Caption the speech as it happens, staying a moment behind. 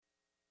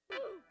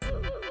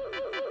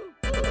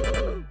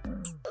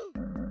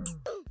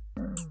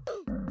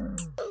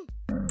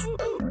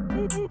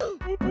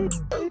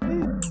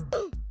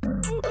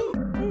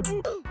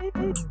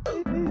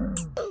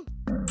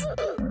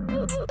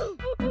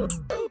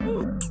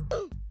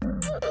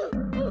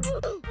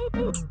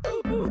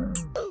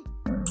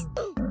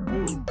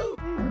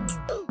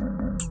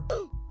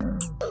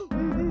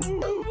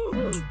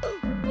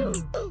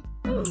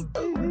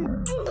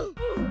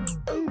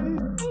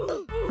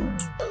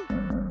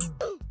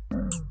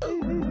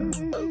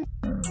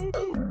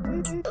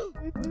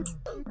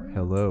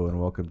Hello and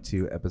welcome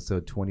to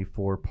episode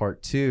 24,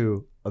 part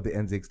 2 of the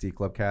NZXT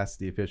Clubcast,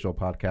 the official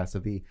podcast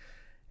of the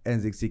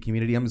NZXT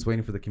community. I'm just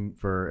waiting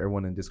for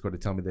everyone in Discord to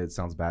tell me that it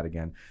sounds bad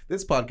again.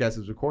 This podcast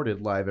is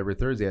recorded live every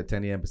Thursday at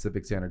 10 a.m.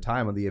 Pacific Standard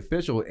Time on the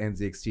official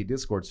NZXT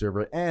Discord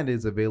server and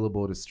is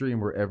available to stream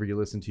wherever you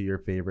listen to your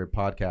favorite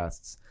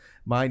podcasts.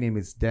 My name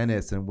is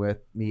Dennis, and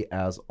with me,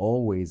 as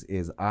always,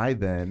 is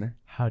Ivan.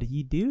 How do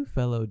you do,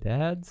 fellow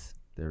dads?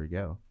 There we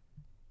go.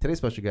 Today's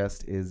special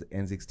guest is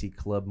NZXT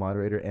Club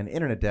moderator and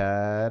internet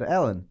dad,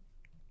 Alan.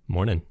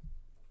 Morning.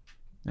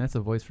 That's a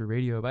voice for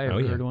radio if I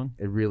ever heard one.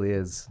 It really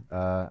is.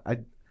 I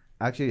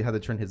actually had to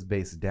turn his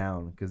bass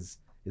down because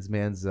his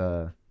man's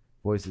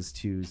voice is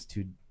too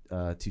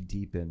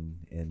deep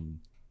and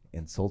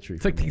sultry.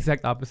 It's like the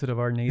exact opposite of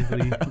our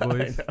nasally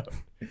voice.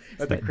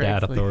 It's that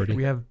dad authority.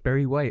 We have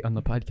Barry White on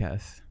the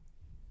podcast.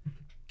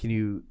 Can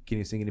you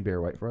sing any Barry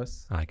White for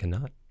us? I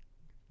cannot.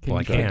 Can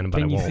I can,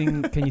 but I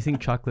won't. Can you sing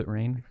Chocolate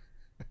Rain?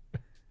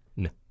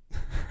 No.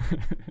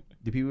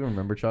 Do people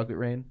remember Chocolate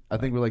Rain? I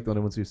think we're like the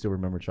only ones who still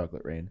remember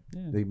Chocolate Rain.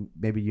 Yeah.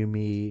 Maybe you,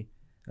 me,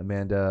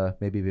 Amanda,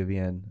 maybe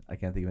Vivian. I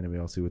can't think of anybody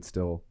else who would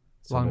still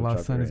Long know lost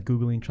Chocolate son Rain. is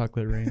Googling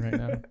Chocolate Rain right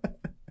now.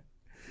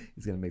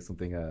 He's gonna make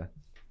something.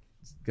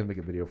 He's gonna make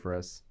a video for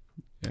us.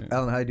 Yeah.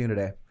 Alan, how you doing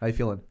today? How you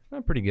feeling?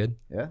 I'm pretty good.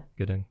 Yeah.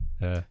 Good.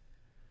 I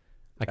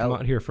come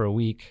out here for a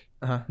week.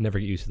 Never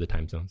get used to the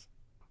time zones.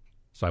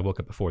 So I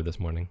woke up at 4 this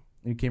morning.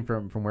 You came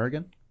from where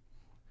again?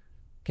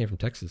 Came from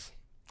Texas.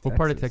 What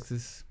part of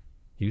Texas?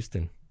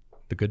 Houston.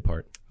 The good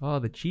part. Oh,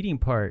 the cheating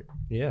part.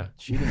 Yeah.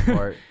 Cheating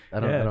part. I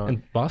don't.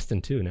 And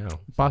Boston too now.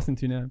 Boston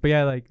too now. But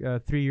yeah, like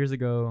 3 years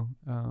ago,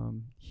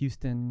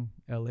 Houston,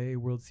 LA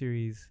World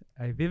Series.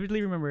 I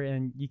vividly remember,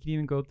 and you can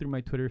even go through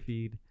my Twitter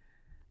feed.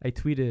 I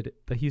tweeted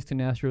the Houston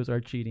Astros are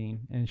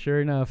cheating, and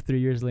sure enough, 3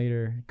 years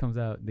later, it comes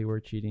out they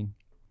were cheating.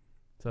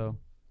 So,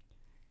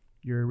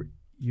 you're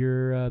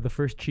the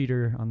first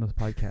cheater on this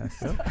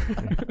podcast.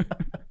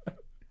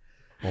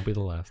 Won't be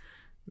the last.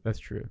 That's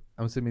true.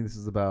 I'm assuming this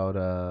is about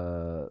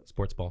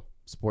Sports ball.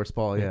 sports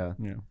ball. Yeah.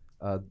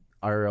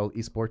 IRL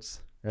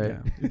esports. Right.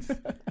 Yeah. It's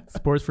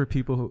sports for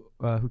people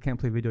who can't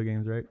play video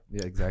games, right?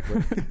 Yeah.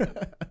 Exactly.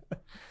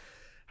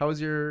 How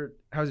was your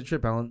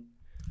trip, Alan?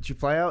 Did you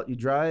fly out? You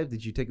drive?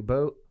 Did you take a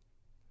boat?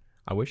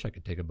 I wish I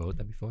could take a boat.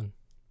 That'd be fun.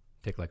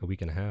 Take like a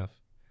week and a half.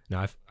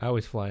 Now I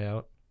always fly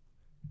out.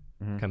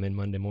 Come in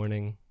Monday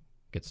morning,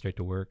 get straight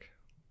to work,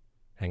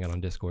 hang out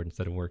on Discord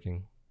instead of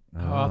working.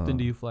 How often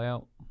do you fly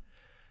out?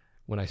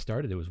 When I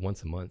started, it was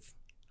once a month.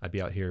 I'd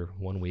be out here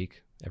 1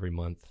 week every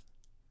month,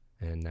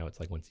 and now it's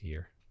like once a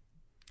year.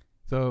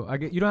 So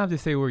you don't have to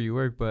say where you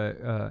work, but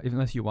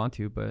unless you want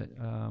to. But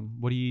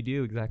what do you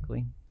do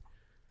exactly?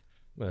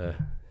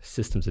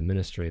 Systems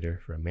administrator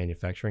for a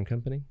manufacturing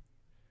company,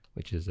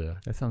 which is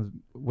that sounds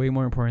way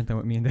more important than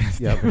what me and Dan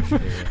do. Yeah, for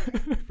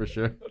sure. For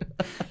sure.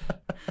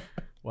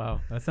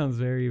 Wow, that sounds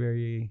very,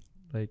 very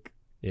like.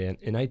 Yeah,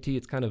 in IT,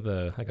 it's kind of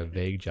like a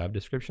vague job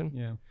description.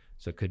 Yeah.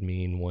 So it could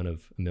mean one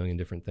of a million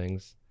different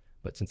things.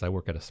 But since I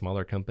work at a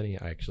smaller company,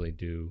 I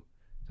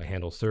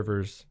handle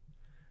servers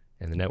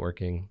and the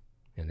networking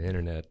and the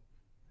internet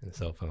and the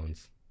cell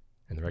phones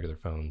and the regular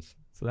phones.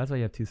 So that's why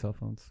you have 2 cell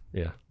phones.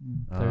 Yeah.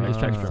 So you're just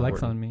trying to Ah.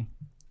 flex on me.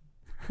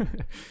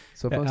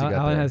 So phones you got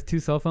Alan there. has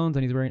 2 cell phones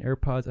and he's wearing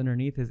AirPods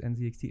underneath his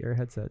NZXT Air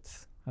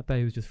headsets. I thought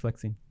he was just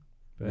flexing.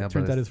 But Yeah, it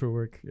turns but out it's for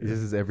work. This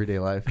is everyday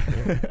life.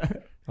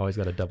 Always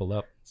got to double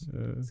up.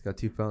 It's got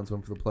 2 phones,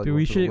 one for the plug, Dude,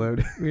 one for the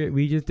load.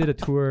 we just did a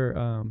tour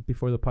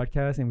before the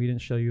podcast and we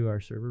didn't show you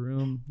our server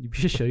room. We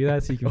should show you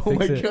that so you can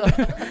fix it.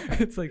 God.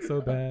 It's like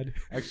so bad.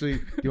 Actually,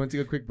 do you want to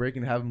take a quick break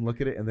and have him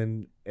look at it and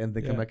then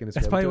come back and That's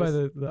describe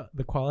probably it why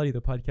the quality of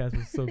the podcast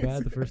was so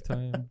bad the first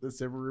time. The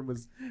server room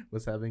was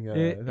having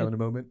It- a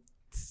moment.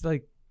 It's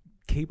like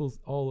cables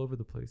all over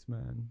the place,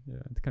 man. Yeah,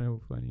 it's kind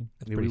of funny.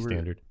 That's Yeah, pretty we were-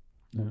 standard.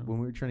 Yeah. When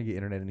we were trying to get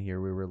internet in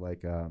here, we were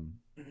like,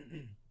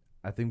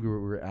 I think we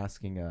were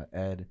asking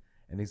Ed,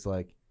 and he's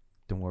like,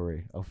 "Don't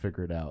worry, I'll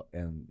figure it out."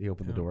 And he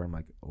opened the door. I'm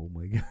like, "Oh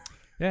my god!"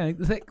 Yeah,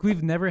 it's like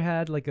we've never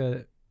had like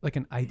an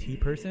IT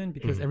person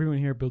because everyone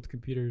here builds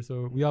computers,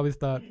 so we always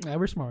thought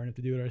we're smart enough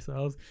to do it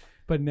ourselves.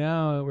 But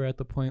now we're at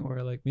the point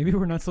where like maybe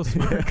we're not so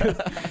smart because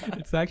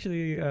it's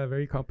actually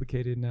very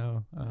complicated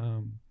now.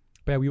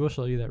 But yeah, we will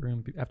show you that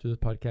room after this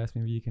podcast.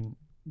 Maybe you can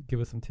give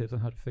us some tips on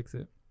how to fix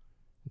it.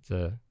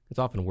 It's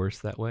often worse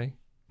that way.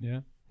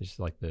 Yeah, It's just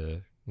like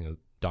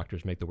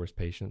doctors make the worst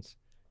patients.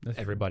 that's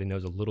true. Everybody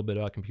knows a little bit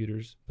about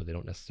computers, but they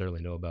don't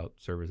necessarily know about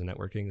servers and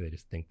networking. They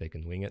just think they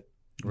can wing it.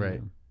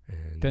 Right. Yeah.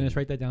 And Dennis,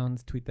 write that down.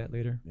 Tweet that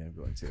later. Yeah, I'm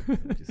going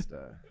to just.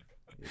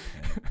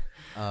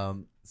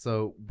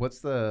 So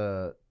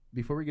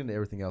before we get into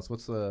everything else,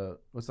 what's the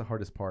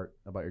hardest part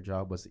about your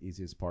job? What's the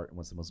easiest part, and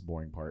what's the most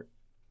boring part?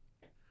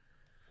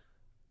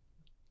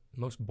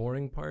 most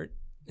boring part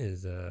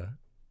is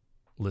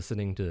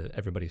listening to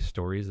everybody's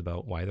stories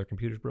about why their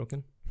computer's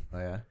broken. Oh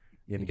yeah,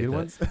 you any You get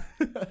good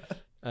that.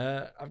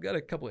 ones? I've got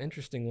a couple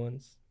interesting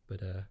ones,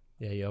 but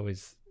yeah,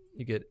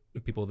 you get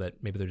people that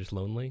maybe they're just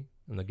lonely,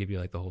 and they'll give you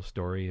like the whole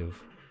story of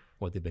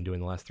what they've been doing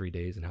the last 3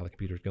 days and how the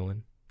computer's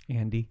going.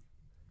 Andy.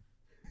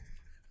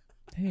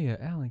 Hey,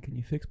 Alan, can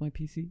you fix my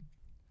PC?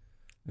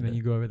 And then Yeah.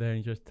 you go over there and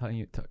he just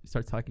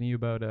starts talking to you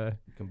about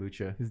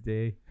Kombucha. his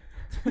day.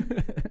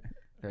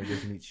 I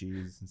just meat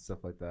cheese and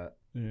stuff like that.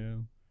 Yeah.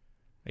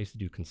 I used to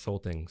do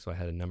consulting, so I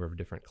had a number of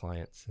different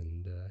clients,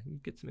 and you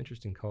get some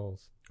interesting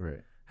calls. Right.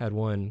 Had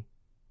one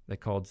that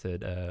called,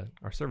 said,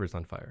 our server's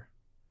on fire.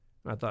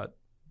 And I thought,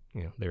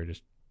 they were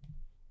just,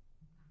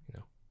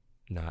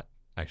 not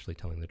actually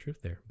telling the truth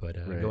there. But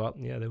Right. go out,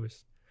 and there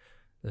was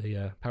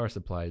the power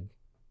supply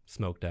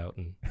smoked out,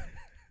 and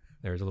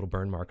there was a little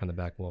burn mark on the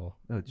back wall.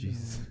 Oh,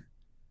 Jesus.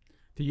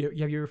 Have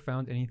you ever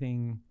found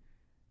anything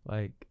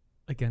like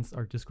against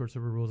our Discord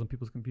server rules on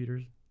people's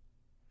computers?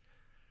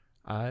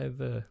 I've,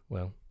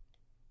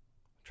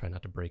 try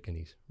not to break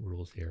any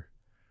rules here.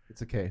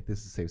 It's okay.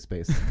 This is a safe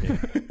space.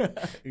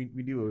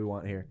 we do what we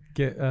want here.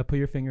 Put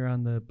your finger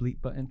on the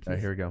bleep button, please. All right,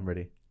 here we go. I'm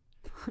ready.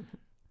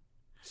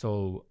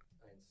 So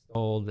I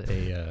installed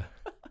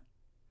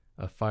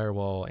a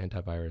firewall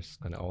antivirus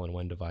kind of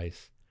all-in-one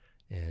device,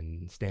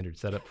 and standard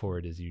setup for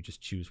it is you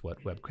just choose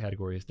what web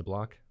categories to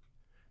block.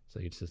 So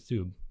you just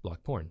assume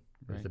block porn.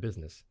 That's Right. the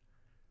business.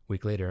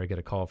 Week later, I get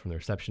a call from the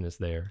receptionist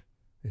there.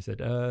 They said,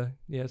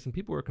 some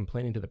people were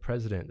complaining to the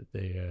president that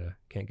they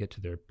can't get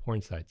to their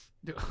porn sites.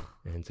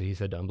 And so he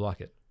said to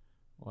unblock it.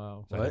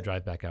 Wow. So I had to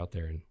drive back out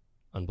there and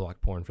unblock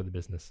porn for the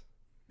business.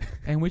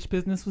 And which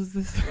business was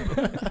this?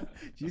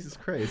 Jesus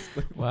Christ.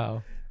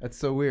 Wow. That's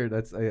so weird.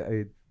 That's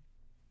I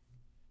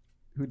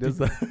who does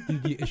that?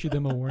 Did you issue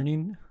them a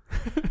warning?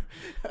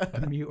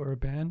 A mute or a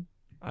ban?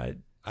 I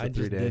a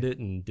just 3-day. did it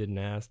and didn't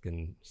ask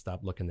and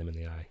stopped looking them in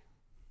the eye.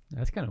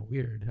 That's kind of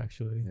weird,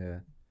 actually. Yeah.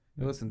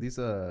 Hey, listen, these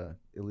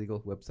illegal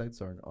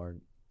websites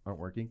aren't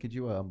working. Could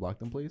you unblock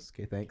them, please?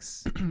 Okay,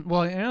 thanks.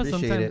 Well, I know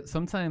Appreciate it.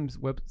 sometimes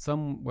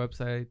some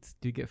websites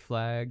do get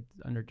flagged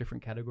under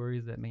different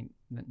categories that may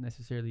not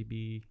necessarily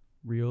be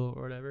real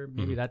or whatever.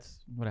 Maybe Mhm. that's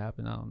what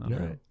happened. I don't know.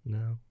 Right.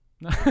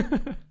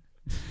 No.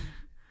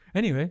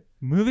 Anyway,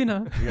 moving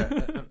on.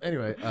 Yeah.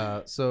 Anyway,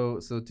 so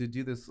to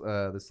do this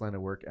this line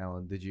of work,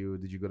 Alan, did you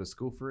go to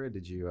school for it?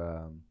 Did you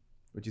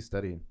what'd you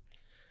study?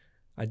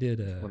 I did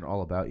Learn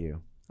all about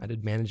you. I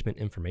did management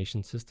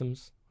information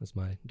systems as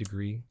my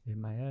degree.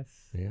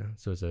 MIS. Yeah.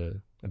 So it's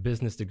a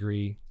business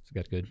degree. So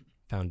got good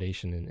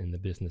foundation in the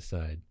business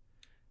side.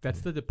 That's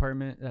the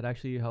department that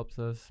actually helps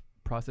us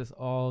process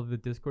all the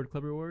Discord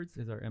Club rewards.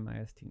 Is our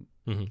MIS team.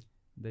 Mm-hmm.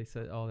 They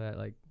set all that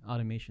like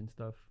automation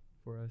stuff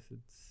for us.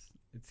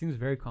 It seems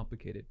very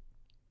complicated.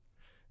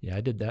 Yeah,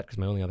 I did that because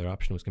my only other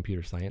option was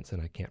computer science,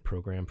 and I can't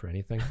program for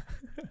anything.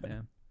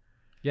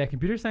 Yeah,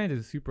 computer science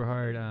is super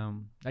hard.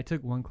 I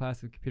took one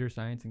class of computer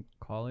science in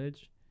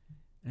college,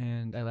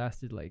 and I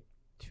lasted like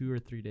 2 or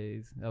 3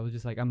 days. I was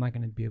just like, I'm not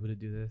gonna be able to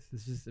do this.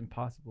 It's just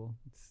impossible.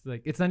 It's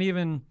like it's not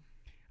even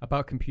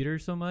about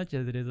computers so much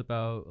as it is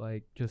about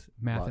like just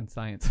math and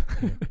science.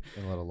 And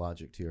a lot of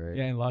logic too, right?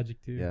 Yeah, and logic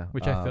too. Yeah,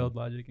 which I failed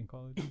logic in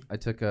college. I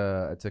took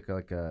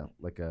like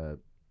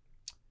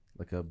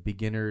a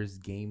beginner's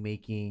game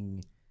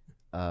making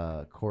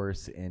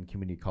course in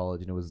community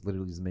college, and it was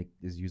literally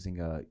using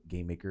a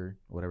Game Maker,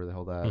 whatever the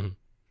hell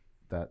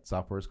that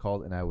software is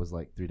called. And I was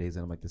like 3 days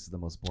in, I'm like, this is the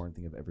most boring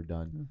thing I've ever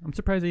done. I'm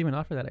surprised they even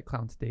offer that at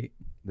Clown State.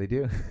 They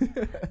do.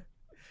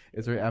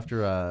 It's right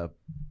after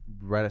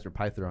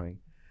pie throwing.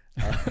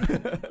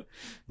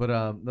 But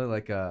no,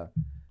 like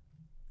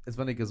it's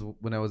funny because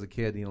when I was a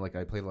kid, like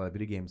I played a lot of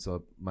video games,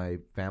 so my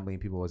family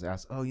and people always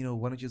ask, oh,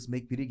 why don't you just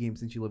make video games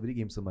since you love video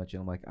games so much?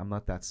 And I'm like, I'm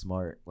not that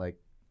smart. Like,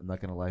 I'm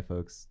not gonna lie,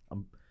 folks.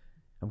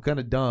 I'm kind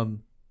of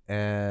dumb,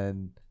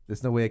 and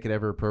there's no way I could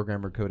ever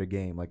program or code a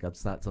game. Like,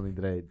 that's not something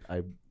that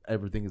I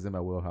ever think is in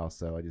my wheelhouse,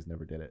 so I just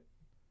never did it.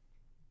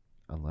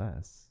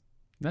 Unless,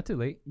 Not too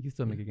late. You can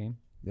still make a game.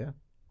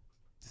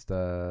 just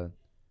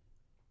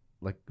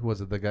like, who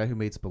was it? The guy who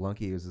made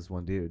Spelunky was this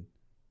one dude.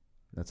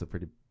 That's a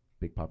pretty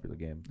big popular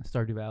game.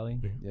 Stardew Valley.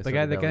 Yeah, The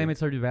guy Stardew that Valley. made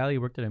Stardew Valley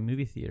worked at a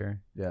movie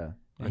theater. Yeah,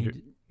 And he Under-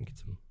 d- You get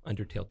some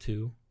Undertale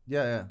 2.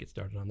 yeah. Get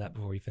started on that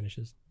before he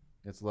finishes.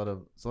 It's a lot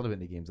of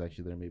indie games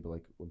actually that are maybe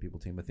like when people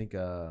team. I think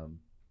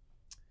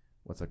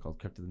what's that called?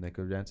 Crypt of the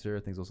Necrodancer. I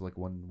think it's also like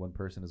one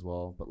person as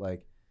well. But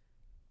like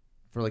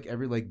for like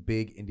every like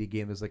big indie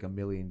game, there's like a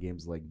million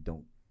games like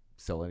don't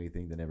sell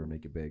anything, they never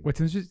make it big.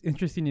 What's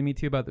interesting to me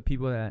too about the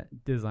people that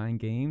design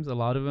games, a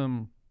lot of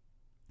them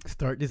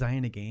start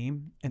designing a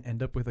game and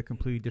end up with a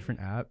completely different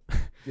app.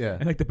 Yeah.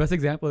 And like the best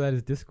example of that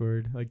is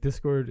Discord. Like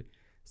Discord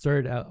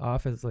started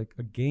off as like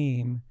a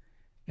game,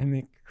 and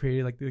they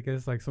created like I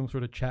guess like some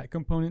sort of chat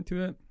component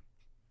to it.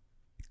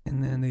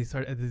 And then they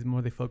started, the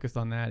more they focused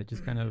on that, it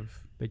just kind of,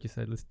 they just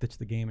said, let's ditch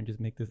the game and just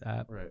make this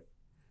app. Right.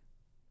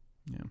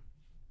 Yeah.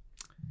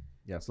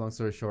 Yeah. So long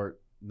story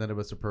short, none of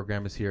us are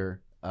programmers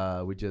here.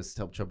 We just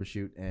help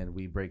troubleshoot and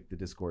we break the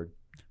Discord.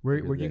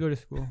 Where'd you go to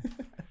school?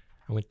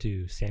 I went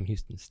to Sam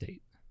Houston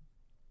State.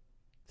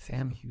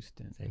 Sam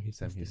Houston. Sam Houston.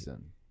 Sam State.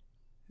 Houston.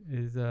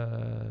 Is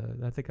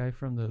that the guy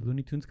from the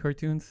Looney Tunes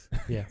cartoons?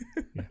 Yeah.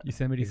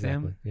 Yosemite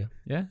Exactly. Sam?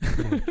 Yeah. Yeah?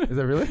 Is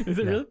that really? Is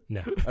it No, really?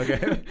 No.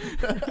 Okay.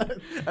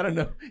 I don't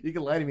know. You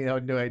can lie to me. I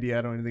have no idea.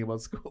 I don't know anything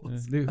about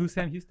schools. Dude, who's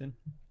Sam Houston?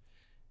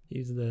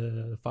 He's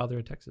the father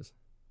of Texas.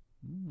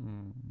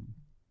 Mm.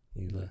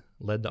 He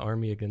led the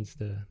army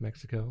against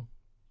Mexico.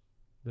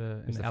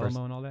 And He's the the Alamo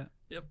first- and all that.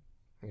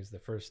 He's the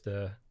first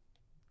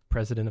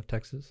president of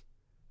Texas.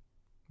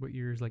 What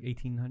years? Like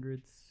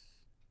 1800s.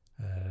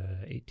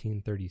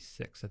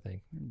 1836, I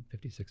think.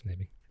 56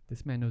 maybe.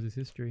 This man knows his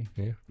history.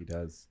 He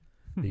does.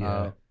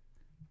 The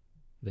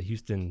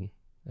Houston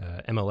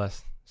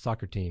MLS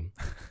soccer team,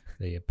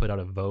 they put out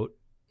a vote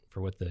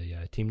for what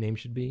the team name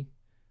should be,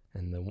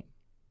 and the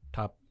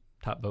top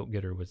vote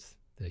getter was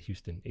the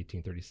Houston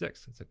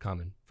 1836. It's a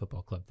common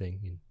football club thing.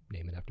 You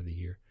name it after the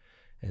year.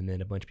 And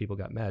then a bunch of people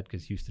got mad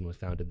because Houston was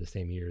founded the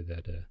same year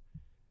that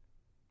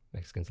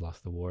Mexicans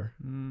lost the war.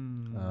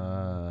 Mm.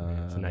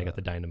 Yeah, so now you got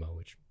the Dynamo,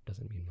 which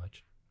doesn't mean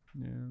much.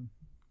 Yeah.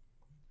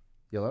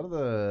 Yeah, a lot of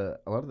the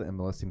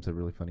MLS teams have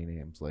really funny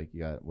names. Like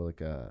you got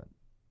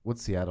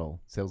what's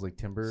Seattle? Seattle's like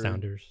Timber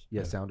Sounders.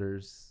 Yeah,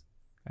 Sounders.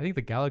 I think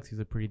the Galaxy is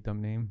a pretty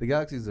dumb name. The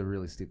Galaxy is a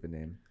really stupid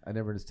name. I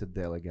never understood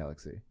the LA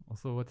Galaxy.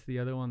 Also, what's the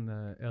other one?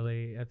 The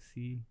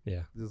LAFC.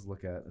 Yeah. Just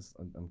look at.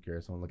 I'm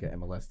curious. I want to look at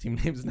MLS team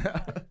names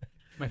now.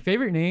 My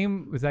favorite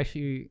name was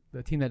actually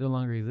the team that no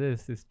longer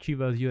exists. Is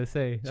Chivas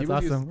USA. That's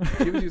awesome.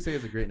 Chivas USA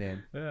is a great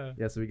name. Yeah.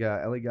 Yeah, so we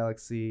got LA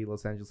Galaxy,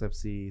 Los Angeles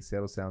FC,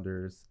 Seattle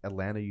Sounders,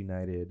 Atlanta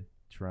United,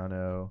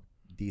 Toronto,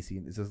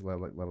 DC. It's just a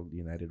lot of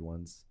United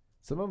ones.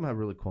 Some of them have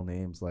really cool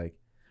names. Like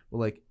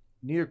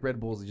New York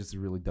Red Bulls is just a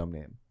really dumb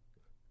name.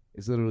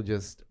 It's literally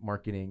just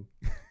marketing.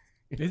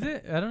 Is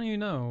it? I don't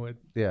even know.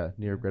 Yeah,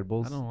 New York Red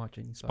Bulls. I don't watch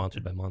any.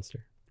 Sponsored by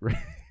Monster.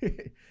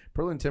 Right.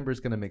 Portland Timber is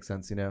gonna make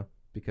sense,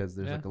 because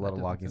there's Yeah, like a lot that of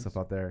does logging make stuff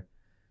sense. out there.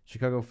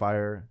 Chicago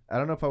Fire. I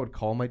don't know if I would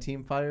call my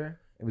team Fire.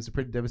 It was a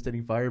pretty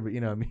devastating fire, but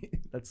I mean,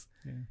 that's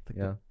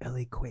Yeah.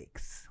 LA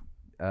Quakes.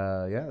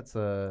 yeah, it's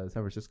San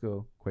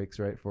Francisco Quakes,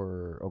 right,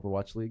 for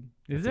Overwatch League.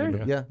 Is That's the name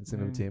there? of- Yeah, it's the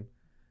name of Mm. the team.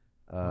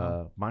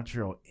 Wow.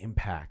 Montreal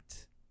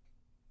Impact.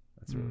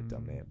 That's a really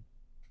dumb Mm. name.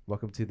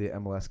 Welcome to the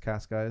MLS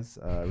cast, guys.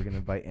 We're going to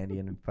invite Andy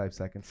in 5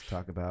 seconds to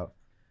talk about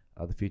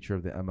the future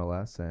of the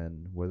MLS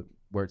and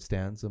where it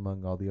stands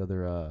among all the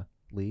other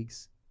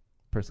leagues.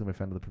 Personally, I'm a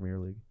fan of the Premier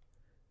League.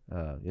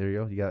 There you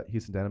go. You got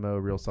Houston Dynamo,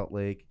 Real Salt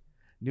Lake,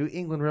 New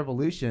England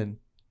Revolution.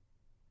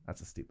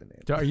 That's a stupid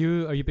name. So are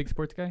you a big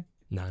sports guy?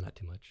 Nah, not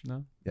too much.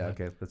 No. Yeah, Yeah.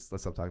 okay. Let's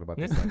stop talking about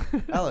this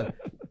then. Alan,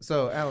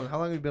 how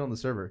long have you been on the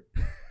server?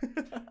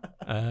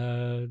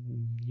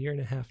 Year and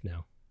a half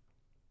now.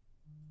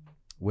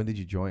 When did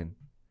you join?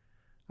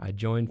 I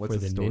joined What's for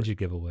the the story? Ninja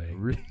giveaway.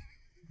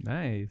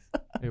 Nice.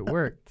 It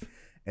worked.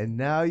 And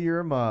now you're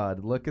a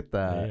mod. Look at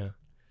that. Yeah.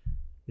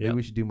 Maybe Yeah.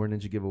 we should do more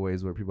ninja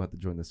giveaways where people have to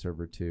join the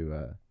server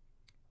to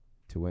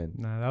win.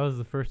 No, that was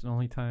the first and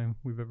only time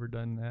we've ever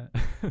done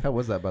that. How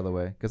was that, by the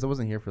way? Because I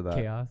wasn't here for that.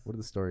 Chaos. What are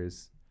the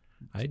stories?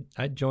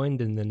 I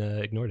joined and then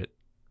ignored it.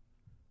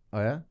 Oh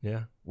yeah.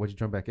 Yeah. What'd you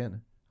join back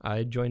in?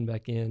 I joined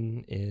back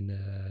in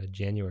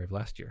January of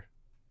last year.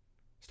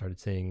 Started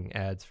seeing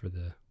ads for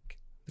the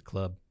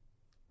club.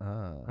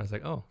 Ah. I was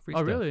like, oh, free Oh,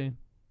 stuff. really?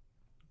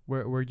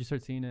 Where'd you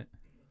start seeing it?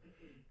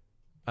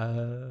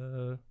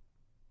 Who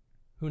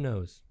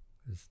knows?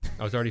 'Cause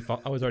I was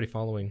already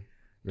following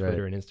Right.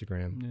 Twitter and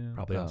Instagram. Yeah.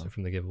 Probably Oh. also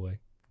from the giveaway.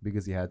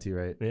 Because you had to,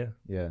 right? Yeah.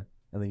 Yeah.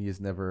 And then you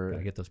just never.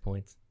 Gotta get those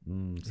points.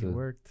 It So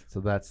worked.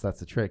 that's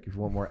the trick. If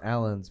you want more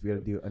Allens, we got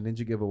to do a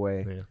ninja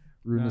giveaway. Yeah.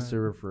 Ruin the Uh,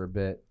 server for a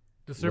bit.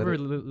 The server it-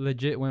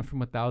 legit went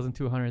from 1,000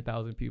 to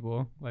 100,000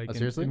 people, like Oh, in,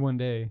 seriously? in one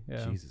day.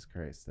 Yeah, Jesus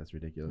Christ, that's it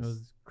ridiculous.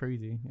 was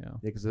crazy. Yeah, Yeah,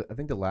 because I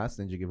think the last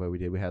ninja giveaway we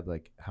did, we had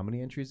like how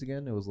many entries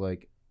again? It was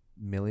like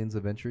millions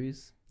of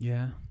entries.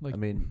 yeah, like I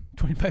mean,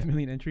 25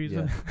 million entries.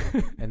 Yeah.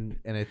 and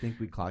I think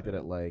we clocked it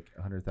at like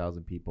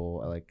 100,000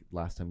 people. Like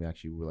last time we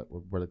actually were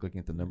like looking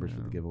at the numbers for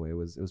the Yeah. giveaway. It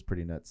was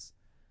pretty nuts.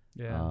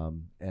 yeah.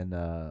 And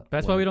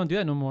That's why we don't do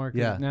that no more. 'Cause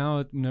Yeah.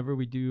 now, whenever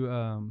we do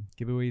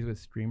giveaways with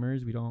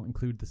streamers, we don't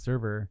include the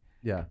server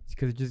Yeah.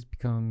 because it just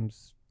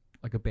becomes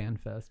like a ban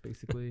fest,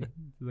 basically.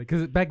 Like,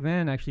 because back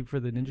then, actually, for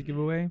the Ninja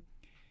giveaway,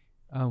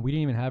 we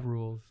didn't even have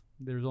rules.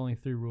 There was only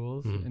 3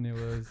 rules, Mhm. and it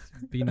was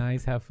be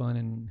nice, have fun,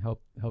 and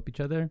help each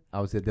other.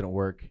 Obviously, it didn't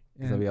work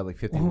because And- we had like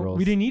 15 Well, rules.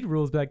 we didn't need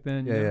rules back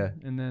then. you Yeah, know?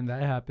 yeah. And then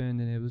that happened,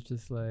 and it was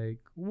just like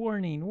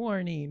warning.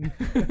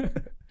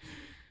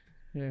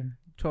 Yeah.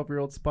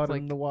 12-year-old spotted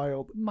like- in the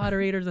wild.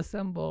 Moderators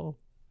assemble.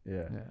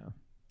 Yeah. Yeah.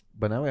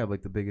 But now we have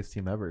like the biggest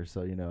team ever.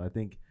 So I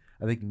think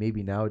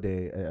maybe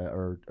nowadays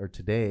or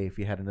today, if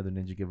you had another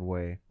ninja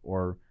giveaway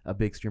or a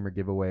big streamer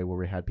giveaway where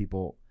we had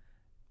people,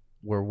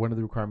 where one of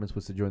the requirements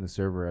was to join the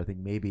server, I think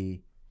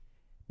maybe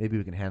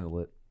we can handle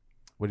it.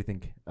 What do you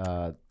think,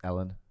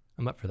 Alan?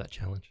 I'm up for that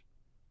challenge.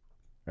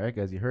 All right,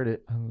 guys, you heard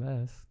it.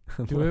 Unless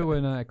do it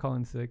when I call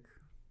in sick.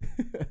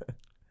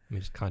 Let me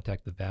just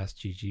contact the Vast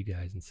GG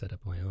guys and set up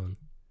my own.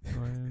 Oh,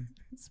 yeah.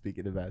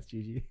 Speaking of Ask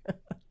Gigi.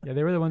 Yeah,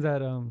 they were the ones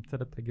that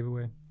set up the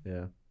giveaway.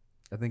 Yeah,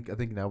 I think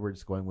now we're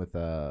just going with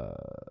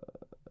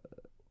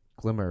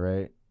Glimmer,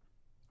 right?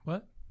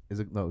 What? Is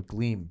it no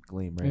Gleam,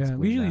 right? It's Yeah, Gleam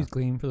we usually now. use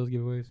Gleam for those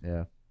giveaways.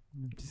 Yeah,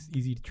 Just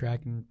easy to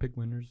track and pick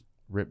winners.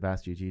 rip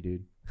Vast GG,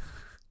 dude.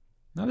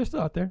 No, they're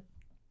still out there.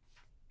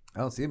 I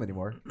don't see him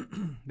anymore.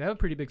 They have a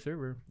pretty big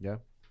server. Yeah.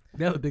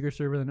 They have a bigger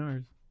server than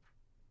ours.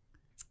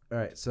 All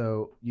right,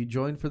 so you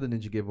joined for the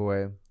Ninja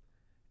giveaway,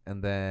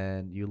 and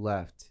then you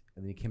left,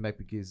 and then you came back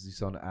because you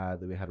saw an ad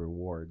that we had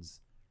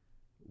rewards.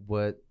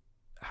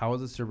 How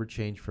has the server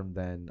changed from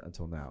then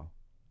until now?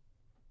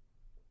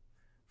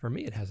 For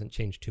me, it hasn't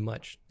changed too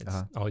much. It's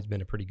Uh-huh. always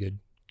been a pretty good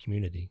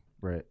community,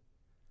 Right.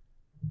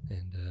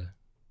 and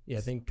yeah,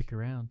 I think Stick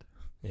around.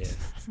 yeah,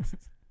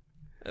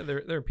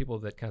 there are people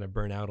that kind of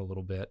burn out a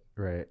little bit,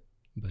 Right.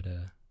 but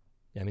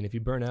yeah, I mean, if you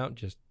burn out,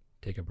 just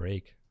take a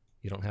break.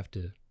 You don't have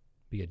to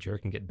be a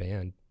jerk and get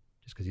banned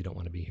just because you don't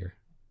want to be here.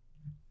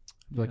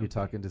 I feel like you're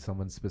talking to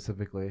someone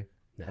specifically.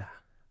 Nah.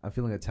 I'm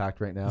feeling attacked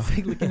right now. It's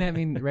like looking at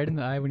me right in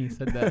the eye when you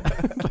said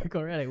that. Like,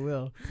 all right, I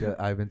will. Yeah,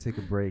 Ivan, take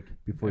a break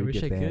before I you wish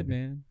get I banned. could,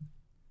 man.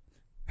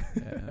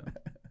 Yeah.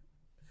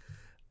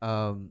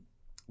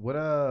 What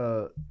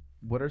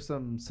are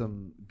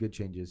some good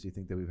changes you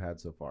think that we've had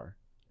so far?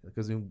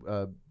 Because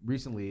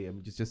recently, I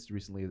mean, just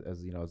recently,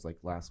 as you know, it's like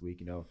last week,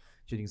 you know,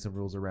 changing some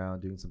rules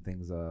around, doing some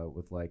things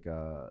with like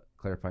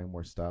clarifying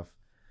more stuff.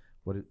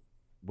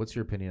 What's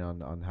your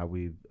opinion on how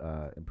we've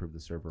improved the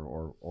server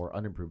or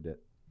unimproved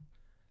it?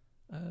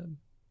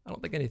 I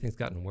don't think anything's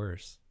gotten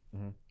worse,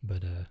 Mhm.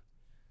 but I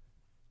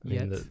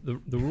mean, Yet.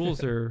 the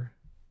rules are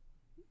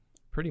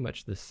pretty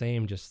much the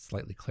same, just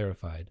slightly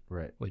clarified,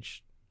 Right,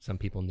 which some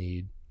people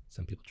need.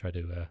 Some people try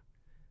to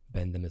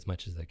bend them as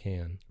much as they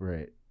can.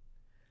 right.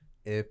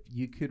 If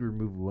you could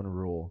remove one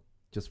rule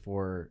just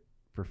for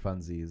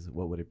funsies,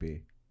 what would it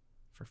be?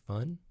 For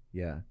fun,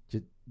 Yeah,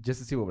 just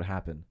to see what would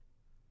happen.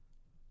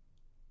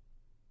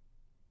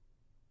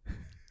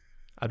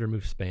 I'd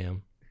remove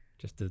spam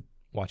just to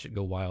watch it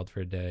go wild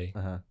for a day.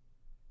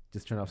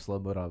 Just turn off slow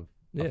mode off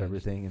Yeah, just-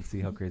 everything and see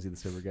how crazy the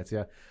server gets.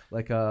 Yeah,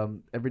 like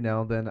every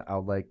now and then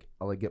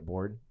I'll get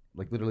bored.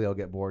 Like literally I'll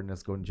get bored and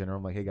just go in general.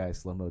 I'm like, hey guys,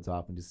 slow mode's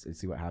off and just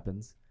see what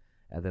happens.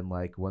 And then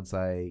like once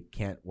I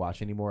can't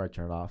watch anymore, I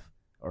turn it off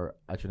or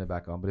I turn it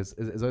back on. But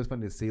it's always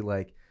funny to see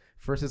like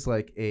first it's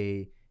like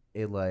a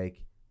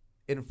like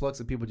influx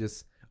of people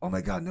just, oh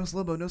my god, no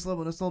slow mode, no slow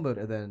mode, no slow mode,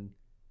 and then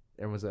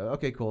everyone's like,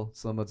 okay, cool,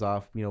 slow mode's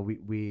off. You know,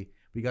 we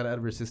got out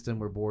of our system.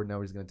 We're bored now.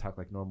 We're just gonna talk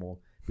like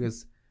normal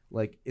because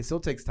like it still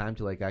takes time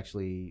to like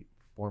actually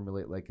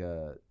formulate like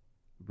a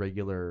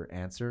regular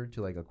answer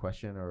to like a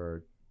question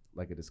or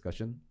like a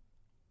discussion.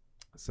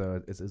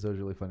 So it's always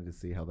really funny to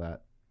see how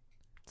that.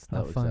 It's That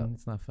not works fun. out.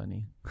 It's not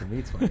funny. For me,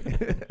 it's funny.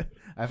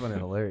 I find it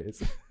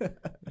hilarious.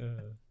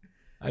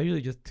 I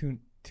usually just tune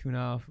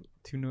out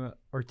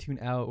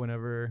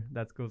whenever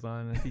that goes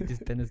on. I see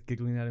just Dennis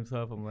giggling at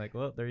himself. I'm like,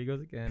 well, there he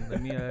goes again.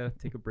 Let me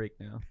take a break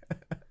now.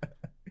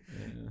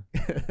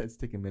 Yeah. Let's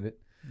take a minute.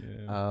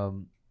 Yeah.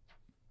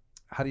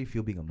 How do you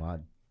feel being a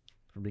mod,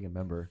 from being a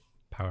member?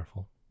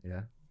 Powerful.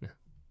 Yeah. Yeah.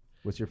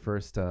 What's your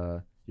first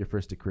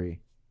decree?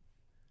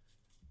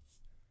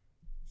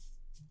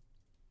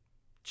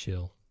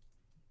 Chill.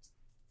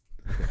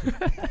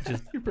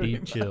 Just be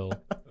chill.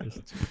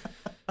 Just,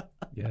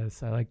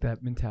 Yes, I like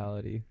that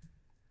mentality.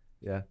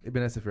 Yeah, it'd be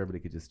nice if everybody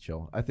could just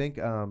chill. I think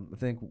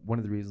one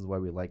of the reasons why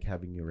we like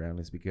having you around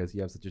is because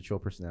you have such a chill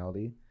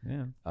personality.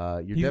 Yeah.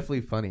 You're He's-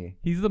 definitely funny.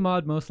 He's the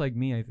mod most like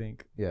me, I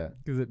think. Yeah.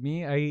 Because at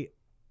me,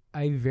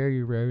 I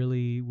very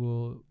rarely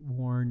will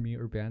warn me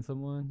or ban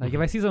someone. Like if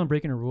I see someone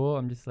breaking a rule,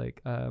 I'm just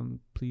like,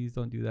 please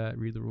don't do that.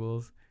 Read the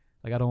rules.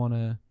 Like I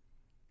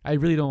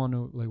really don't want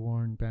to like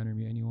warn, ban, or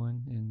mute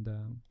anyone. And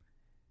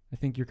I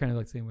think you're kind of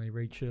like the same way,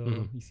 very chill.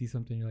 Mhm. You see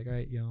something, you're like, all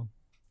right,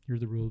 here's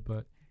the rules.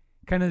 But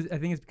kind of, I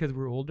think it's because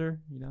we're older.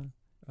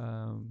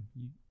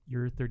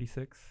 You're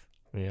 36.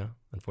 yeah,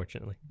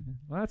 unfortunately. Yeah.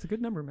 Well, that's a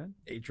good number, man.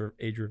 Age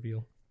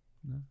reveal.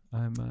 No,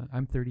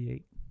 I'm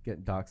 38.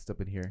 Getting doxxed up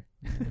in here.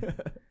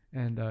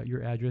 And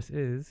your address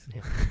is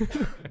Yeah.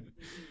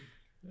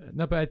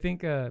 no, but I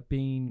think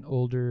being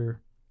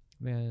older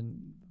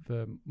than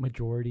the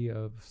majority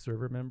of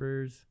server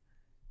members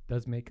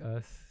does make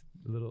us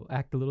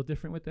act a little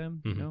different with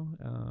them. Mhm. You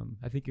know,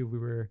 I think if we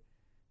were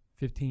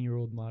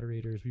 15-year-old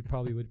moderators, we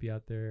probably would be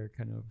out there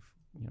kind of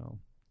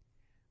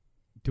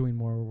doing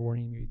more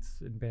warning mutes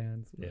and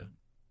bans. Yeah.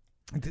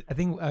 I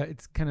think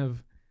it's kind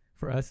of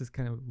for us. It's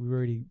kind of we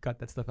already got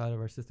that stuff out of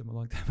our system a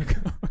long time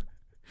ago.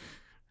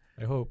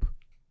 I hope.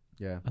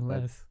 Yeah.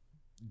 Unless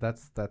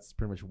That's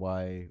pretty much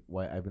why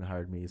Ivan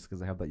hired me, is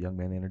because I have that young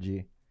man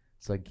energy,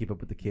 so I can keep up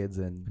with the kids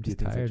and I'm do just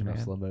things like tired, turn off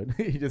man. slow mode.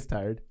 You're just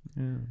tired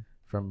yeah.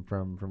 from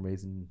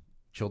raising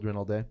children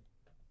all day.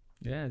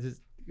 Yeah, it's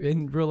just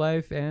in real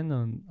life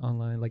and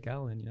online, like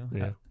Alan.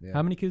 Yeah. Yeah.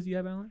 How many kids do you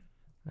have, Alan?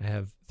 I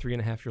have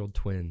 3.5-year-old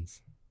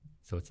twins,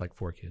 so it's like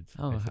 4 kids.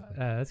 Oh, basically.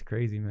 that's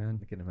crazy, man.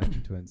 I can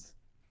imagine twins.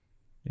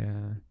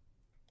 Yeah.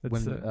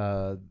 That's,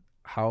 When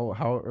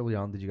how early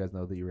on did you guys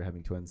know that you were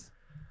having twins?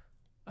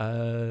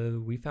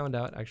 We found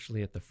out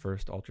actually at the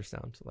first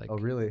ultrasound, so like Oh,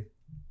 really?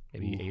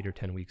 maybe Ooh. 8 or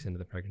 10 weeks into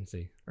the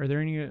pregnancy. are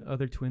there any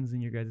other twins in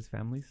your guys'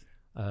 families?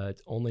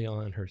 It's only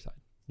on her side,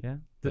 Yeah.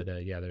 but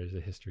yeah, there's a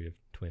history of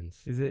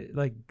twins. Is it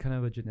like kind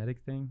of a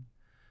genetic thing?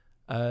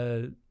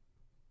 Yeah,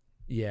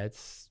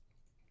 it's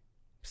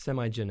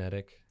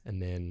semi-genetic,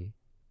 and then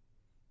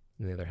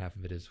the other half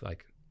of it is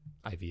like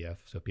IVF.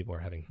 So people are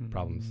having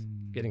problems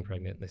getting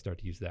pregnant, and they start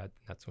to use that.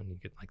 That's when you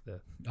get like the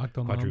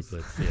Octomoms.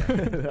 quadruplets.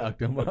 Yeah.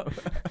 Octomom.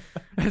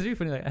 That's really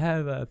funny. Like I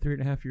have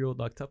 3.5-year-old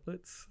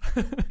octuplets.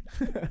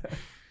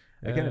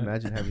 I can't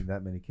imagine having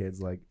that many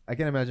kids. Like, I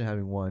can't imagine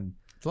having one,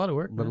 It's a lot of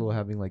work. let man. alone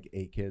having like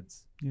 8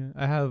 kids. Yeah,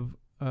 I have.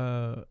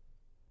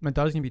 My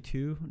daughter's gonna be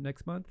 2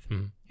 next month,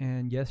 Mhm.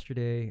 and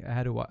yesterday I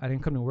had to. I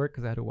didn't come to work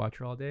because I had to watch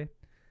her all day,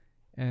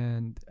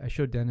 and I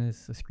showed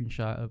Dennis a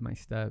screenshot of my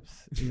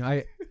steps.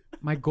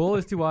 My goal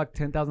is to walk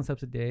 10,000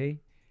 steps a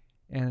day,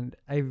 and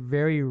I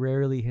very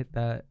rarely hit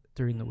that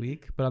during the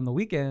week. But on the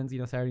weekends,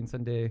 Saturday and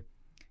Sunday,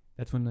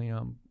 that's when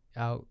I'm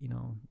out,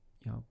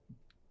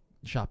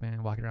 shopping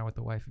and walking around with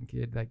the wife and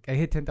kid. Like I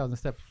hit 10,000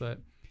 steps, but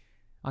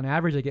on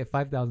average I get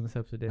 5,000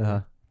 steps a day.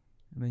 Uh-huh.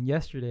 And then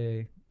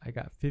yesterday I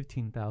got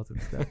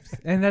 15,000 steps,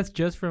 and that's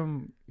just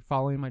from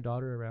following my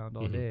daughter around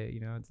all Mhm. day.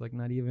 It's like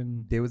not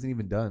even. Day wasn't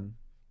even done.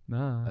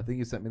 Nah. I think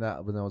you sent me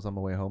that when I was on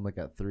my way home, like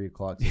at 3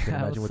 o'clock. So you Yeah, can I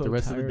imagine was what so the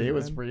rest of the tired, day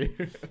was man. for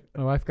you.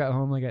 My wife got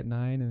home like at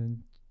 9, and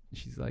then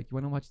she's like, "You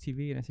want to watch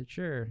TV?" And I said,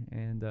 "Sure."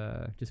 And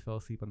just fell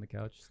asleep on the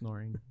couch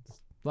snoring.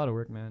 It's a lot of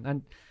work, man.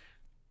 And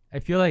I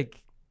feel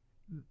like,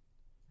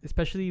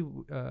 especially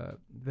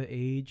the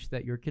age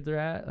that your kids are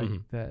at, like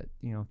Mhm. that,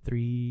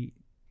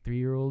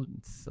 3-year-old,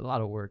 it's a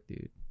lot of work,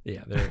 dude.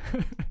 Yeah,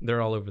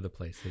 they're all over the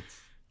place.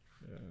 It's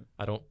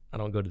I don't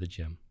go to the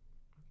gym.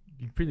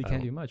 You really I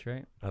can't don't- do much,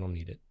 right? I don't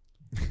need it.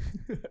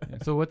 Yeah.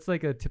 So what's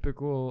like a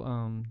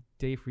typical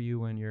day for you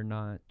when you're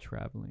not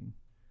traveling?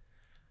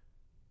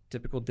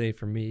 Typical day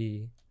for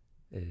me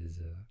is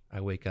I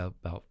wake up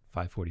about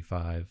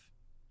 5:45,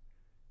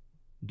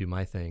 do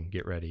my thing,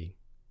 get ready,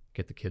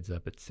 get the kids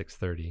up at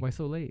 6:30 Why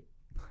so late?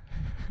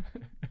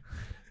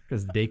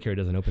 because daycare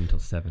doesn't open until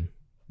 7.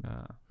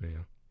 Nah.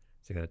 Yeah,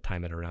 so I got to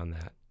time it around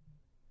that,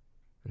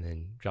 and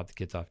then drop the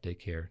kids off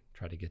daycare.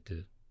 Try to get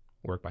to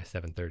work by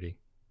 7:30.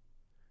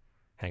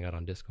 Hang out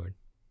on Discord.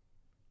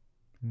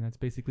 And that's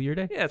basically your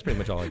day? Yeah, that's pretty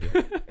much all I do.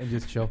 And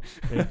just chill.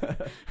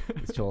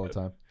 Just chill all the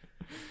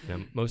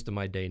time. Most of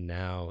my day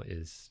now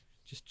is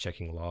just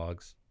checking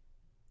logs,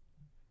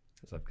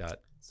 because I've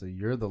got So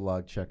you're the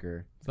log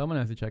checker. Someone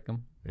has to check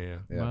them. yeah.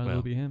 Might as well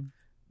well, be him.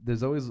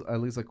 There's always at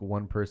least like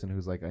one person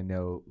who's like, I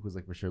know, who's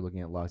like for sure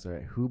looking at logs. All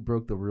right, who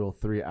broke the rule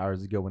 3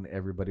 hours ago when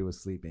everybody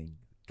was sleeping?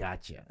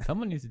 Gotcha.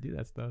 Someone needs to do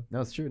that stuff. No,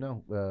 it's true.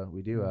 No,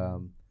 we do.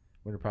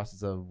 We're in the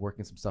process of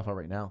working some stuff out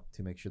right now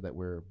to make sure that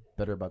we're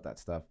better about that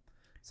stuff,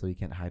 so you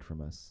can't hide from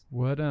us.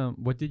 What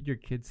did your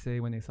kids say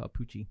when they saw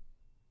Poochie?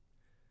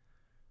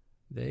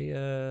 They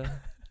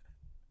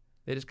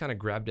just kind of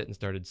grabbed it and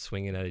started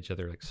swinging at each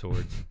other like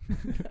swords.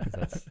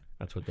 'Cause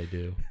that's what they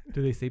do.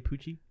 Do they say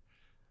Poochie?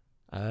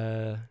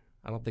 I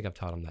don't think I've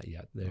taught them that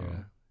yet.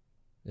 Oh.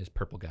 There's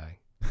purple guy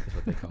is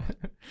what they call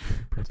it.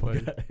 Purple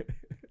guy.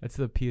 That's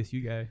the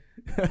PSU guy.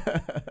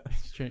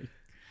 Shame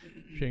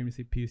to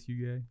say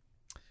PSU guy.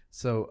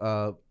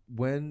 So,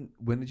 when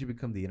did you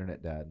become the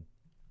internet dad?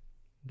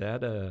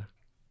 That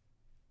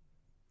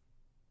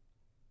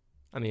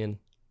I mean,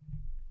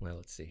 well,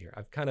 let's see here.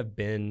 I've kind of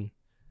been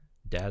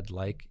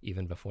dad-like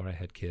even before I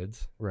had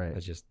kids. Right.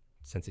 It's just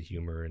sense of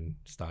humor and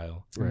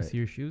style. Can I Right. see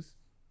your shoes?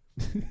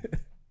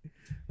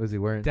 What is he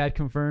wearing? Dad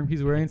confirmed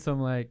he's wearing some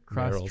like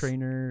cross Merrells.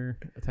 trainer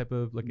type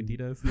of like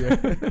Adidas.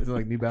 Yeah. Is it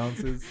like New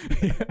Balances?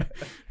 Yeah.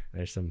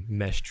 There's some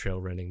mesh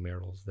trail running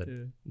Merrells that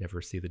Yeah.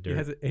 never see the He dirt.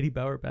 has an Eddie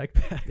Bauer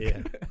backpack.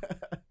 Yeah.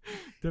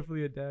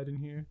 Definitely a dad in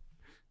here.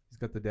 He's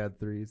got the dad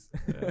threes.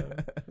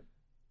 Yeah.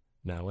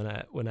 Now,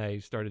 when I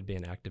started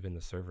being active in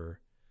the server,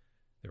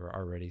 there were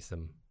already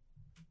some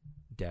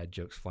dad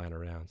jokes flying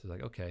around. So I was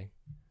like, okay,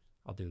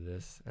 I'll do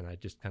this, and I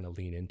just kind of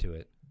lean into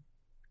it.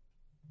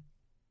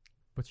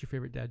 What's your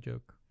favorite dad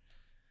joke?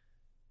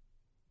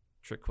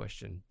 Trick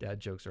question.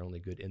 Dad jokes are only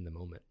good in the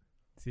moment.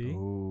 See?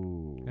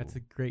 Ooh, That's a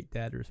great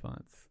dad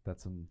response.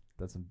 that's some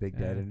big Yeah.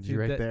 dad energy See,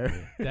 right that- there.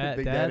 that-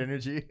 big dad- dad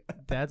energy.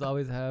 Dads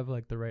always have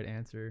like the right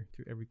answer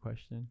to every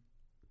question.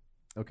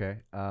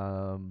 Okay.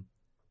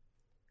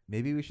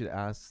 Maybe we should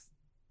ask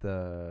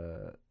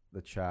the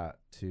chat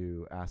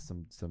to ask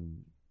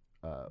some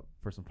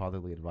for some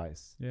fatherly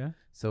advice. Yeah.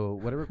 So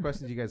whatever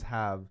questions you guys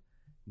have,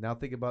 now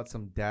think about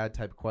some dad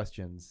type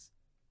questions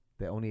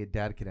that only a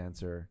dad could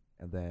answer,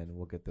 and then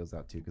we'll get those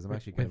out too. Because I'm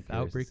actually kind of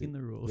Without breaking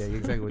the rules. Yeah,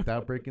 exactly.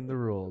 Without breaking the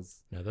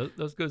rules. Now,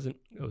 those goes in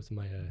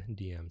my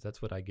DMs.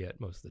 That's what I get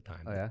most of the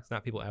time. Oh, yeah? It's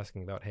not people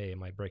asking about, hey,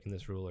 am I breaking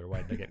this rule or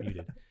why did I get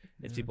muted?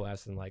 It's Yeah. people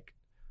asking like,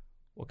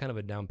 what kind of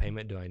a down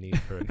payment do I need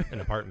for an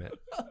apartment?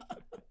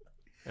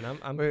 And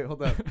I'm Wait,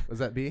 hold up. Was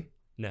that B?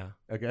 no.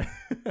 Okay.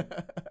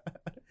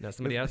 Now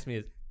somebody asked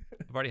me.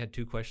 I've already had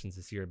 2 questions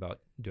this year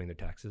about doing their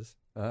taxes,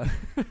 Uh,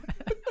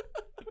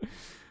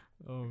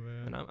 Oh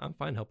man. and I'm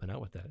fine helping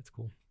out with that. It's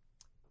cool.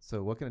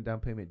 so what kind of down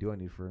payment do I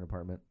need for an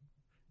apartment?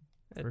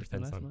 It First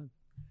and depends last on. month.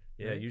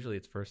 Yeah, right? usually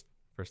it's first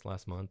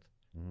last month,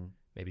 Mm-hmm.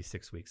 maybe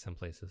 6 weeks some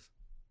places.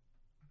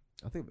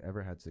 I don't think I've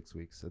ever had 6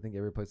 weeks. I think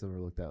every place I've ever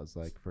looked at was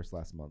like first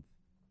last month,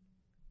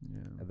 Yeah.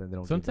 and then they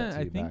don't. Sometimes give that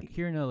I to you think back.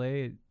 here in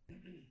LA,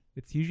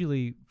 it's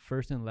usually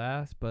first and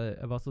last, but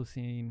I've also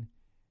seen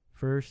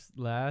first,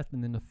 last,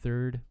 and then a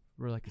third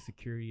or like a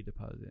security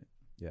deposit.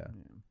 Yeah.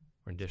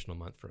 Or an additional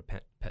month for a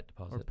pet Or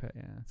deposit. pet,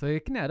 yeah. So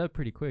it can add up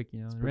pretty quick,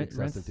 you know. It's pretty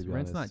excessive, to be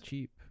Rent's honest. not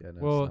cheap. Yeah.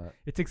 No, Well, it's not.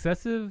 it's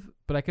excessive,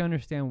 but I can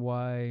understand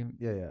why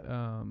Yeah.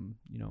 Yeah.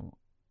 you know,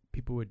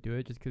 people would do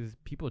it just because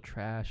people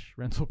trash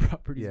rental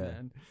properties, Yeah.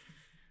 man.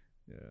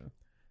 Yeah.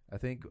 I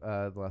think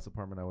the last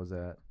apartment I was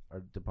at,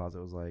 our deposit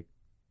was like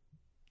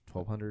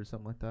 $1,200 or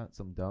something like that,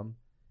 some dumb,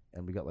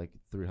 and we got like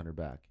 $300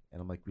 back.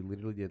 And I'm like, we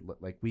literally did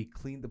like we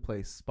cleaned the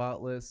place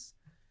spotless.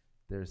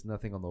 There's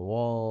nothing on the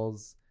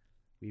walls.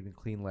 We even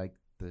cleaned like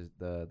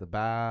the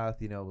bath,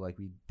 you know, like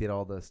we did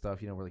all the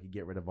stuff, you know, where like you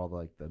get rid of all the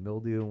like the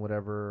mildew and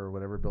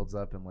whatever builds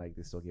up, and like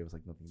they still gave us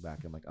like nothing back.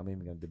 I'm like, I'm not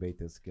even gonna debate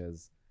this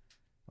because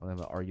I'm gonna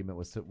have an argument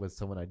with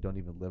someone I don't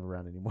even live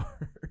around anymore.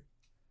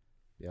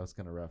 Yeah, it was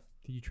kind of rough.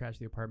 Did you trash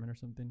the apartment or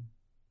something?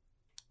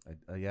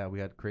 Yeah, we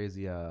had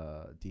crazy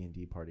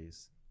D&D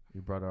parties.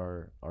 We brought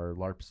our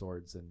LARP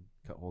swords and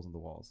cut holes in the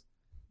walls.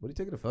 What are you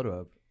taking a photo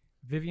of?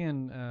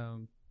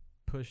 Vivian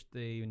pushed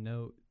a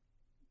note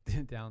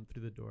down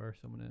through the door,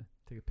 so I'm gonna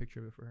take a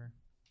picture of it for her.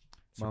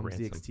 It's a Mom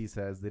ransom. ZXT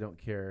says they don't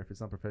care if it's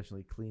not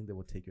professionally cleaned, they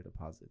will take your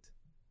deposit.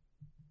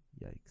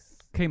 Yikes.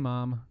 Okay,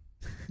 Mom.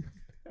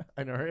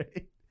 I know,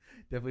 right?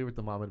 Definitely with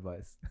the mom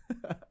advice.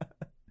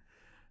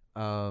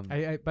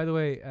 I by the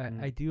way,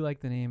 Mm. I do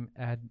like the name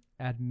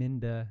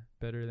Adminda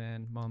better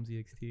than Mom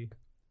ZXT.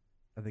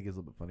 I think it's a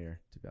little bit funnier,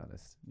 to be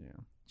honest. Yeah,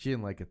 She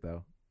didn't like it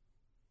though.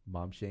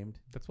 Mom shamed.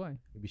 that's why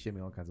We'd be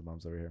shaming all kinds of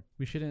moms over here.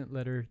 we shouldn't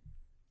let her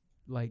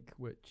like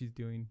what she's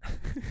doing.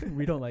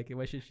 We don't like it.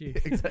 Why should she?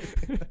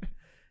 Exactly.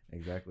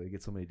 Exactly.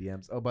 Get so many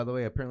DMs. Oh, by the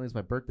way, apparently it's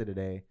my birthday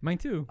today. Mine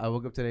too. I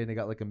woke up today and I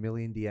got like 1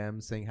 million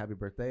DMs saying happy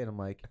birthday, and I'm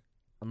like,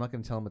 I'm not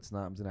gonna tell them it's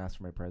not. I'm just gonna ask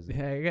for my present.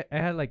 Yeah, I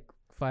had like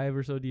 5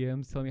 or so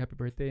DMs telling me happy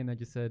birthday, and I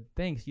just said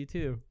thanks. You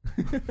too.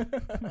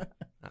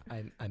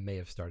 I may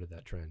have started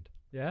that trend.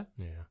 Yeah.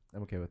 Yeah.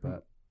 I'm okay with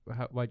that.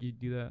 Why'd you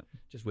do that?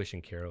 Just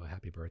wishing Carol a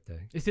happy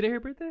birthday. Is today her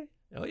birthday?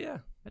 Oh yeah.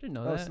 I didn't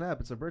know Oh that.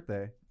 snap! It's her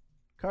birthday.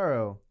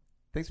 Caro,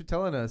 thanks for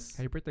telling us.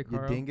 Happy birthday, You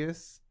Carl.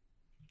 dingus.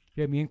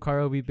 Yeah, me and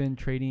Carl, we've been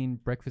trading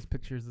breakfast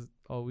pictures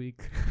all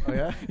week. Oh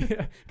yeah.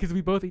 Yeah, because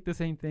we both eat the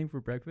same thing for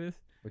breakfast,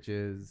 Which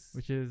is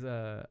which is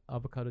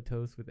avocado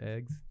toast with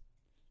eggs.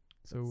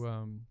 So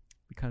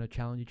we kind of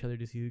challenge each other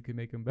to see who can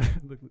make them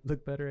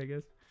look better, I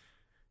guess.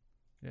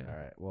 Yeah. all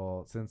right.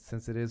 Well,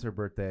 since it is her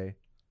birthday,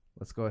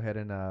 let's go ahead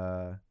and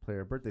play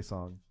her birthday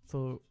song.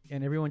 So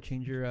and everyone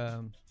change your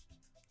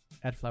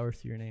add flowers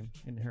to your name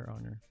in her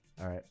honor.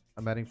 All right.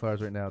 I'm adding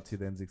flowers right now to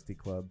the N60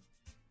 Club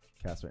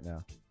cast right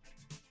now.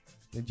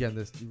 We're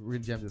gonna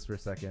jam this for a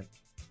second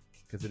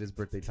because it is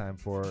birthday time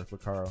for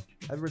Caro.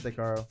 Happy birthday,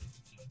 Caro.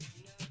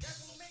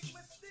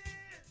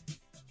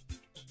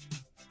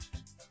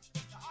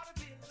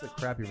 It's a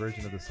crappy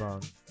version of the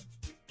song.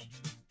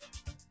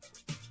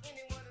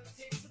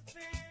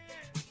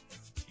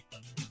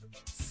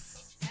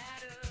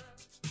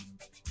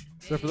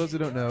 So for those who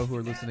don't know, who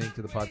are listening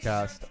to the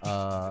podcast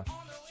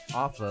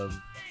off of,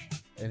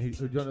 and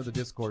who don't know the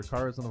Discord,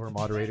 Caro is one of our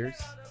moderators.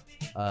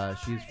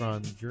 She's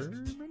from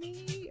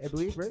Germany, I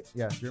believe, right?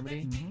 Yeah,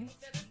 Germany. Mm-hmm.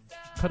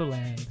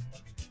 Cuddleland.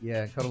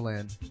 Yeah,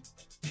 Cuddleland.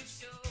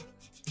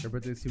 Her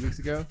birthday was 2 weeks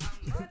ago.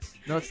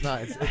 No, it's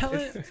not.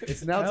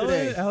 It's now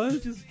today.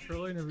 Alan's just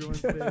trolling everyone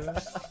today.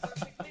 What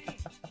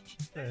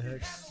the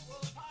heck?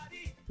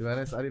 To be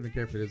honest, I don't even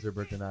care if it is her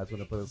birthday or not. I just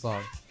want to play the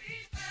song.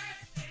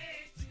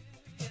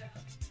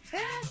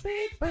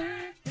 Happy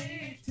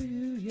birthday to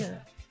you.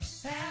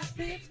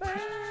 Happy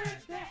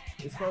birthday.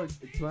 It's probably, to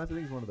be honest, I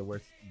think it's one of the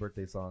worst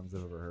birthday songs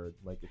I've ever heard.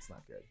 Like, it's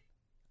not good.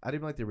 I didn't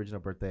even like the original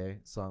birthday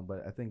song,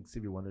 but I think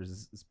Stevie Wonder's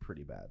is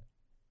pretty bad.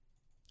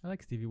 I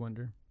like Stevie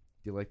Wonder.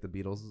 Do you like the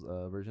Beatles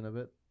version of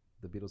it?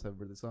 The Beatles have a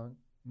birthday song?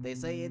 They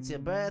say it's your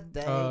Mm.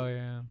 birthday. Oh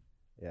yeah.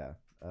 Yeah.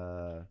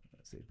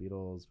 Let's see.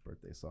 Beatles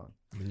birthday song.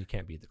 I mean, you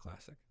can't beat the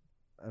classic.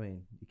 I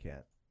mean, you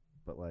can't.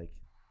 But, like,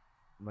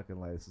 I'm not going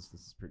to lie. This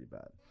is pretty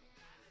bad.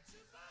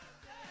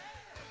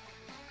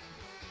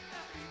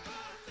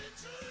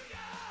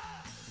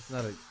 It's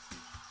not a...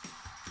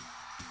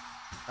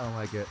 I don't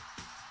like it.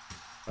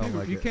 I don't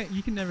like you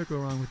it. can never go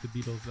wrong with the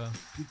Beatles though.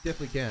 You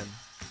definitely can.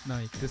 No,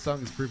 you can't. This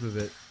song is proof of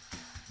it.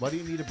 Why do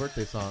you need a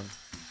birthday song?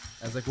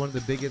 As like one of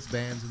the biggest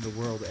bands in the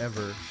world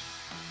ever.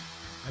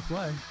 That's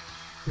why.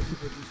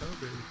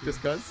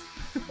 Just cuz?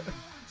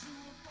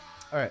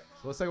 Alright,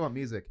 so let's talk about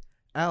music.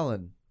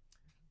 Alan,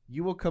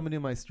 you will come into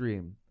my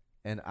stream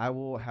and I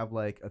will have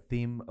like a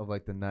theme of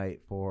like the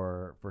night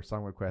for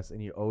song requests,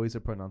 and you always are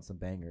putting on some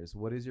bangers.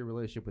 What is your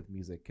relationship with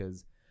music?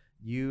 Because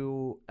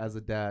you as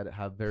a dad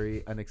have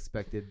very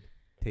unexpected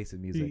taste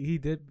in music. He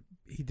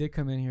did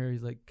come in here.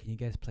 He's like, "Can you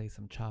guys play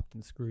some Chopped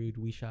and Screwed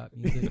Wii Shop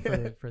music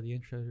for the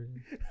intro?"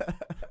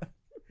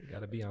 You got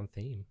to be on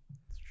theme.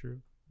 It's true.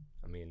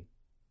 I mean,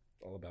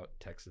 it's all about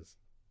Texas.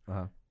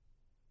 Uh-huh.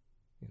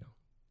 You know,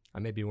 I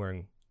may be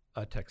wearing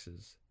a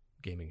Texas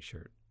gaming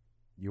shirt,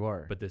 You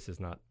are. but this is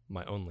not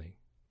my only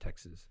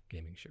Texas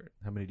gaming shirt.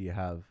 How many do you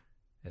have?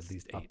 At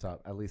least Up 8.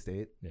 top. At least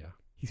 8. Yeah.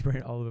 He's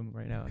wearing all of them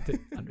right now.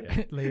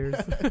 Layers.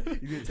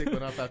 You're gonna take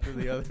one off after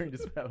the other and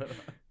just have it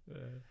on.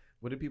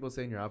 What do people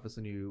say in your office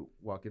when you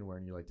walk in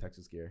wearing your like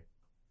Texas gear?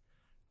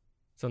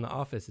 So in the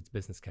office, it's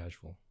business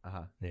casual.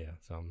 Uh-huh. Yeah,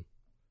 so I'm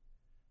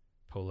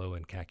polo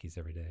and khakis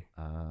every day.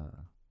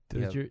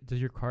 Does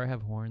your car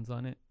have horns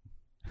on it?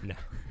 No.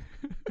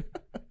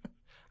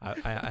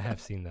 I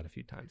have seen that a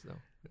few times though.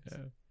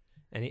 Yeah.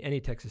 Any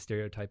Texas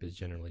stereotype is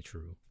generally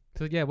true.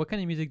 So yeah, what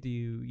kind of music do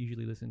you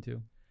usually listen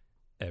to?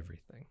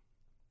 Everything.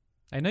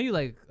 I know you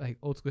like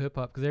old school hip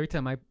hop because every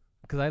time I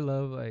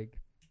love like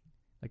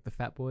the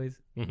Fat Boys.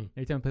 Mm-hmm.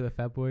 Every time I play the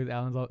Fat Boys,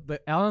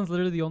 Alan's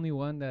literally the only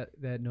one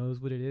that knows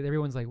what it is.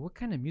 Everyone's like, "What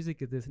kind of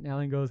music is this?" And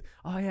Alan goes,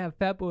 "Oh yeah,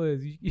 Fat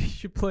Boys. You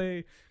should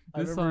play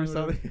this song."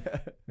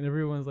 And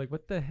everyone's like,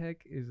 "What the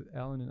heck is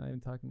Alan and I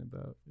talking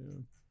about?"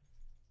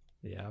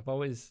 Yeah, I've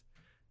always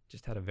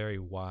just had a very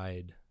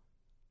wide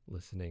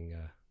listening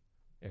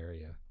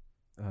area,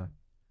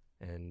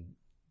 and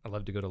I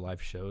love to go to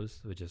live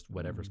shows with just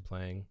whatever's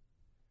playing.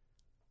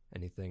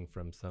 Anything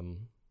from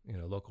some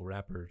local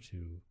rapper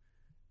to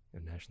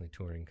nationally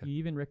touring. You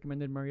even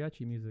recommended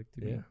mariachi music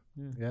to me.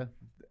 Yeah.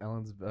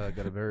 Alan's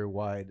got a very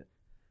wide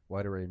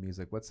array of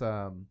music. What's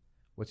your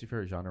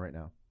favorite genre right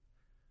now?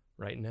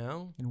 Right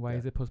now? And why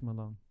is it Post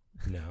Malone?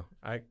 No.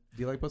 Do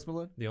you like Post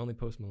Malone? The only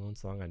Post Malone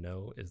song I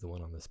know is the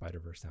one on the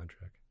Spider-Verse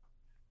soundtrack.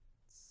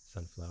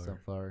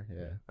 Sunflower.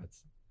 Yeah.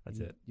 That's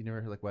it. You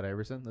never heard like White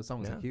Iverson? That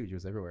song was like, huge. It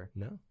was everywhere.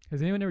 No.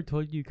 Has anyone ever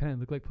told you kind of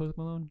look like Post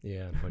Malone?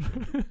 Yeah,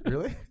 unfortunately.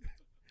 Really?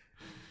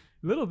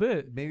 A little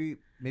bit. Maybe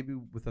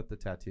without the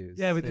tattoos.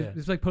 Yeah,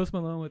 it's like Post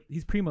Malone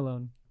he's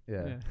pre-Malone.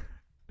 Yeah.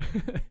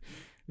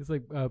 It's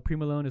like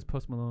pre-Malone is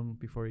Post Malone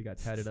before he got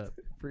tatted up.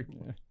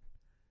 Yeah.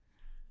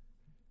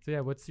 So yeah,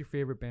 what's your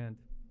favorite band?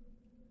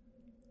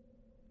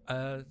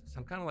 So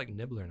I'm kind of like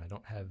Nibbler, and I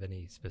don't have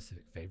any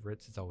specific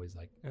favorites. It's always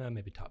like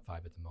maybe top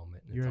 5 at the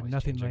moment. And You're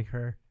nothing like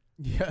her.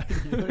 Yeah,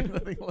 you're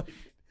nothing like.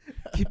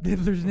 Keep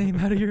Nibbler's name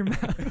out of your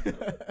mouth.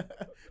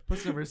 Put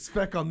some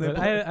respect on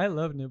Nibbler. I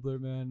love Nibbler,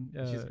 man.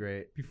 She's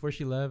great. Before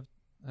she left,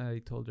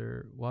 I told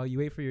her, while you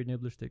wait for your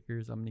Nibbler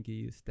stickers, I'm gonna give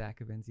you a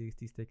stack of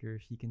NZXT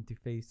stickers. You can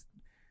deface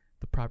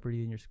the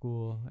property in your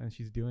school, and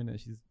she's doing it.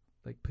 She's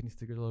like putting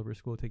stickers all over her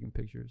school, taking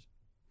pictures.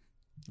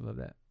 I love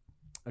that.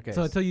 Okay.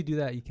 So until you do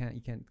that, you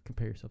can't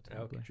compare yourself to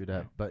Nibbler. True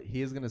that. But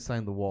he is gonna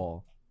sign the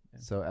wall. Yeah.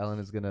 So Alan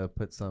is gonna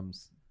put some.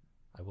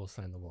 I will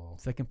sign the wall.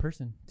 Second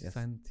person to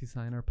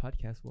sign our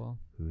podcast wall.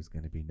 Who's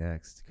gonna be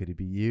next? Could it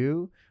be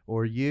you,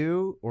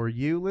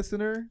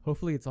 listener?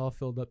 Hopefully, it's all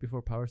filled up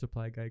before power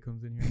supply guy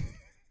comes in here.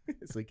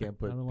 So he can't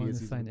put. I don't want to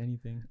sign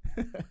anything.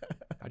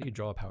 How do you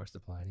draw a power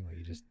supply anyway?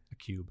 You just a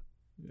cube.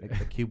 Like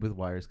a cube with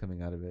wires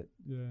coming out of it.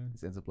 Yeah.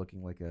 It ends up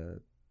looking like a.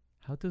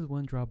 How does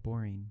one draw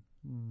boring?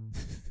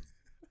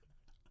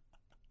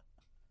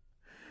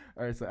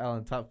 All right, so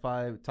Alan, top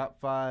five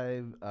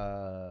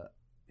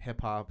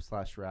hip hop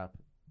 / rap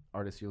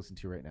artists you listen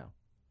to right now.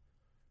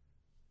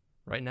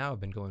 Right now, I've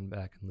been going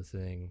back and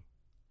listening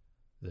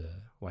the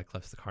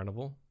Wyclef's The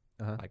Carnival.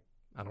 I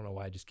don't know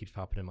why it just keeps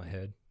popping in my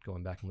head.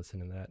 Going back and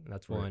listening to that, and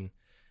that's one.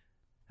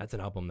 That's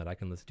an album that I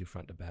can listen to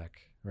front to back,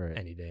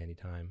 any day,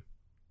 anytime.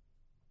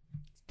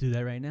 Let's do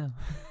that right now.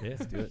 Yeah,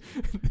 let's do it.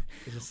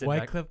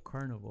 Wyclef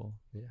Carnival.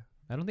 Yeah,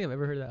 I don't think I've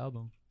ever heard of that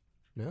album.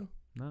 No.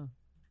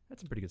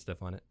 That's some pretty good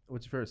stuff on it.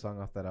 What's your favorite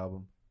song off that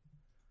album?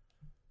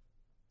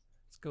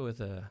 Let's go with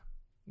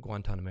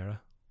Guantanamera.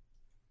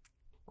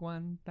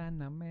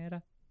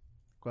 Guantanamera.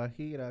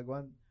 Guajira,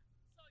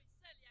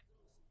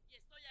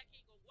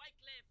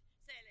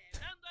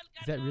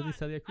 Is that really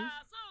Celia Cruz?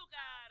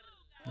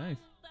 Nice.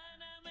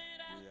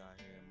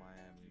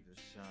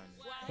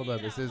 Hold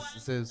on, this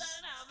is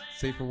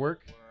safe for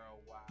work?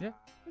 Yeah,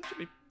 it should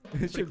be.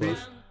 It should be.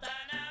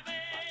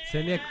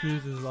 Celia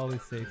Cruz is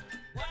always safe.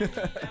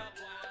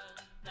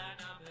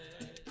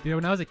 Dude,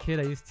 when I was a kid,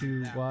 I used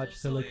to watch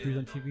Celia Cruz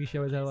on TV. She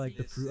always had like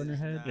the fruit on her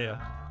head. Yeah.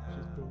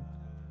 She's cool.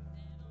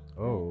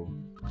 Oh.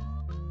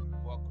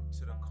 Welcome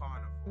to the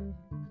carnival.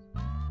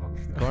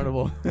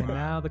 Carnival. And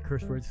now the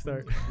curse words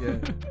start. Yeah,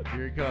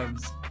 here it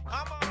comes.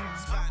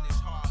 Spanish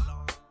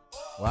Harlem.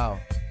 Wow.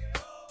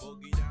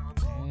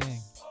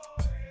 Dang.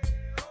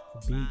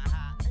 The beat.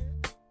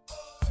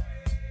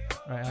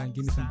 All right, Alan,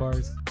 give me some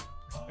bars.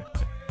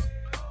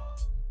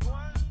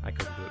 I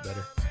couldn't do it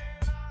better.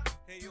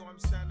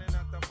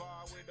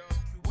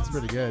 That's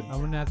pretty good.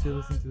 I'm gonna have to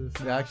listen to this.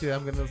 Yeah, actually,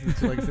 I'm gonna listen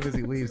to like as soon as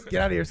he leaves.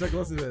 Get out of here so I can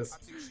listen to this.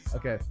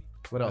 Okay,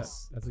 what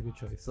else? That's a good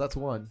choice. So that's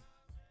one.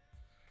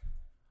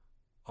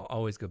 I'll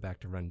always go back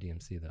to Run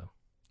DMC though.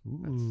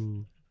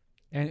 Ooh.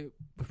 And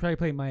we'll probably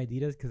play My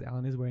Adidas because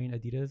Alan is wearing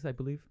Adidas, I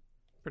believe.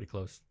 Pretty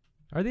close.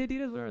 Are they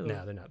Adidas? What are those?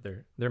 No, they're not.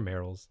 They're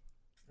Merrell's.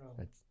 Oh.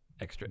 That's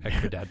extra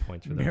dad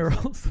points for them.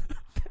 Merrell's.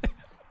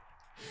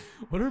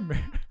 What are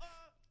Merrell's?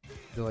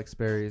 They're like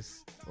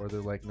Sperry's, or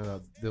they're like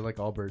they're like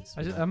Allbirds.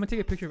 I'm gonna take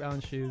a picture of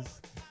Alan's shoes.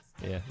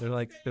 Yeah, they're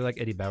like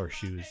Eddie Bauer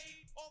shoes.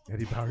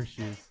 Eddie Bauer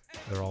shoes.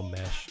 They're all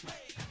mesh.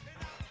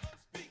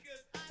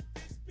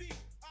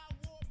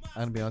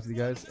 I'm gonna be honest with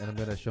you guys, and I'm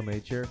gonna show my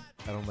age here.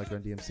 I don't like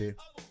Run DMC.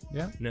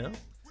 Yeah. No.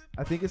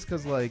 I think it's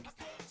because like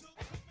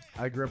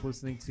I grew up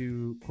listening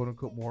to quote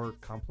unquote more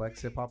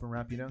complex hip hop and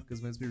rap. You know, because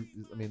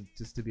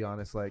just to be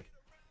honest, like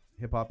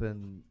hip hop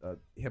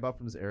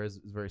from this era is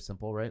very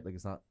simple, right? Like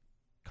it's not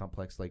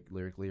complex like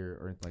lyrically or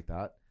anything like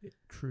that.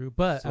 True,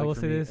 but So, I like, will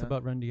for say me, this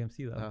about Run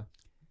DMC though. Uh,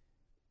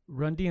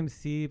 Run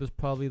DMC was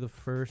probably the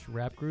first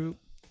rap group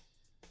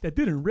that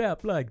didn't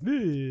rap like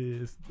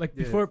this. Like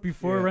Yeah,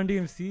 before yeah. Run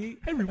DMC,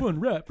 everyone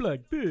rap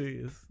like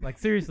this. Like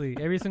seriously,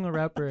 every single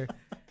rapper.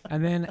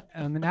 And then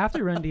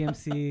after Run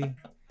DMC,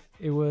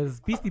 it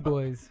was Beastie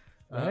Boys,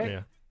 right?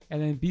 Yeah.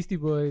 And then Beastie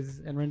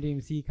Boys and Run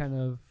DMC kind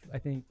of, I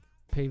think,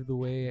 paved the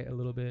way a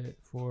little bit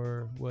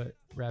for what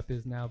rap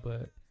is now.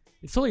 But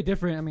it's totally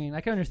different. I mean, I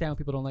can understand why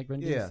people don't like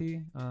Run Yeah.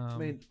 DMC. I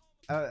mean,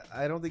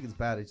 I don't think it's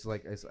bad. It's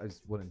like I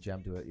just wouldn't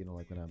jam to it, you know,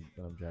 like when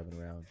I'm driving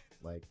around,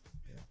 like,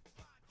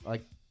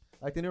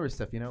 like the newer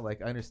stuff, you know,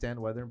 like I understand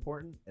why they're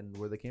important and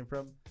where they came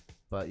from,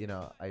 but you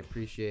know, I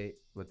appreciate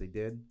what they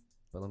did.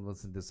 But let me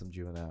listen to some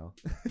Juvenile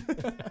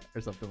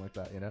or something like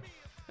that, you know.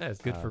 Yeah,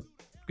 it's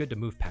good to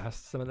move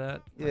past some of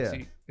that. Yeah.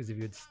 Because if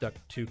you had stuck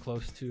too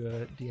close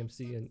to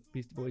DMC and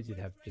Beastie Boys, you'd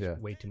have just Yeah.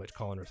 way too much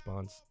call and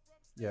response.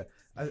 Yeah,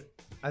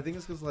 I think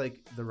it's because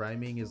like the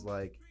rhyming is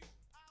like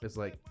it's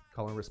like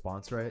call and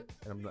response, right?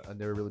 And I've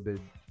never really been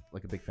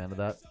like a big fan of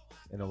that.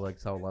 And I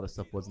like how a lot of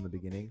stuff was in the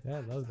beginning. Yeah,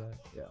 I love that.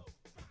 Yeah.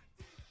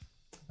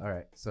 All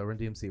right. So Run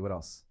DMC. What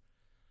else?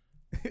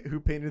 Who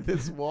painted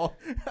this wall?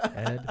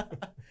 Ed.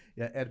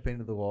 Yeah, Ed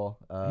painted the wall.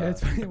 Yeah,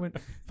 it's funny.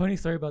 Funny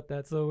story about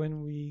that. So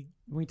when we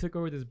took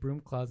over this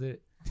broom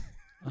closet,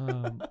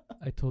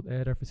 I told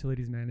Ed, our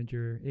facilities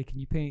manager, "Hey, can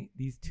you paint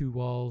these two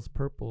walls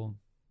purple?"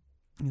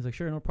 And he's like,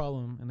 "Sure, no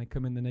problem." And I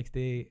come in the next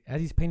day as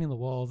he's painting the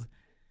walls,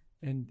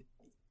 and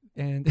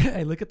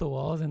I look at the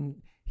walls,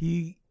 and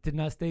he did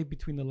not stay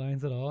between the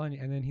lines at all.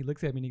 And then he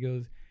looks at me and he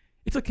goes,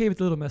 "It's okay if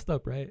it's a little messed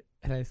up, right?"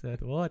 And I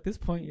said, "Well, at this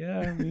point, yeah.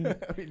 I mean,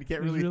 I mean, you can't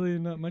there's really. really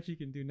not much you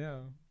can do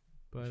now."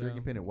 But Sure, you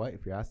can paint it white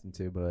if you asked him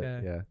to, but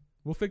yeah. yeah.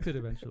 we'll fix it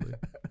eventually.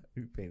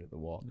 Who painted the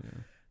wall?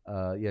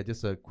 Yeah. Yeah,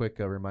 just a quick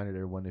reminder to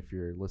everyone if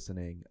you're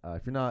listening.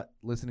 If you're not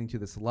listening to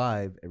this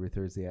live every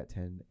Thursday at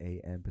 10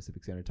 a.m.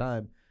 Pacific Standard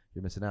Time,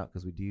 you're missing out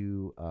because we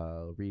do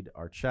read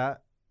our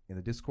chat in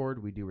the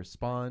Discord. We do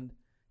respond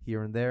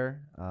here and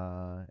there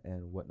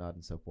and whatnot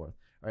and so forth.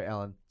 All right,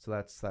 Alan. So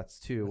that's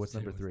two. What's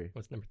number three?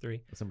 What's number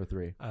three? What's number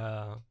three?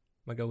 I'm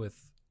gonna go with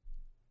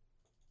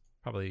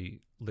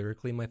probably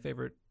lyrically my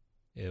favorite.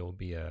 It will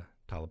be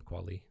Talib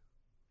Kweli.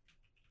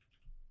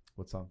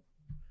 What song?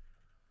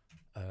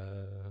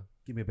 Uh,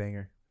 Give me a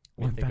banger.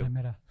 One think of-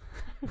 Panamera.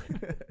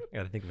 I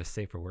gotta think of a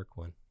safer work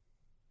one.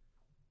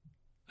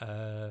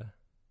 I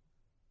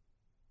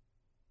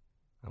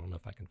don't know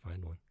if I can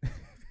find one.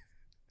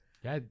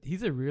 Yeah,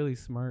 he's a really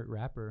smart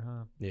rapper,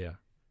 huh? Yeah,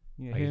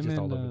 Yeah, like, he's him just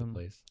and all over the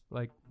place.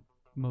 like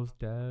Mos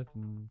Def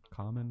and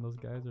Common, those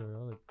guys are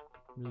all like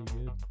really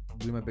good.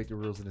 We might break the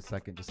rules in a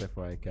second, just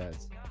FYI,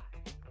 guys.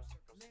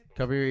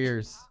 Cover your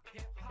ears.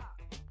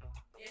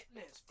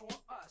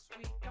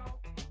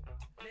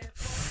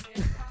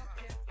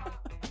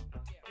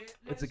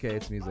 It's okay.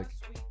 It's music.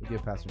 We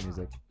get past the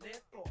music.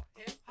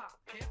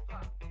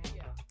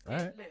 All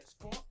right.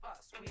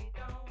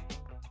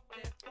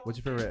 What's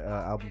your favorite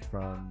album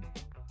from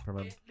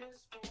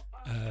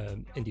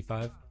him? Indy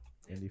 5.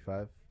 Indy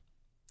 5.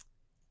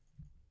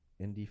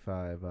 Indy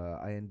 5.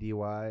 INDY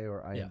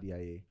or Yeah.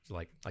 INDIE? It's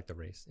like the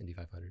race, Indy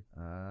 500.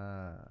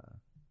 Ah.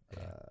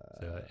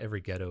 So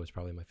Every Ghetto is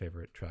probably my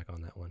favorite track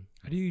on that one.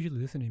 How do you usually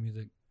listen to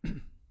music?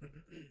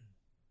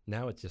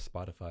 Now it's just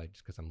Spotify,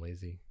 just because I'm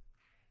lazy.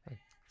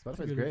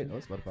 Spotify's good great. reason. I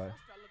love Spotify.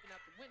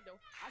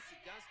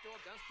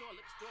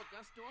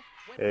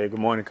 Hey, good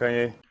morning,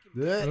 Kanye.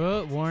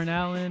 Oh, Warren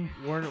Allen.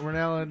 Warren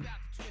Allen.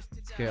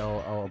 It's okay,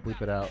 I'll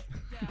bleep it out.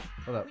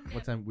 Hold up.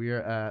 What time? We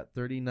are at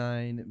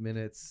 39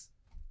 minutes.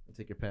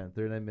 Take your pen.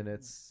 39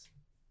 minutes.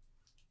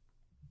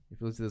 If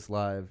you listen to this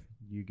live,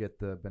 you get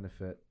the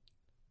benefit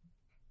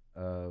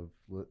of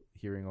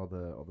hearing all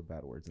the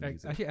bad words in the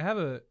music. Actually, I have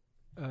a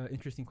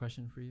interesting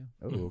question for you.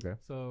 Oh, okay.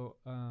 So,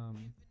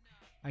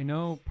 I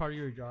know part of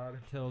your job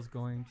entails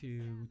going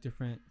to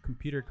different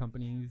computer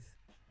companies,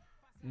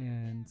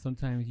 and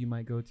sometimes you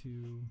might go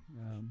to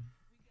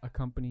a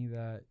company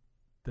that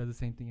does the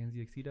same thing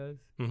NZXT does.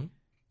 Mm-hmm.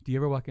 Do you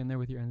ever walk in there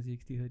with your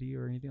NZXT hoodie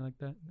or anything like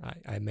that?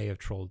 I may have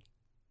trolled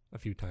a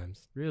few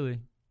times. Really?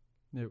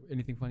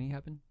 Anything funny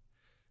happen?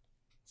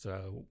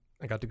 So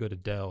I got to go to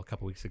Dell a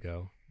couple weeks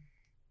ago,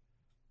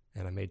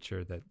 and I made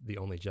sure that the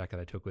only jacket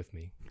I took with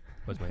me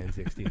was my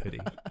NZXT hoodie.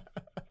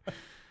 Did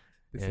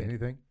they say And-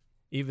 anything?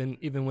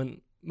 Even when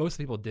most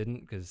people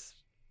didn't, because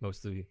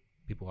most of the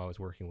people I was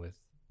working with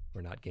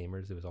were not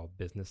gamers. It was all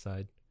business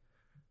side.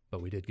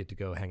 But we did get to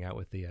go hang out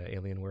with the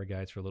Alienware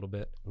guys for a little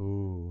bit.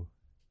 Ooh.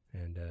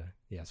 And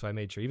yeah, so I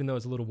made sure, even though it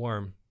was a little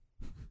warm,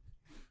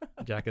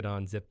 jacket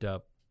on, zipped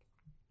up,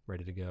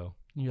 ready to go.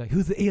 And you're like,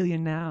 who's the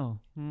alien now?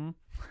 Hmm?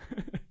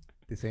 Did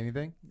they say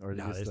anything? Or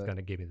No, they just kind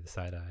of gave me the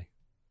side eye.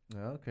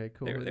 Oh, okay,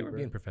 cool. They were Bro.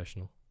 being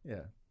professional.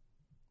 Yeah.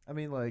 I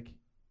mean, like,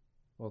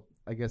 well,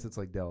 I guess it's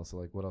like Dell, so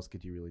like, what else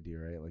could you really do,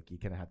 right? Like, you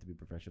kind of have to be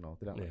professional.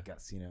 They're not like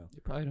us, you know.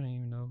 You probably don't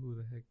even know who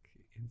the heck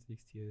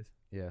NZXT is.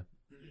 Yeah.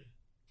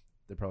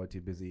 They're probably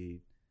too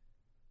busy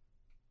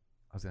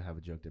I was gonna have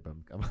a joke there, but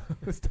I'm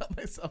gonna stop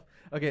myself.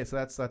 Okay, so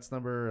that's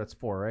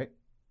 4, right?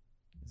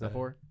 Is that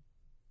 4?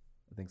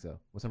 I think so.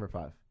 What's number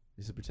 5?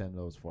 Just to pretend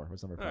it was 4.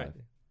 What's number 5? All right.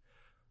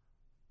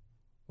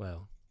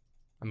 Well,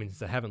 I mean,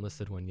 since I haven't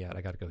listed one yet,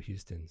 I got to go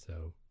Houston.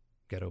 So,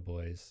 Ghetto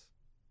Boys.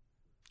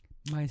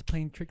 Mine's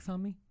Playing Tricks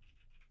on Me.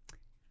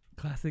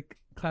 Classic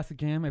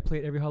jam. I play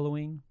it every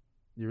Halloween.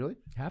 You really?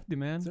 Have to,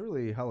 man. It's a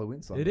really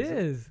Halloween song. It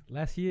is.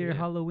 Last year, Yeah.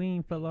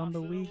 Halloween fell on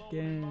the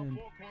weekend.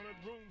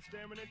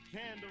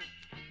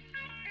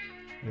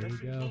 There we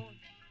go.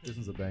 This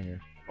is a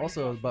banger.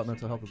 Also about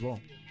mental health as well.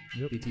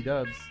 Yep. BT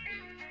Dubs.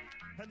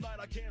 Yeah,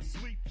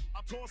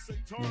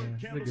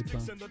 it's a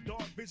good song.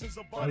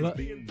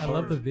 I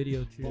love the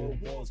video too.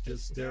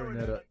 Just staring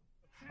at it.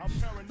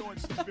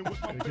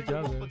 Good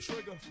job, man.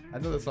 I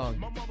know the song.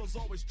 My mother's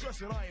always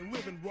stressing I ain't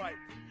living right,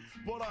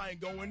 but I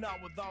ain't going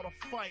out without a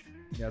fight.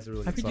 Yeah, it's a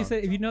really How good could song. you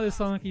say, if you know this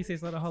song, can you say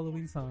it's not a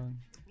Halloween song?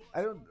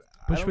 I don't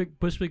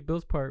Bushwick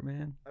Bill's part,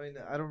 man. I mean,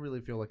 I don't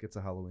really feel like it's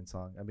a Halloween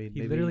song. I mean, He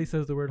maybe literally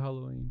says the word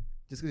Halloween.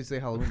 just because you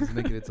say Halloween doesn't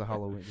make it's a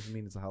Halloween. Doesn't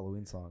mean it's a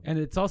Halloween song. And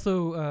it's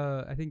also,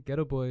 I think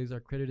Ghetto Boys are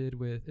credited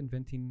with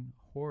inventing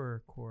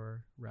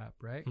horrorcore rap,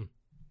 right?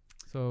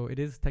 So it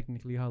is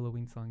technically a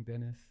Halloween song,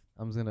 Dennis.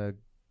 I'm just gonna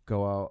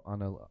go out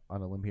on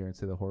a limb here and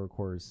say the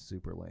horrorcore is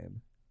super lame.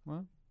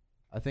 Well,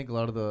 I think a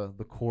lot of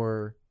the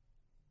core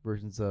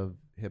versions of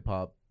hip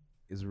hop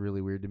is really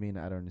weird to me, and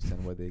I don't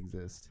understand why they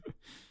exist.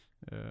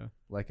 yeah.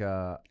 Like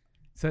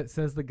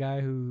Says the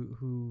guy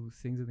who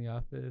sings in The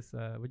Office.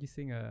 What'd you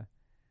sing?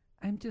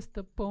 I'm just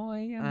a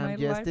boy and my I'm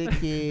just life. a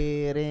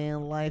kid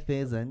and life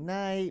is a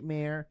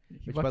nightmare. He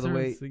Which, by walks the around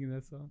way, singing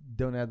that song.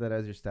 don't add that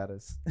as your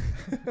status.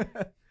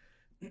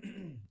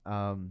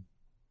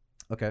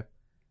 Okay.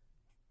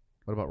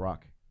 What about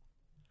rock?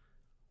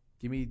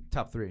 Give me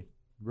top 3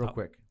 real Oh.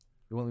 quick.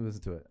 You won't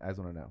listen to it. I just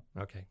want to know.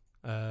 Okay.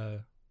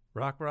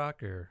 Rock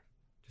or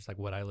just like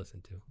what I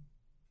listen to.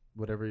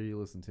 Whatever you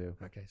listen to.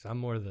 Okay. So I'm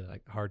more the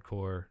like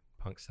hardcore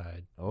punk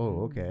side.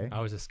 Oh, okay.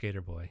 I was a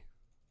skater boy.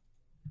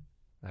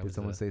 Did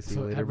someone say see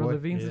you So later, Avril boy?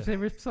 Lavigne's Yeah. his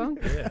favorite song?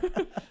 Yeah.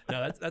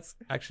 No, that's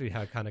actually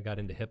how I kind of got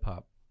into hip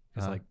hop.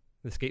 It's Uh-huh. like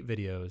the skate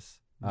videos.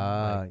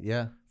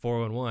 Yeah.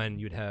 411,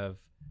 you'd have,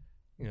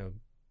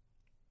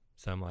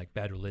 some like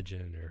Bad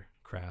Religion or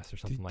Crass or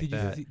something like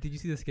that. Did you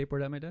see the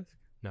skateboard at my desk?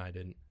 No, I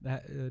didn't.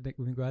 That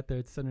when we go out there,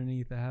 it's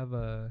underneath. I have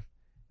a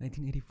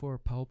 1984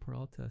 Powell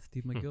Peralta,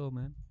 Steve McGill,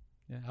 man.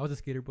 Yeah, I was a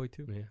skater boy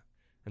too. Yeah.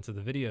 And so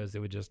the videos,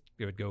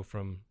 it would go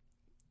from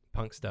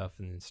punk stuff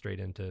and then straight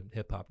into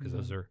hip hop because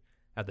those are,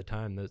 at the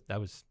time, that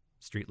was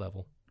street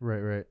level.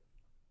 Right.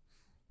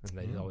 And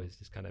they always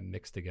just kind of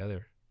mixed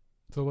together.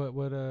 So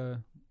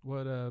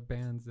what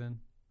bands then?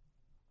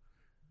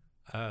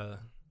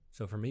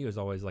 So for me, it was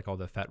always like all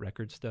the Fat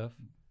Record stuff.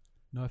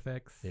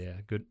 NoFX.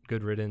 Yeah.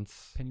 Good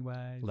Riddance.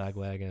 Pennywise.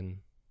 Lagwagon.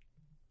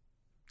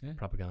 Yeah.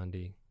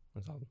 Propagandhi.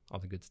 That's all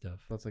the good stuff.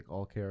 That's like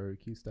all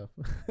KROQ stuff.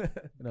 When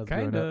I was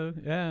growing Kind up.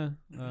 of, yeah.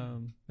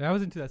 I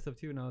was into that stuff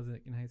too when I was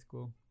in high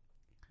school.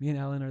 Me and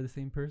Alan are the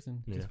same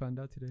person. Yeah. Just found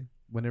out today.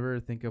 Whenever I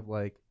think of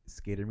like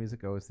skater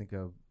music, I always think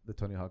of the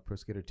Tony Hawk Pro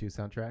Skater 2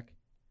 soundtrack.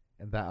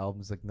 And that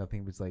album's like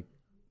nothing but like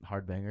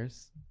hard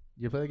bangers.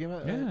 You play that game?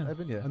 Yeah,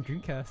 Evan? Yeah. on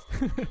Dreamcast.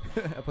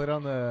 I played it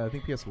on I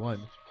think PS1.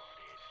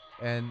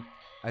 And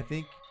I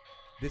think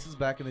this is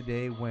back in the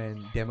day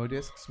when demo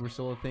discs were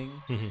still a thing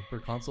for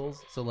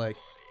consoles. So like,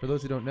 for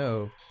those who don't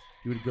know,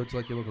 you would go to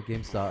like your local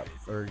GameStop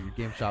or your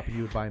game shop and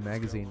you would buy a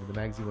magazine, and the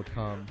magazine would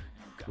come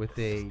with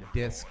a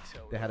disc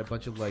that had a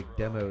bunch of like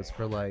demos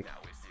for like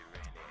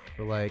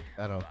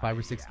I don't know, 5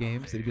 or 6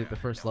 games. It'd be like the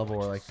first level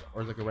or like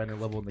a random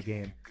level in the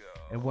game.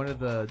 And one of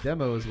the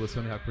demos was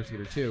Tony Hawk Pro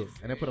Skater 2.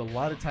 And I put a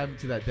lot of time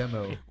into that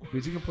demo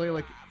because you can play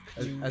like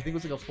I think it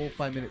was like a full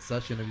 5-minute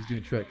session of just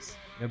doing tricks.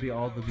 And it'd be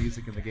all the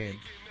music in the game.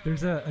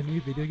 There's a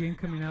new video game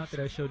coming out that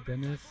I showed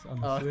Dennis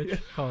on the Switch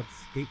called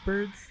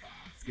Skatebirds.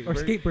 Or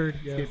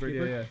Skatebird. Yeah,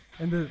 Skatebird, yeah.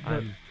 And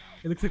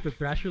it looks like the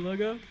Thrasher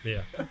logo.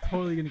 Yeah. I'm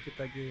totally gonna get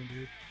that game,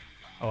 dude.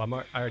 Oh,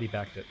 I already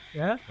backed it.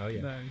 Yeah? Oh,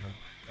 yeah. Nice.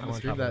 I'm gonna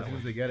stream that as soon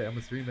as they get it. I'm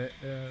gonna stream it.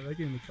 Yeah, that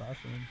game looks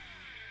awesome.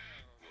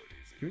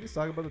 Can we just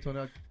talk about the Tony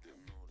Hawk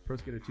Pro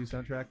Skater 2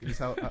 soundtrack? And just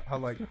how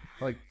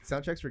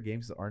soundtracks for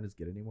games that aren't as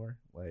good anymore.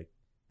 Like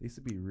they used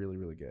to be really,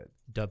 really good.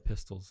 Dub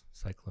Pistols,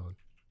 Cyclone.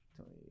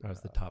 That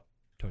was the top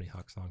Tony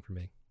Hawk song for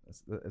me.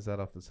 Is that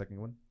off the second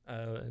one?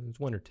 It was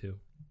 1 or 2.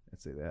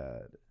 I'd say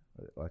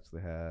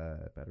they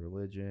had Bad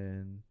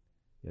Religion.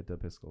 Yeah,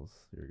 Dub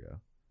Pistols. Here we go.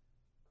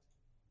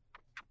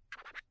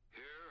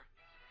 Here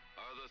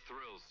are the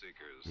thrill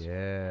seekers.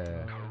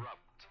 Yeah.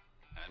 Corrupt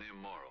and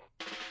immoral.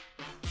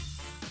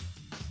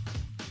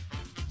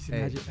 Just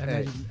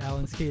imagine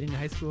Alan skating in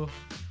high school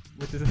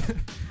with his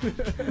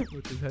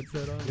with his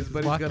headset on. His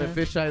buddy's got a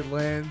fisheye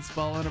lens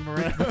following him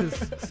around. With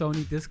his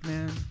Sony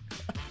Discman.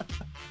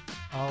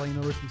 Ollie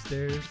over some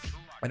stairs.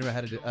 I never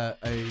had I did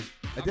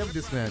have a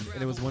Discman,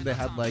 and it was one that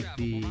had like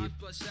the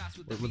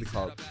what do they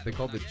call it? They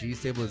called it G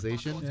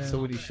stabilization. Yeah. So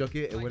when you shook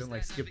it, it wouldn't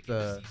like skip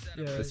the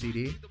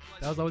CD.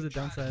 That was always a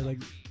downside.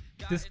 Like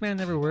Discman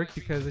never worked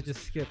because it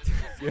just skipped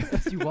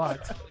as you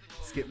walked.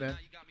 Skip man.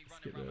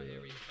 Skip,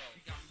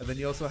 And then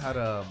you also had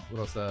what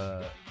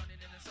else?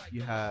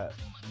 You had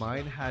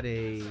mine had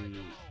a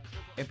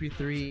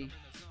MP3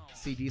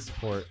 CD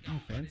support, Oh,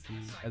 fancy.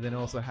 and then it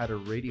also had a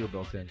radio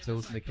built in. So I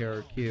listened to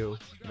KRQ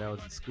when I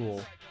was in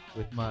school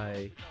with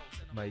my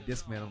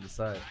Discman on the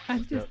side.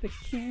 I'm just a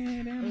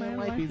kid and my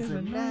life is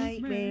a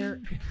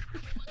nightmare.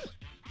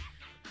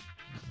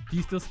 Do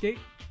you still skate?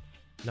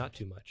 Not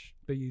too much.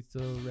 But you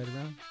still ride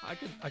around?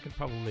 I could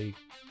probably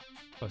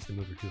bust a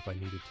move or two if I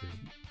needed to,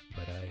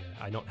 but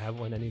I don't have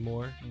one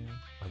anymore. Yeah.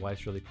 My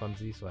wife's really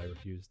clumsy, so I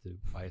refuse to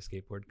buy a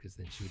skateboard because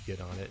then she would get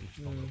on it and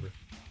fall over.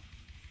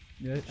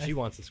 Yeah, She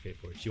wants the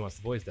skateboard. She wants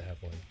the boys to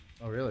have one.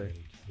 Oh, really? And,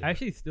 I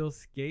actually still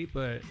skate,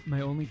 but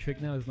my only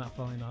trick now is not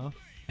falling off.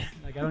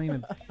 Like I don't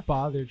even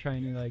bother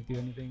trying to like do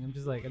anything. I'm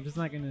just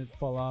not gonna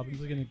fall off. I'm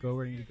just gonna go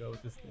where I need to go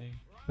with this thing.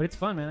 But it's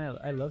fun, man.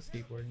 I love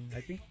skateboarding. I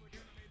think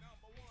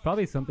it's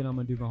probably something I'm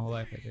gonna do my whole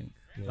life. I think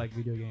Yeah. like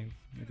video games.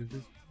 Like,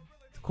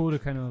 it's cool to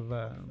kind of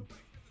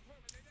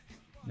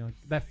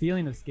that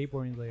feeling of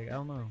skateboarding. Is like I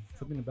don't know,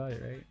 something about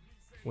it, right?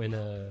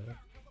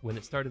 when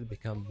it started to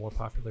become more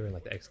popular and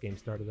like the X Games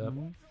started up,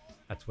 Mhm.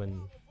 that's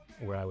when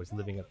where I was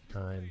living at the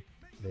time,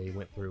 they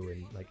went through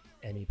and like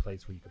any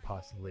place where you could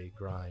possibly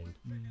grind,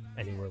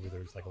 anywhere where there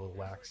was like a little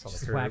wax on the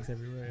Just curb, wax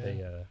everywhere.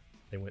 Yeah.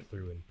 they went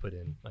through and put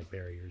in like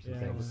barriers and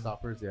Yeah. The things.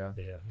 stoppers, yeah.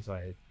 Yeah, so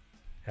I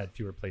had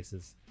fewer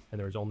places, and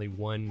there was only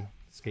one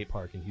skate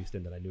park in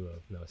Houston that I knew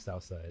of, and that was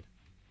Southside.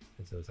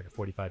 And so it was like a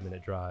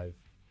 45-minute drive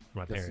for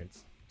my Just-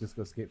 parents. Just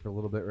go skate for a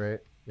little bit, right?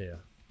 Yeah,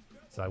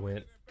 so I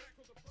went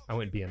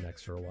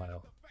BMX for a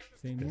while.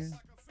 Same here. Yes.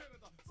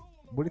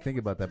 What do you think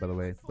about that, by the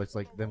way? It's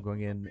like them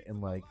going in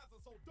and like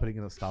putting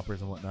in the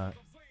stoppers and whatnot.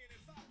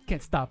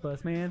 Can't stop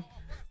us, man.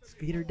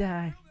 Skate or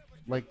die.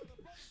 Like,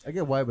 I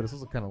get why, but it's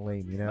also kind of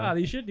lame, you know? Ah,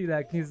 they should do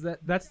that because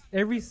that's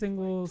every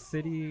single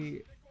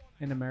city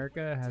in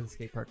America has a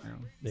skate park now.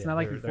 It's Yeah, not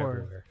like they're before.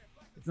 everywhere.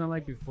 It's not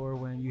like before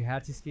when you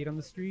had to skate on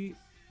the street.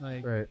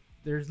 Like Right.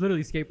 there's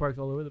literally skate parks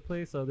all over the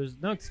place, so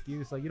there's no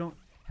excuse. Like you don't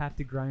have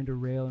to grind a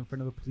rail in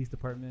front of a police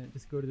department.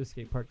 Just go to the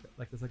skate park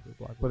like this, like the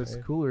block. But it's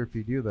away. cooler if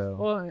you do, though.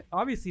 Well,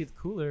 obviously it's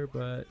cooler,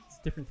 but it's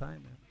a different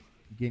time, man.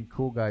 You gain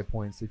cool guy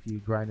points if you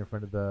grind in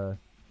front of the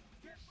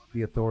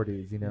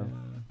authorities, you know?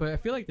 Yeah. But I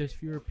feel like there's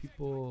fewer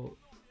people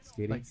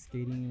Skating. like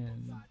skating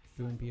and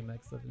doing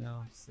BMX stuff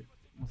now. Just like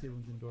mostly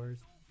everyone's indoors.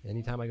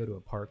 Anytime I go to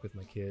a park with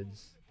my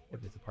kids,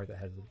 if it's a park that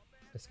has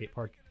a skate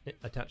park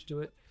attached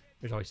to it,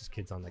 there's always just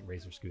kids on like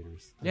razor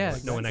scooters. Yeah,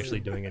 Like, no one exactly.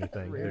 actually doing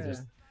anything. They're Yeah.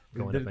 just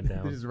going up and They're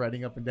down. just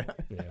riding up and down.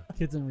 Yeah.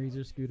 Kids on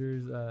razor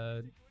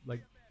scooters,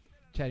 like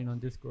chatting on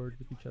Discord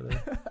with each other.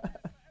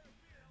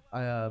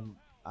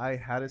 I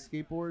had a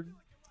skateboard,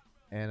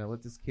 and I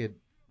let this kid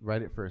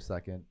ride it for a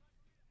second,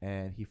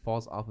 and he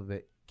falls off of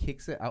it,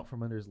 kicks it out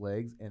from under his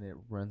legs, and it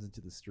runs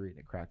into the street and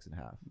it cracks in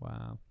half.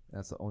 Wow, And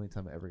that's the only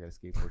time I ever got a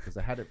skateboard because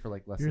I had it for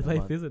like less your than a life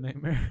month. is a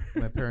nightmare.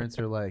 My parents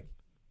are like,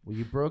 "Well,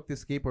 you broke the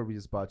skateboard we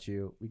just bought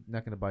you. We're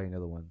not gonna buy you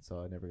another one."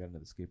 So I never got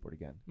another skateboard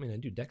again. I mean, a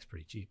new deck's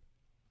pretty cheap.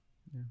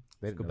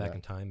 They didn't Go know back that.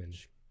 in time and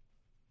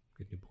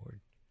get a new board.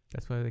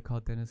 That's why they call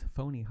Dennis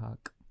Phony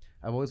Hawk.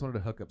 I've always wanted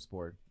a hookups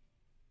board.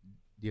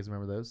 Do you guys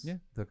remember those? Yeah.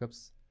 The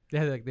hookups.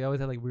 Yeah, like they always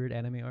had like weird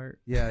anime art.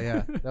 Yeah,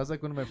 yeah. That was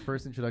like one of my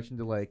first introduction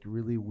to like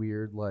really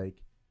weird,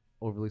 like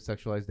overly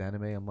sexualized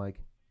anime. I'm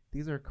like,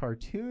 these are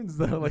cartoons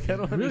though. Like I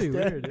don't really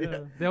understand. weird. Yeah.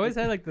 They always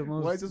had like the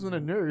most Why is this one a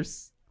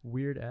nurse?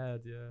 weird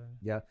ads. Yeah.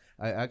 Yeah,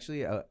 I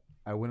actually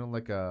I went on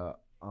like a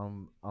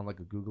like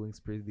a Googling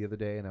spree the other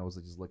day, and I was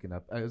like, just looking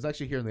up. I was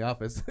actually here in the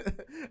office.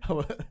 I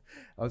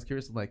was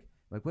curious. I'm like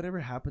whatever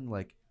happened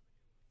like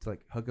to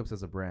like hookups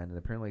as a brand, and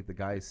apparently like, the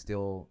guy is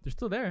still They're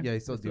still there. yeah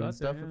he's still They're doing out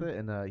there, stuff with it,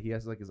 and he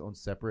has like his own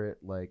separate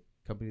like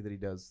company that he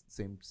does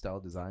same style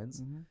designs,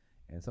 Mhm.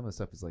 and some of the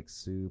stuff is like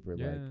super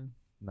Yeah. like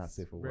not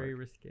safe for work. Very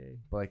risque.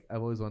 But like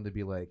I've always wanted to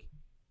be like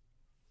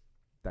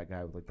that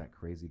guy with like that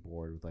crazy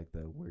board with like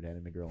the weird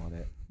anime girl on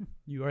it.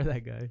 You are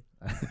that guy.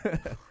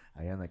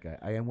 I am that guy.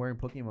 I am wearing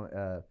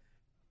Pokemon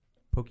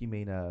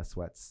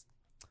sweats.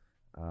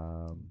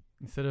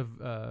 Instead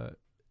of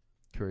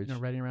Courage.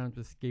 riding around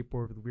with a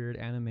skateboard with weird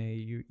anime,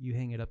 you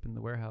hang it up in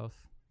the warehouse.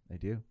 I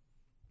do.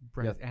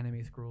 Bryce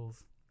anime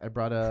scrolls. I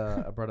brought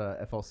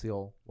a FL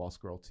Seal wall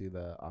scroll to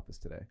the office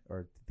today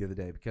or the other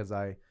day because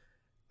I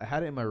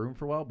had it in my room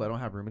for a while, but I don't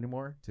have room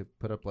anymore to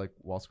put up like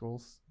wall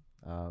scrolls.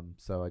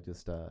 So I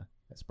just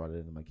brought it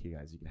into my key,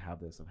 guys. You can have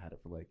this. I've had it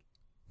for like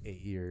 8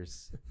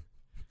 years.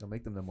 Don't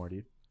make them no more,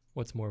 dude.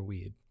 What's more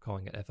weed,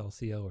 calling it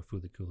FLCL or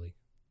Fulikuli?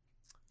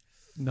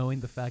 Knowing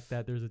the fact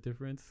that there's a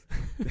difference.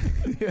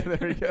 Yeah, there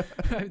we go.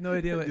 I have no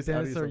idea what Just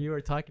audio dinosaur song. you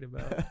are talking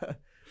about.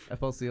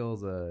 FL Seal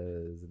is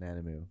an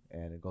anime,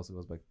 and it also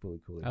goes by Fully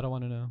Cooley. I don't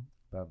want to know.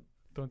 But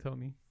Don't tell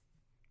me.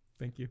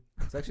 Thank you.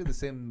 it's actually the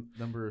same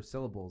number of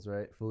syllables,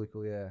 right? Fully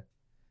Cooley, yeah.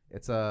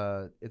 It's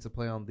a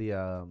play on the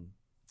on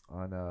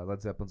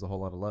Led Zeppelin's A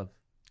Whole Lot of Love.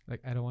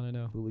 Like I don't want to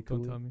know. Fully Don't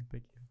Cooley. tell me.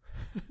 Thank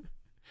you.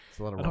 It's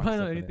a lot of I rock don't want to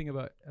know stuff in it. anything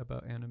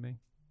about anime.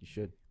 You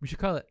should. We should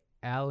call it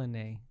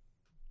Alane.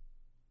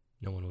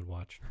 No one would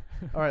watch.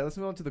 All right, let's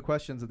move on to the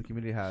questions that the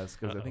community has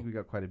because I think Uh-oh. we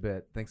got quite a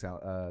bit. Thanks,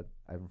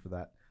 Ivan, for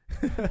that.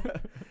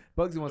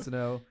 Bugsy wants to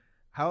know,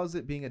 how is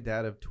it being a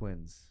dad of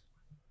twins?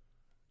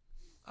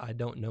 I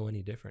don't know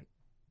any different,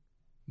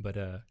 but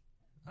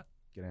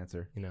Good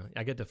answer. you know,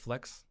 I get to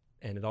flex,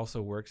 and it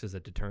also works as a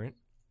deterrent.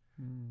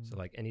 Mm. So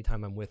like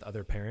anytime I'm with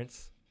other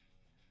parents,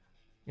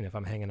 and if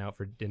I'm hanging out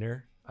for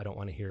dinner, I don't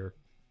want to hear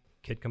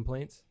kid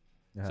complaints.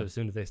 Uh-huh. So as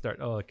soon as they start,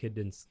 oh, a kid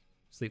didn't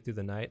sleep through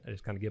the night, I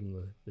just kind of give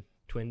them the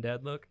twin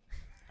dad look,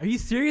 Are you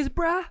serious,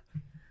 bruh?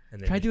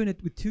 and they Try just, doing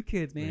it with 2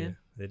 kids, man. yeah,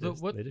 they So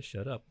just what- they just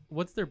shut up.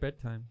 What's their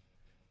bedtime?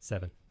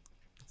 7.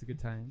 It's a good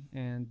time.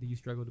 And do you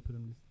struggle to put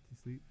them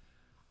to sleep?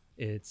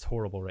 It's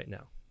horrible right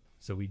now.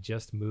 So we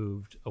just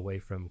moved away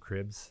from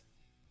cribs.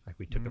 Like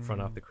we took the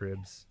front off the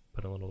cribs,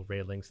 put in little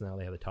railings. Now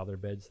they have a toddler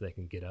bed so they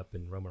can get up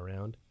and roam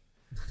around.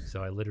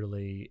 So I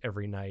literally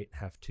every night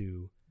have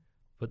to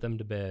put them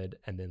to bed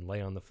and then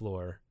lay on the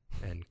floor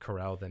and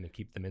corral them and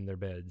keep them in their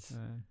beds.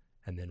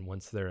 And then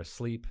once they're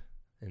asleep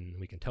and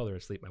we can tell they're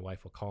asleep, my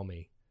wife will call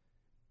me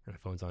and my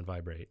phone's on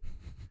vibrate.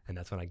 And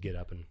that's when I get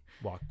up and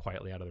walk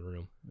quietly out of the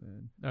room.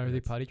 Are they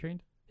That's- potty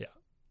trained? Yeah.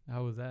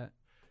 How was that?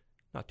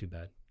 Not too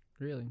bad.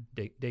 Really?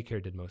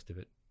 Daycare did most of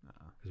it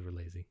because we're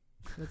lazy.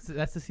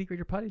 That's the secret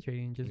to potty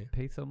training. Just Yeah.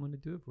 pay someone to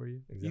do it for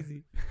you. Exactly.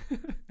 Easy.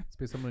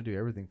 Expect someone to do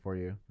everything for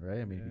you, right?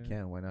 I mean, if you Yeah.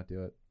 can, why not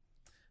do it?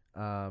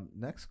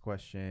 Next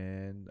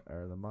question.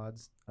 Are the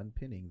mods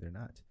unpinning? They're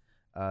not.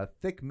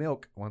 Thick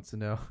Milk wants to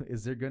know,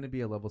 is there going to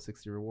be a level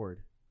 60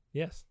 reward?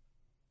 Yes.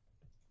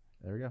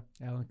 There we go.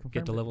 Alan, confirm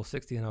Get to it. level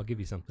 60 and I'll give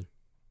you something.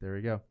 There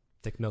we go.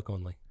 Thick milk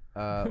only.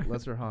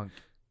 Lesser Honk,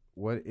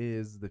 what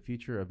is the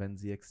future of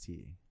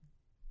NZXT?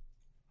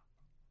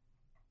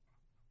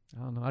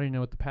 I don't know. I don't even know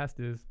what the past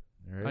is.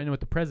 All I right. know what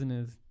the present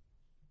is.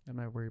 I'm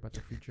not worried about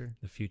the future.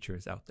 The future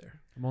is out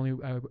there. I'm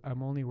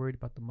only worried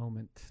about the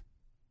moment.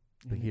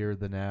 The And here,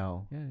 the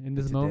now. Yeah, in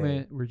this today.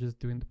 moment, we're just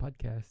doing the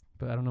podcast,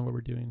 but I don't know what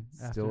we're doing.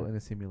 Still after. in a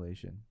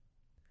simulation.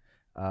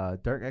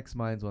 Dark X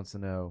Minds wants to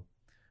know,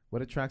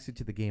 what attracts you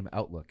to the game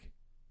Outlook?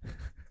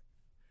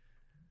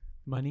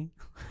 Money.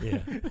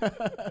 Yeah.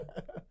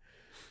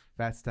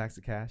 Fat stacks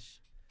of cash.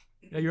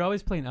 Yeah, you're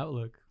always playing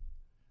Outlook.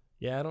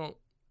 Yeah, I don't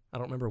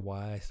remember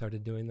why I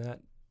started doing that,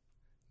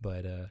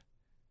 but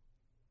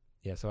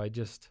yeah, so I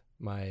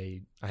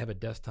have a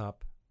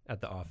desktop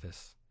at the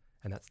office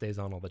and that stays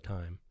on all the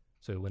time.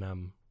 So when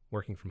I'm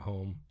working from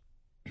home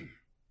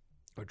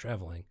or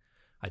traveling,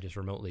 I just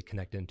remotely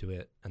connect into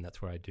it and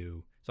that's where I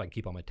do, so I can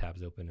keep all my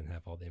tabs open and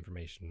have all the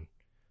information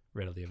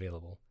readily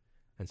available.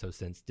 And so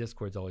since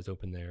Discord's always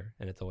open there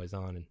and it's always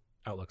on and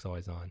Outlook's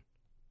always on,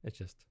 I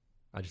just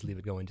leave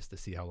it going just to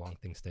see how long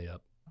things stay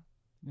up.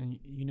 And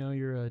you know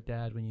you're a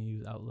dad when you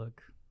use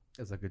Outlook.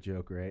 It's like a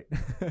joke, right?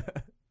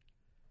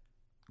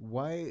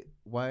 Why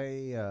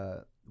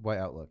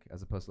Outlook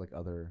as opposed to like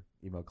other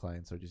email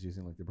clients or just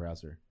using like the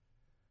browser?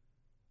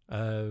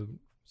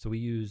 So we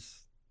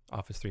use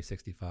Office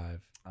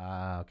 365.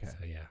 Ah, okay.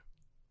 So yeah,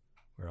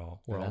 we're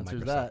all That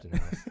answers Microsoft that.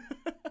 in-house.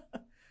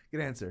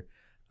 Good answer.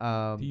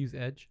 Do you use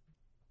Edge?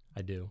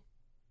 I do.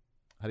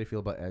 How do you feel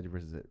about Edge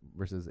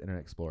versus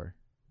Internet Explorer?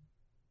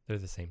 They're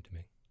the same to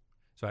me.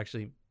 So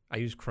actually, I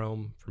use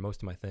Chrome for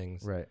most of my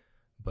things, Right.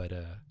 but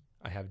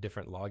I have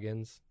different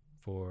logins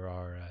for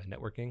our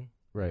networking,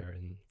 Right.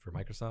 for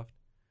Microsoft.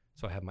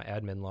 So I have my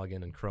admin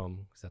login in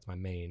Chrome because that's my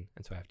main,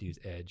 and so I have to use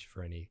Edge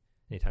for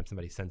anytime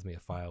somebody sends me a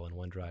file in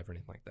OneDrive or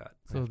anything like that.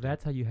 I So have to-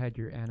 that's how you had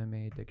your anime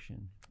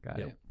addiction. Got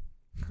Yep. it.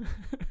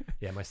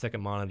 yeah. My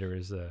second monitor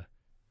is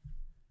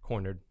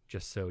cornered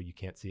just so you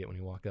can't see it when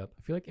you walk up.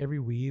 I feel like every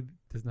weeb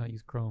does not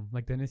use Chrome.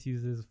 Like Dennis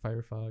uses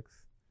Firefox.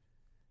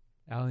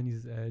 Alan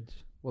uses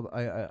Edge. Well,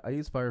 I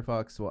use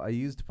Firefox. Well, I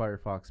used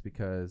Firefox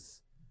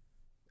because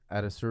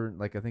at a certain,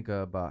 like I think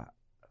about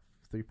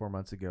 3-4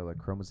 months ago, like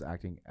Chrome was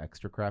acting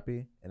extra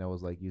crappy, and I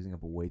was like using up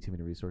way too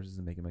many resources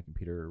and making my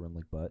computer run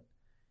like butt.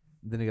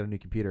 And then I got a new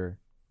computer,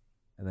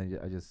 and then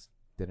I just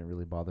didn't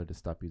really bother to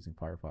stop using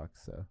Firefox.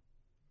 So,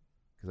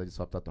 because I just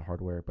swapped out the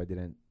hardware, but I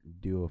didn't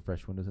do a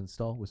fresh Windows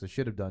install, which I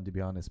should have done to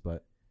be honest.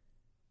 But,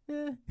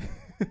 yeah.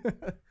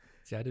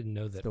 See, I didn't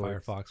know that Still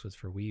works. Firefox was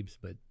for weebs,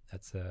 but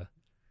that's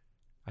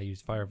I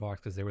used Firefox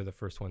because they were the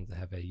first ones to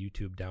have a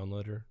YouTube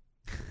downloader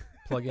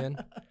plug-in,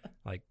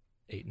 like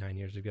 8-9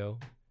 years ago.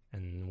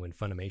 And when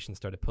Funimation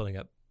started putting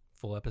up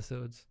full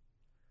episodes,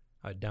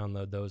 I'd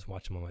download those,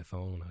 watch them on my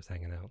phone when I was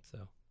hanging out.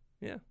 So,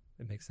 yeah,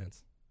 it makes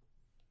sense.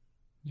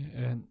 Yeah.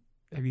 And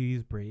have you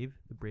used Brave,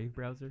 the Brave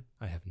browser?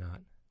 I have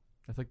not.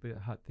 That's like the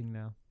hot thing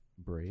now.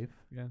 Brave.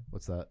 Yeah.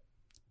 What's that?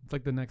 It's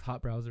like the next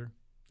hot browser.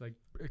 It's like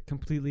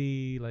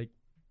completely like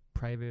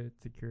private,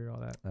 secure, all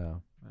that.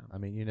 Oh, Wow. I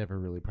mean, you're never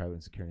really private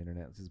and secure on the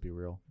internet. Let's just be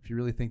real. If you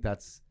really think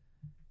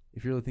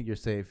you're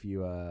safe,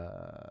 you're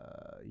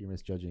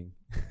misjudging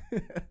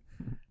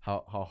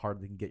how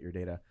hard they can get your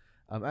data.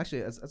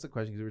 Actually, that's a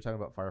question because we were talking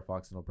about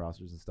Firefox and all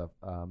browsers and stuff.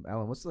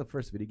 Alan, what's the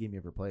first video game you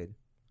ever played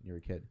when you were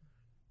a kid?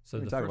 So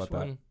We the talk first about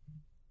that. one,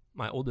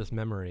 my oldest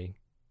memory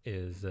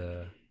is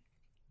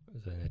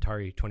was an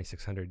Atari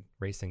 2600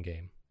 racing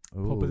game.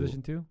 Pole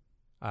Position 2?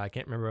 I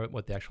can't remember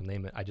what the actual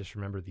name is. I just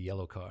remember the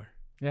yellow car.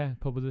 Yeah,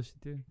 Pole Position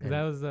 2. Because And-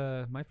 that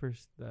was my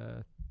first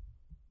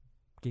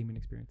gaming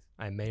experience.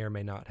 I may or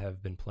may not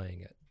have been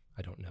playing it.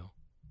 I don't know.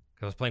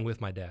 'Cause I was playing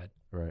with my dad.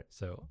 Right.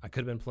 So I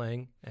could have been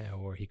playing,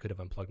 or he could have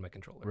unplugged my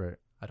controller. Right.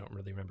 I don't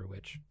really remember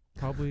which.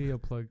 Probably a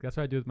plug. That's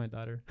what I do with my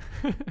daughter.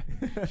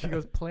 She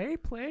goes, play,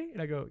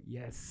 and I go,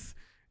 yes.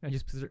 And I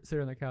just sit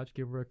her on the couch,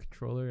 give her a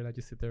controller, and I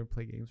just sit there and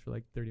play games for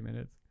like 30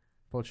 minutes.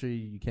 Fortunately,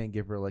 you can't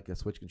give her like a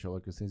Switch controller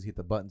because as soon as you hit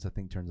the buttons, that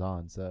thing turns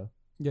on. So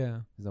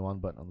Yeah. there's no on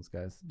button on this,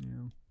 guys.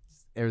 Yeah.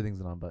 Everything's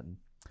an on button.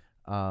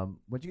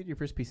 When'd you get your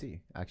first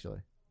PC,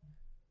 actually?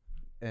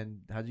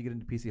 And how'd you get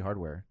into PC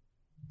hardware?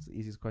 It's the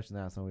easiest question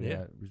to ask.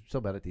 We're so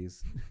bad at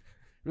these.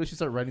 Really should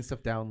start writing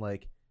stuff down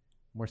like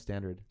more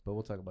standard, but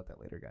we'll talk about that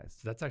later, guys.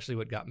 So that's actually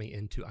what got me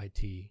into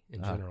IT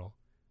in general.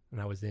 And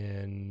I was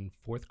in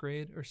 4th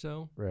grade or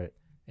so. Right.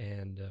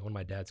 And one of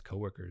my dad's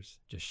coworkers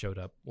just showed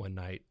up one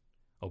night,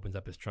 opens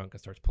up his trunk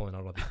and starts pulling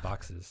out all these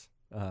boxes.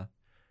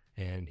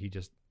 And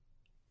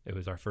it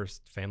was our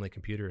first family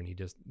computer, and he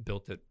just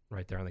built it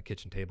right there on the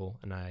kitchen table.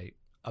 And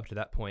up to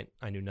that point,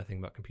 I knew nothing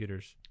about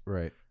computers.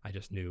 Right. I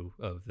just knew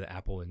of the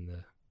Apple in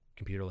the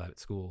computer lab at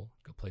school.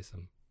 Go play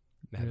some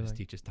Mavis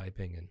Teaches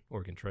Typing and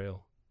Oregon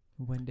Trail.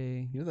 One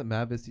day. You know that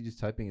Mavis Teaches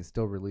Typing is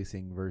still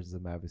releasing versions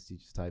of Mavis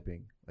Teaches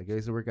Typing. Like I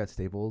used to work at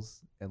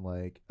Staples, and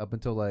like up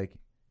until like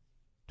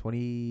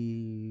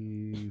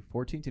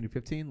 2014,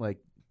 2015, like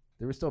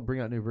they were still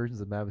bringing out new versions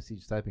of Mavis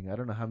Teaches Typing. I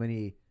don't know how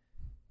many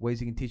ways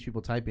you can teach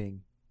people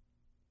typing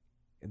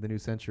in the new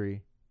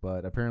century,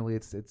 but apparently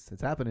it's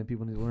happening.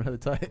 People need to learn how to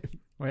type.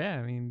 Well, yeah,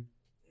 I mean,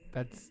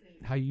 that's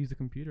how you use a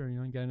computer.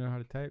 You gotta know how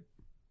to type.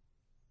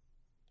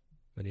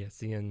 But yeah,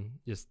 seeing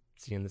this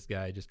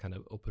guy just kind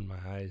of opened my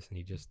eyes, and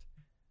he just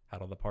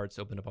had all the parts,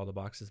 opened up all the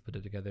boxes, put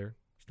it together,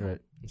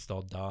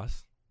 installed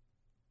DOS,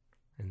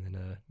 and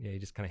then he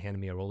just kind of handed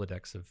me a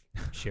Rolodex of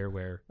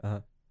shareware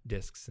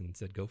discs and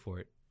said, "Go for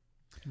it."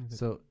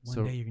 So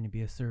one day you're gonna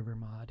be a server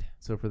mod.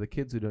 So for the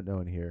kids who don't know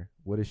in here,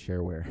 what is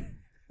shareware?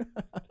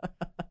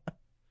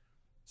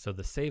 So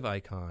the save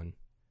icon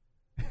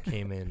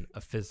came in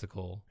a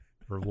physical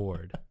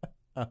reward.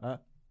 And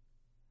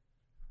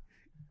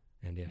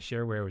yeah,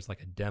 shareware was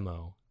like a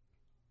demo,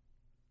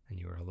 and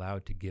you were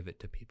allowed to give it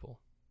to people.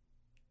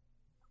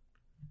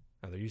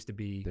 Now there used to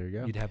be, there you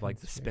go. You'd have like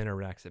the spinner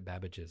racks at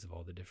Babbage's of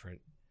all the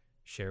different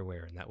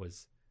shareware, and that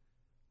was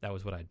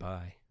what I'd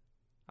buy.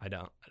 I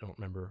don't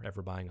remember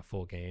ever buying a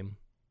full game,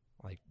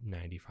 like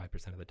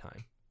 95% of the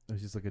time. It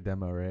was just like a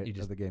demo, right?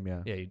 Of the game,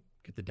 yeah. Yeah, you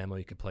get the demo,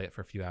 you could play it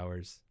for a few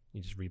hours.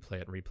 You just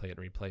replay it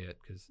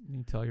because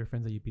you tell your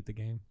friends that you beat the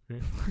game.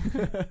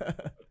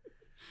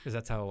 Because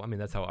that's how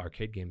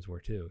arcade games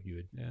were too.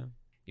 You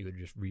would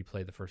just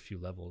replay the first few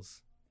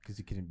levels because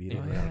you couldn't beat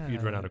it.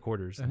 You'd run out of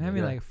quarters. I'm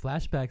having like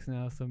flashbacks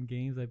now. Some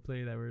games I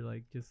played that were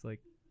like just like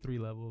 3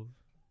 levels.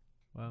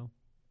 Wow.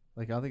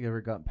 Like I don't think I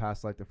ever gotten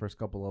past like the first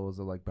couple levels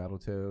of like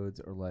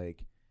Battletoads or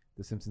like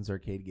the Simpsons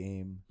arcade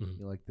game. Mm-hmm. You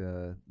know, like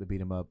the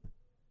beat 'em up.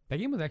 That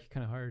game was actually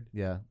kind of hard.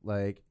 Yeah,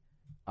 like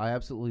I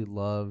absolutely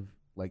love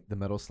like the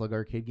Metal Slug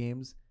arcade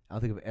games. I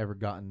don't think I've ever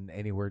gotten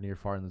anywhere near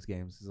far in those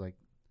games. It's like,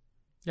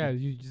 yeah,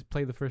 you just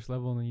play the first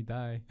level and then you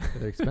die.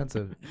 They're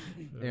expensive.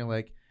 And you're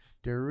like,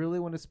 do I really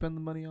want to spend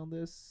the money on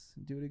this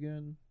and do it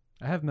again?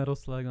 I have Metal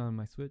Slug on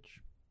my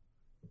Switch.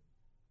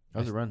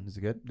 How's it run? Is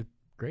it good?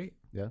 Great.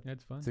 Yeah,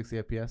 it's fun.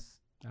 60 FPS.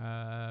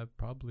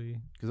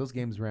 Probably. Because those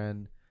games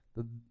ran.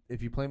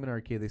 If you play them in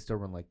arcade, they still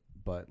run like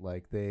butt.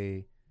 Like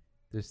there's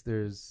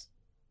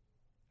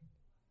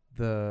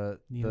the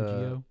Neo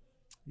Geo.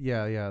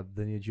 Yeah,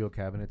 the Neo Geo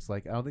cabinets.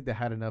 Like I don't think they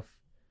had enough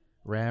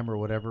RAM or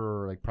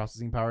whatever or like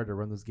processing power to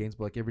run those games,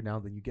 but like every now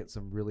and then you get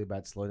some really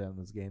bad slowdown in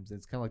those games. And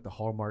it's kind of like the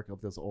hallmark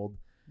of those old,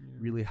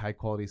 really high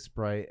quality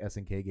Sprite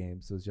SNK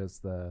games. So it's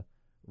just the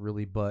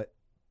really butt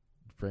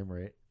frame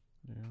rate.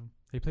 Yeah.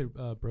 They played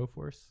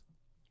Broforce.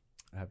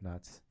 I have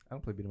not. I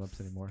don't play beat 'em ups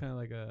anymore. Kind of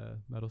like a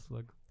Metal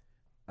Slug.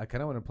 I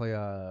kind of want to play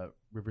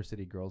River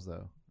City Girls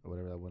though, or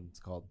whatever that one's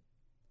called.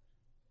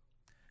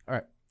 All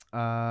right.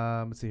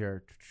 Let's see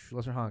here.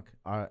 Lesser Honk.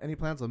 Any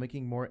plans on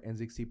making more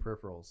N6T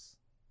peripherals?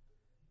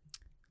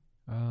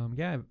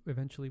 Yeah,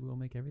 eventually we'll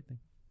make everything.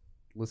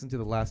 Listen to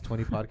the last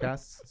 20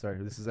 podcasts.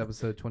 Sorry, this is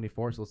episode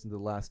 24, so listen to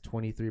the last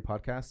 23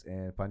 podcasts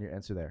and find your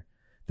answer there.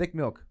 Thick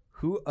Milk.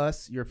 Who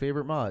us your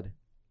favorite mod?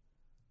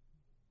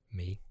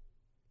 Me.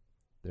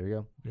 There you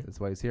go. Yeah. That's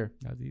why he's here.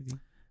 That was easy.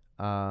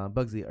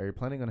 Bugsy, are you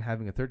planning on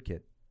having a third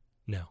kid?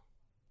 No.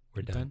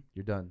 We're done.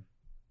 You're done.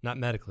 Not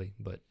medically,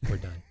 but we're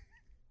done.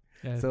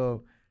 Yeah.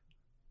 So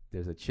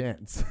there's a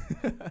chance.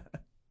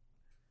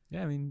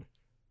 Yeah, I mean,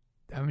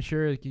 I'm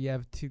sure like, you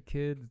have 2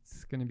 kids,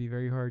 it's going to be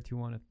very hard to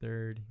want a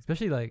third.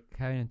 Especially like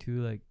having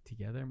 2 like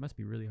together. It must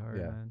be really hard,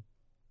 man.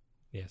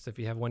 Yeah, so if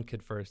you have 1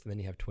 kid first and then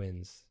you have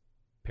twins,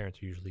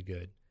 parents are usually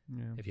good.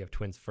 Yeah. If you have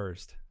twins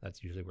first,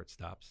 that's usually where it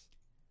stops.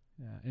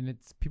 Yeah, and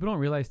it's people don't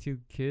realize too,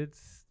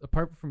 kids,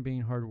 apart from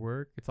being hard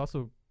work, it's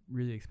also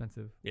really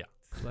expensive. Yeah.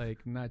 It's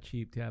like not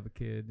cheap to have a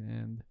kid,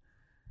 and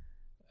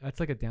that's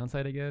like a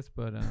downside, I guess,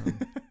 but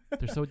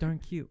they're so darn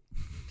cute,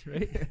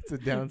 right? It's a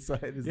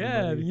downside.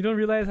 Yeah, you don't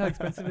realize how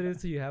expensive it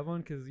is till you have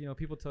one, because,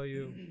 people tell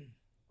you,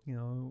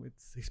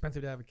 it's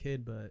expensive to have a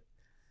kid, but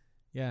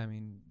Yeah, I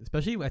mean,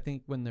 especially I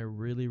think when they're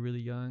really, really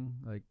young.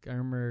 Like I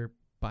remember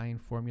buying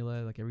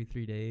formula like every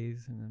 3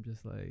 days, and I'm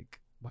just like,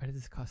 why does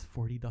this cost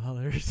 $40?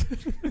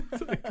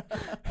 Like,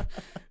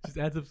 just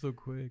adds up so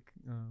quick.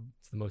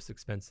 It's the most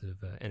expensive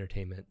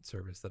entertainment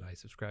service that I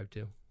subscribe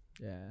to.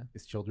 Yeah,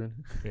 It's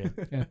children. Yeah.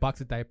 and a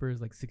box of diapers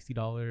like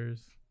 $60.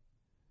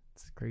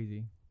 It's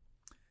crazy.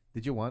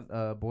 Did you want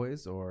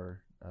boys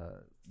or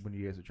when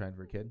you guys were trying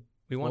for a kid?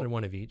 We wanted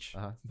one of each,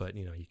 Uh-huh. but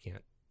you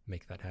can't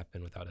make that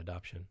happen without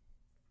adoption.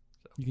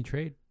 You can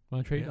trade.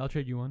 Want to trade? Yeah. I'll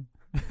trade you one.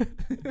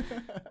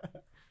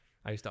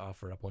 I used to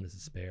offer up one as a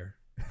spare.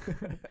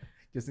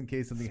 Just in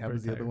case something Spare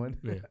happens to the other tire. one.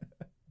 Yeah.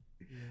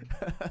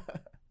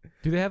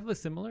 Do they have a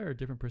similar or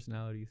different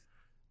personalities?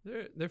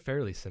 They're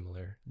fairly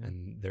similar, Yeah.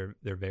 and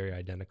they're very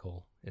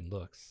identical in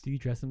looks. Do you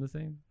dress them the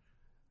same?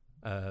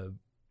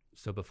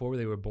 So before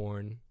they were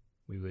born,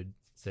 we would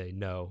say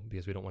no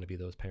because we don't want to be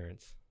those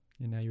parents.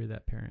 And now you're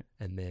that parent.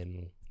 And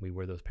then we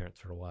were those parents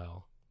for a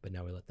while, but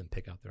now we let them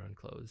pick out their own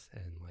clothes,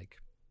 and like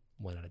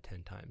 1 out of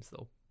 10 times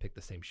they'll pick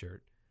the same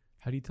shirt.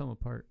 How do you tell them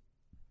apart?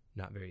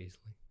 Not very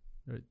easily.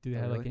 Or do they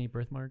Oh, have like really? any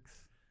birthmarks?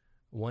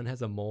 One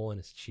has a mole in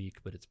his cheek,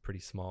 but it's pretty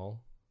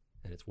small,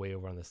 and it's way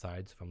over on the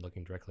side. So if I'm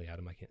looking directly at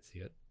him, I can't see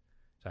it.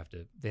 So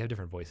they have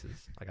different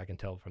voices. Like I can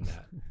tell from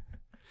that.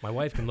 My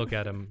wife can look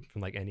at him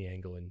from like any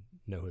angle and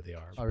know who they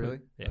are. Oh, really?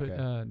 Yeah. Put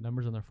Okay.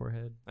 numbers on their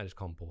forehead. I just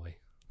call him boy.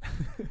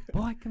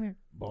 Boy, come here.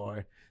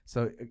 Boy.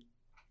 So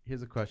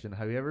here's a question: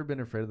 have you ever been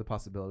afraid of the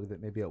possibility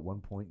that maybe at one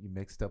point you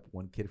mixed up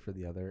one kid for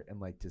the other, and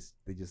like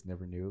they just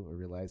never knew or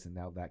realized, and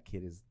now that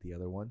kid is the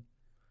other one?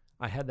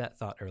 I had that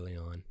thought early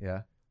on,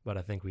 Yeah. but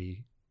I think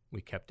we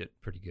kept it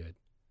pretty good.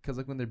 Because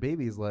like when they're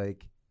babies,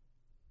 like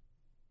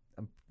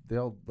they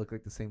all look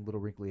like the same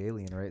little wrinkly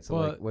alien, right? So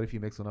Well, like, what if you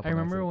mix one up? I on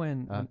remember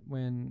accident?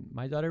 when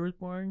my daughter was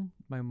born,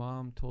 my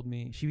mom told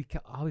me,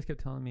 always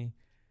kept telling me,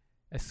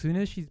 as soon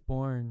as she's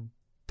born,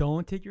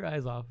 don't take your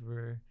eyes off of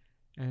her.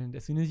 And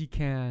as soon as you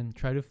can,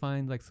 try to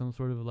find like some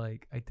sort of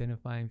like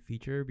identifying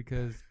feature,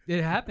 because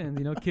it happens,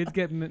 kids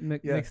get Yeah.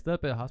 mixed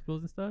up at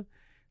hospitals and stuff.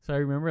 So I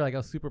remember like I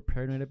was super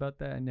paranoid about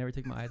that. I never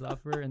take my eyes off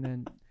her. And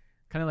then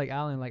kind of like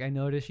Alan, like I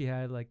noticed she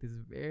had like this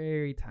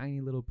very tiny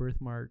little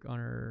birthmark on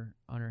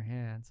her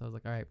hand. So I was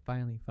like, all right,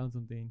 finally found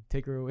something.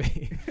 Take her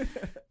away.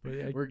 But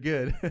yeah, We're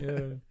good. yeah.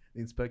 The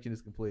inspection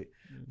is complete.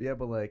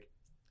 But like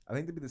I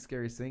think that'd be the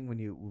scariest thing when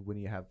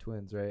you have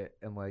twins, right?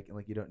 And like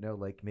you don't know,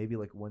 like maybe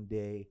like one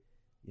day,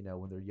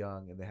 when they're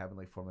young and they haven't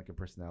like formed like a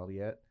personality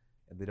yet,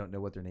 and they don't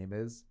know what their name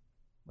is,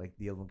 like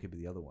the other one could be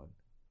the other one.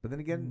 But then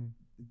again,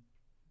 it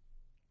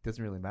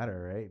doesn't really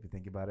matter, right? If you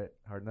think about it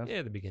hard enough. Yeah,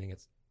 at the beginning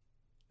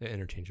they're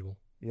interchangeable.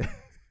 Yeah.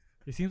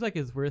 It seems like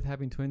it's worth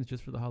having twins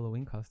just for the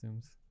Halloween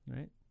costumes,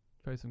 right?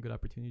 Probably some good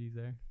opportunities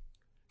there.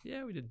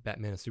 Yeah, we did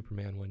Batman and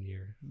Superman one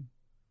year.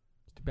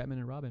 Just Batman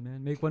and Robin,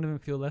 man. Make one of them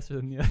feel lesser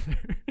than the other.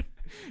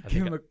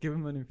 give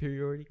him an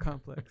inferiority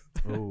complex.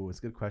 Oh, it's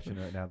a good question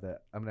right now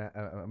that I'm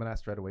gonna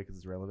ask right away because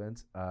it's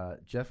relevant.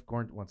 Jeff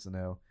Gornt wants to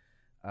know: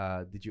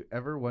 did you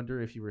ever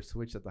wonder if you were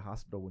switched at the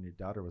hospital when your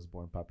daughter was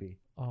born, puppy,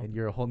 and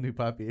you're a whole new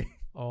puppy?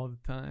 All the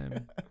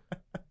time.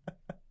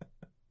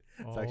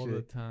 All actually-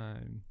 the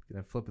time.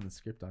 Gonna flipping the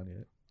script on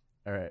you.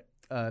 All right.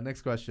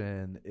 Next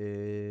question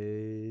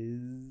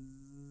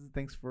is: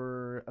 thanks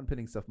for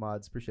unpinning stuff,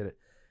 mods. Appreciate it.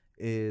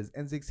 Is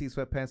N6C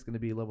sweatpants going to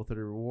be level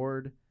 30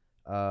 reward?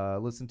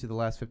 Listen to the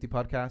last 50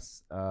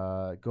 podcasts.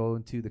 Go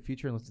into the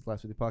future and listen to the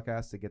last 50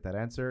 podcasts to get that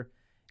answer.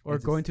 Or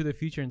It's go just- into the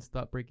future and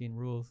stop breaking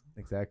rules.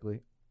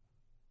 Exactly.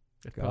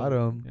 That's Got probably-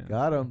 him. yeah.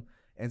 Got him.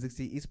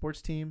 N6C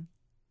esports team.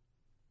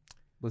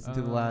 Listen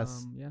to the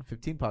last yeah.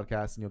 15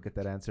 podcasts and you'll get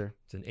that answer.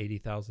 It's an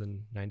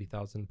 80,000,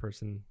 90,000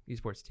 person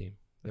esports team.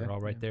 They're Yeah.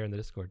 all right Yeah. there in the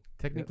Discord.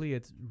 Technically,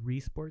 it's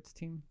Resports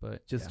team,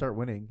 but Just yeah. start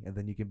winning and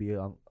then you can be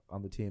on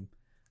the team.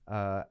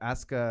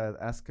 Ask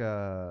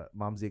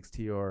Mom's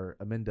EXT or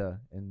Aminda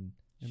and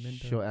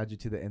Aminda. she'll add you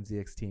to the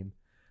NZX team.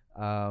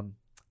 Long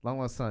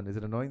Lost Son, is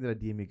it annoying that I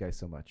DM you guys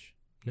so much?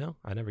 No,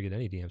 I never get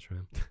any DMs from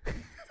him.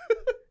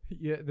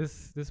 Yeah,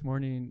 this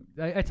morning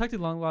I talk to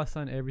Long Lost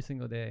Son every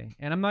single day,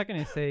 and I'm not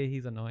gonna say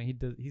he's annoying.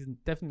 He's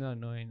definitely not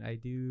annoying. I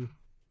do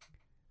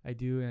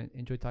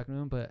enjoy talking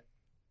to him, but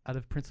out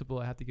of principle,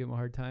 I have to give him a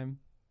hard time.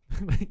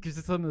 Like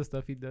just some of the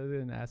stuff he does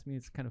and asks me,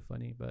 it's kind of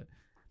funny. But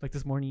like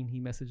this morning, he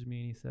messaged me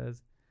and he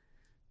says,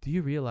 "Do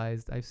you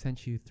realize I've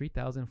sent you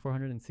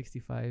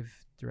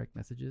 3,465 direct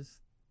messages?"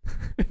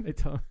 And I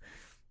tell him,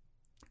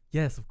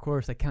 "Yes, of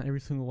course. I count every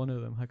single one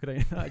of them. How could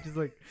I not?" Just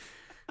like,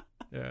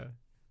 yeah.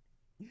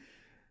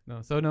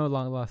 No, so no,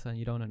 Long Lost Son,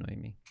 you don't annoy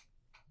me.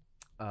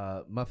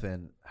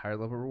 Muffin, higher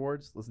level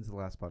rewards. Listen to the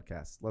last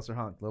podcast. Lesser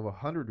Honk, level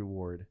 100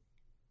 reward.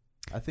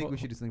 I think we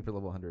should do something for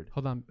level 100.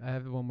 Hold on, I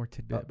have one more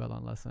tidbit about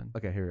Long Lost Son.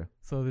 Okay, here we go.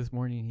 So this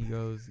morning he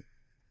goes,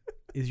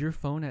 "Is your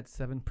phone at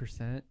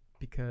 7%?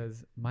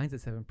 Because mine's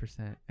at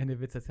 7%, and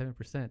if it's at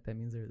 7%, that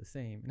means they're the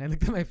same." And I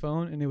looked at my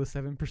phone, and it was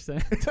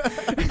 7%.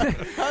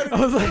 I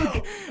was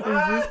like,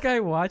 "Is this guy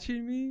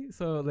watching me?"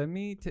 So let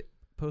me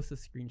post a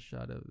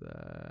screenshot of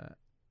that,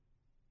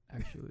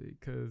 actually,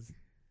 because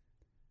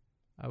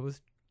I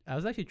was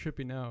actually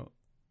tripping out.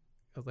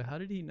 I was like, how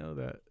did he know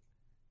that?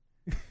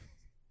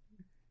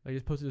 I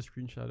just posted a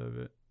screenshot of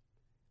it.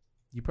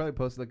 You probably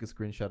posted like a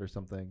screenshot or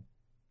something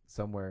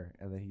somewhere,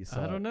 and then he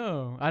saw. I don't it.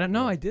 know.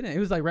 Yeah. I didn't. It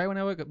was like right when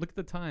I woke up. Look at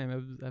the time. I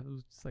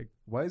was just like,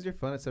 Why is your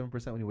phone at 7%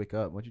 when you wake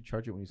up? Why don't you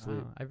charge it when you I, sleep?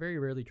 don't know. I very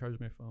rarely charge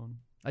my phone.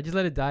 I just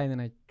let it die and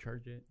then I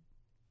charge it.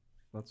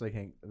 That's why I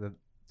can't.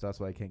 So that's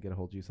why I can't get a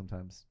hold of you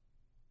sometimes.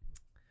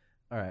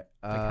 All right.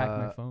 Like hack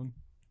my phone.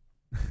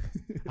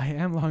 I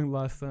am long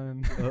lost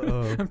son.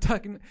 Uh-oh. I've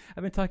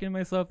been talking to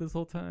myself this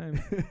whole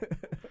time.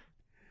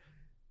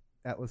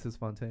 Atlas is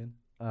Fontaine.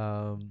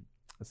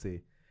 Let's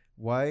see.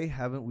 Why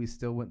haven't we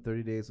still went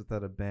 30 days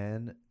without a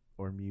ban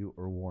or mute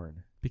or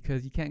warn?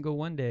 Because you can't go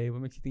one day.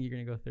 What makes you think you're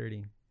gonna go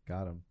 30?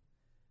 Got him.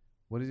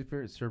 What is your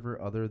favorite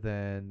server other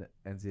than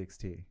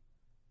NZXT?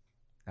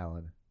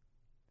 Alan,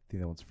 I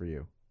think that one's for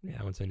you. Yeah,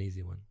 that one's an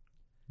easy one.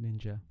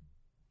 Ninja.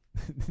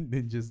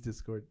 Ninja's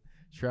Discord.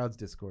 Shroud's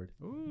Discord.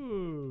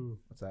 Ooh.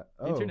 What's that?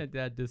 Internet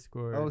Dad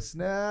Discord. Oh,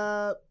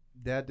 snap.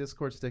 Dad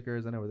Discord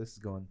stickers. I know where this is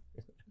going.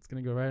 It's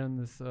gonna go right on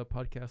this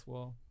podcast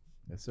wall.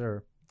 Yes,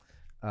 sir.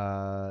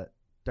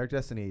 Dark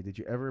Destiny, did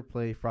you ever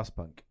play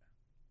Frostpunk?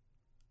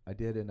 I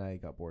did, and I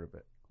got bored of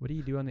it. What do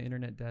you do on the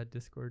Internet Dad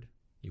Discord?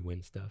 You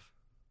win stuff.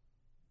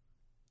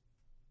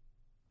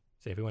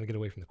 So if you want to get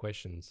away from the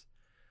questions,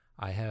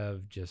 I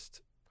have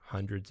just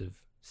hundreds of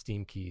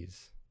Steam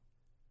keys.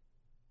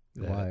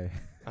 that Why?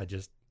 I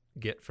just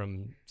get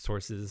from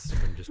sources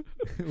from just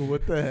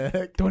What the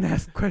heck? Don't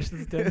ask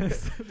questions,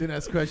 Dennis. Don't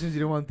ask questions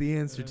you don't want the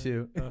answer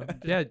to.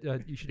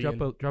 You should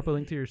drop a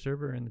link to your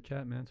server in the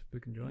chat, man, so people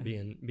can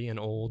join. being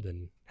old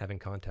and having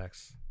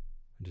contacts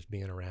and just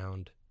being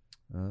around,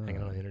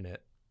 hanging on the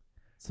internet.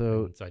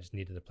 So, And so I just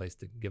needed a place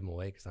to give them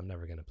away because I'm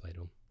never going to play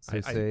them. so I-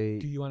 say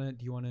Do you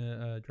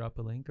wanna drop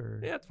a link or?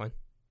 Yeah, it's fine.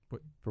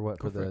 for what?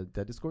 Go For for the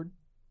Dead Discord?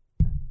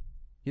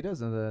 He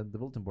does on the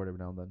bulletin board every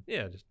now and then.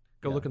 Yeah, just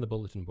go Yeah. look in the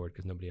bulletin board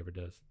because nobody ever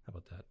does. How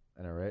about that?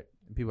 I know, right?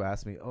 And people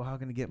ask me, "Oh, how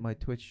can I get my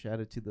Twitch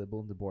added to the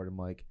bulletin board?" I'm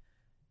like,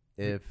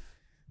 if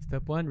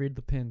Step 1, read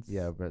the pins.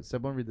 yeah, but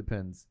step one, read the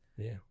pins.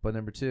 Yeah. But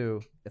number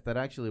two, if that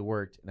actually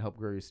worked and helped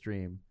grow your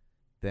stream,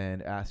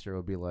 then Astro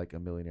would be like a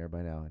millionaire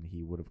by now, and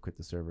he would have quit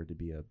the server to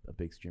be a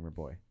big streamer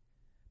boy.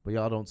 But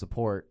y'all don't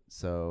support,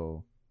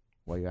 so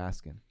why are you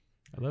asking?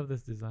 I love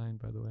this design,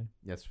 by the way.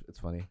 Yes, it's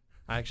funny.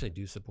 I actually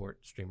do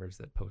support streamers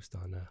that post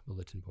on a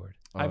bulletin board.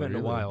 Oh, I haven't in a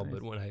really? while, Nice.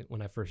 but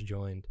when I first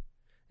joined,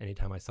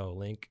 anytime I saw a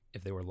link,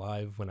 if they were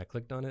live when I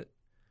clicked on it,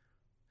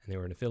 and they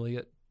were an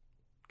affiliate,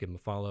 give them a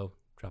follow,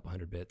 drop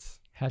 100 bits.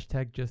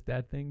 Hashtag just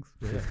dad things.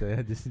 Just-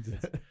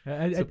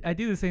 I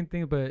do the same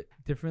thing, but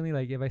differently.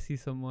 Like if I see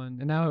someone,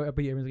 and now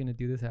everyone's gonna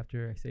do this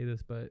after I say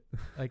this, but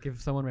like if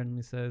someone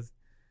randomly says,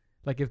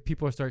 like if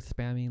people start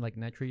spamming like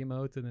nitro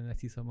emotes, and then I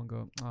see someone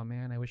go, "Oh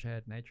man, I wish I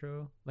had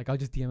nitro." Like I'll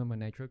just DM them a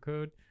nitro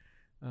code.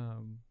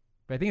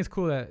 But I think it's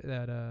cool that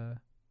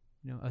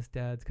us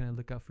dads kind of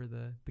look out for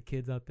the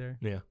kids out there.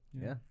 Yeah.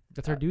 Yeah.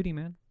 That's our duty,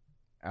 man.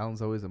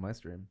 Alan's always in my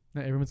stream.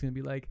 Not everyone's gonna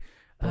be like,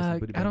 Posting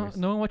booty I don't. bangers.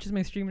 No one watches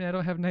my stream and I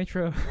don't have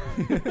nitro.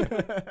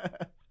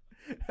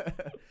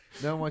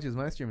 No one watches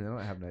my stream and they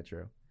don't have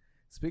Nitro.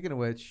 Speaking of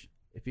which,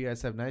 if you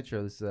guys have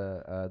Nitro,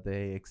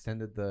 they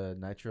extended the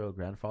Nitro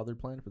grandfather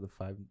plan for the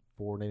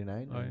 $4.99,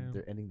 and Oh, yeah.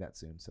 they're ending that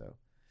soon. So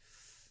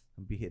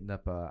I'll be hitting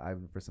up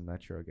Ivan for some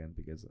Nitro again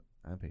because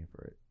I'm paying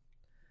for it.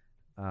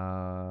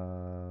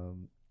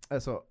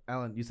 So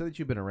Alan, you said that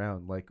you've been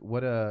around. Like,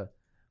 what have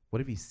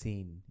you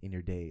seen in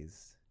your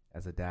days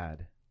as a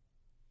dad?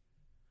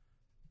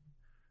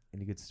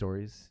 Any good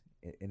stories?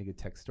 Any good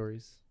tech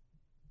stories?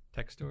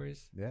 Tech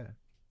stories. Yeah.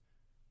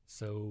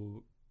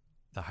 So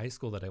the high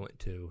school that I went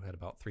to had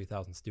about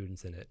 3,000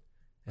 students in it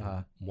and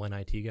Uh-huh. one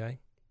IT guy.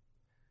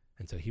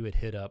 And so he would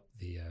hit up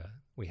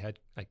we had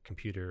like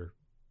computer,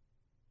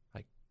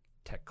 like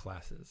tech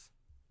classes.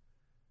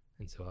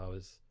 And so I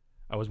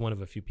was one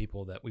of a few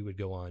people that we would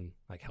go on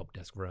like help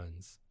desk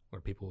runs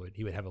where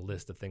he would have a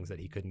list of things that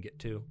he couldn't get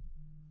to.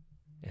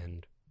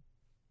 And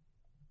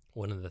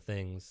one of the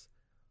things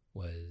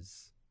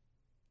was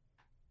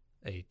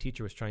a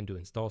teacher was trying to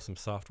install some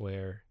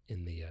software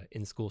in the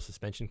in-school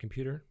suspension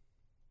computer.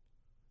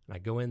 And I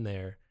go in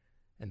there,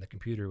 and the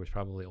computer was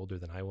probably older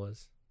than I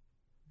was.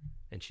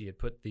 And she had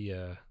put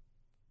the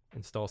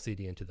install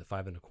CD into the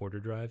 5 1/4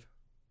 drive.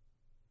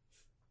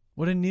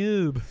 What a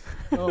noob.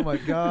 Oh my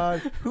God.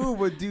 Who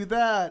would do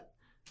that?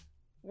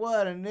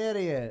 What an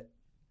idiot.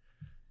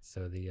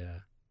 So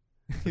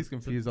He's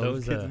confused all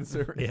those kids in the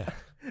server. Yeah.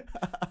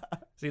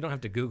 So you don't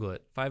have to Google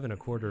it. 5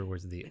 1/4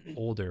 was the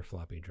older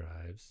floppy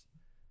drives,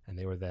 and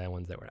they were the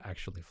ones that were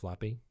actually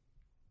floppy.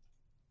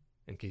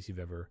 In case you've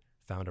ever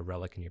found a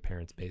relic in your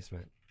parents'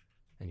 basement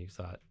and you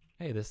thought,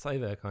 hey, this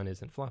save icon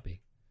isn't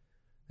floppy.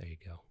 There you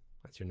go.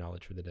 That's your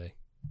knowledge for the day.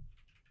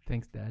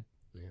 Thanks, Dad.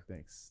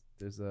 Thanks.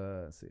 There's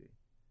let's see.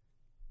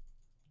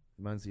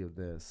 Reminds you of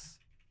this.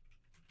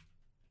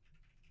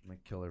 I'm gonna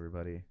kill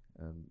everybody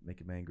and make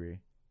them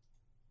angry.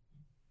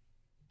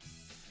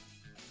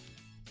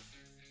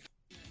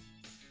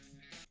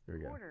 Here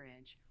we go.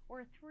 Quarter-inch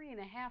or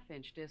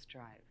 3.5-inch disk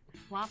drive.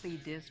 Floppy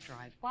disk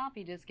drive.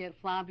 Floppy disk get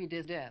floppy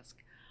disk.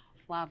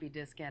 floppy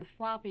diskette,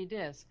 floppy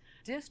disk,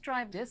 disk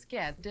drive,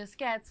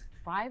 diskettes,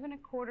 5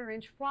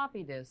 1/4-inch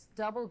floppy disk,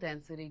 double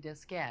density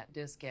diskette,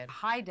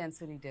 high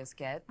density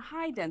diskette,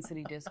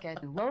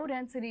 low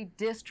density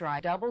disk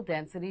drive, double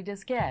density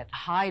diskette,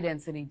 high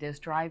density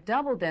disk drive,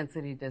 double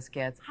density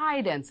diskettes, high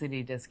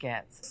density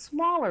diskettes,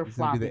 smaller This is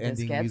gonna be floppy the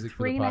ending diskettes, music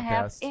for the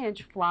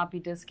 3.5-inch floppy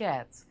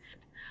diskettes,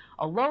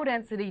 a low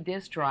density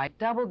disk drive,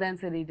 double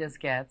density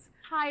diskettes,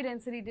 high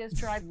density disk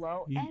drive,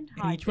 low You- and and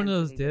high each one of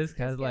those density discs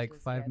has like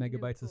 5 diskette,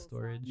 megabytes of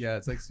storage. Yeah,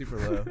 it's like super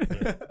low.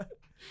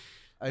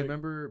 I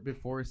remember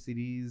before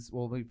CDs.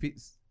 Well, like,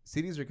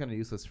 CDs are kind of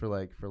useless for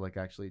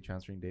actually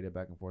transferring data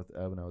back and forth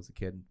when I was a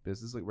kid. But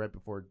this is like right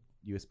before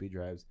USB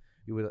drives.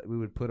 We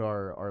would put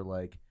our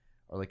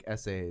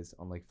essays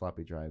on like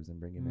floppy drives and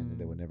bring them in, and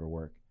they would never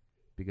work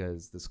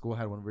because the school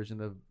had one version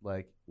of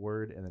like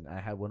Word, and then I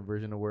had one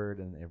version of Word,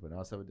 and everyone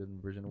else had a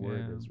different version of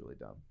Word. Yeah. It was really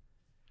dumb.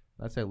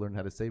 That's how I learned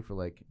how to save for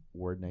like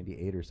Word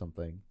 98 or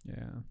something.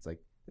 Yeah. It's like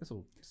this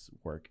will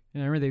work.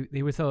 And I remember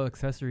they would sell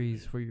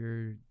accessories for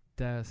your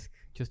desk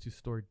just to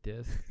store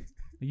discs.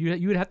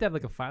 You would have to have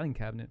like a filing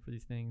cabinet for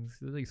these things.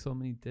 There's like so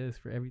many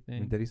discs for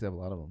everything. Dad used to have a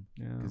lot of them.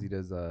 Yeah. Because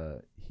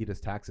he does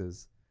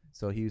taxes,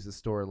 so he used to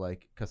store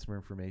like customer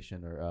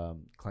information or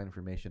client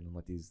information on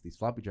like these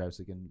floppy drives,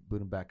 so he can boot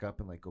them back up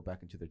and like go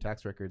back into their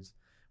tax records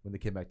when they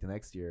came back to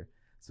next year.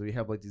 So we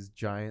have like these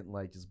giant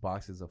like just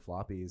boxes of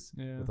floppies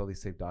Yeah. with all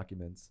these saved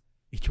documents.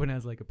 Each one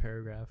has like a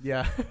paragraph.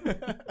 Yeah.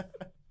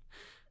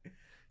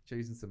 Try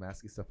using some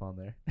ASCII stuff on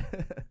there.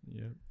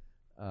 Yeah.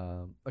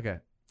 Okay.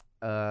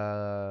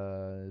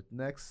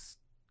 Next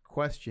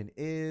question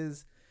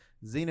is,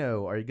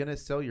 Zeno, are you going to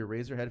sell your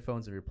Razer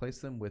headphones and replace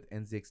them with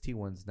NZXT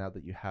ones now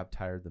that you have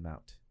tired them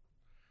out?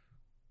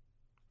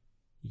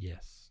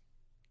 Yes.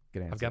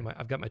 Good answer.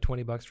 I've got my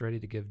 $20 ready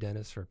to give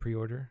Dennis for a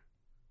pre-order.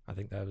 I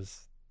think that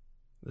was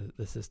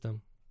the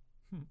system.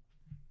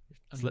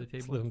 Under the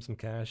table. Slip him some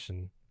cash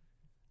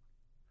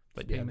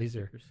but Just yeah, payment these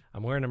are. stickers.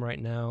 I'm wearing them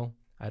right now.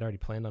 I'd already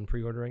planned on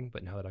pre-ordering,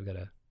 but now that I've got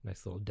a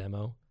nice little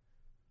demo,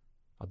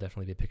 I'll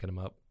definitely be picking them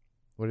up.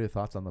 What are your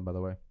thoughts on them, by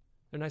the way?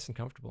 They're nice and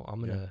comfortable. I'll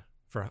get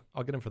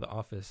them for the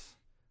office,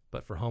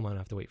 but for home, I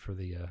have to wait for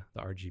the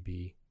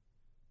RGB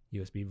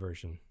USB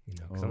version.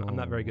 Because I'm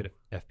not very good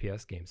at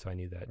FPS games, so I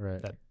need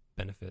that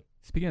benefit.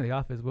 Speaking of The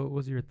Office, what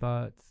was your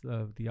thoughts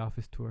of The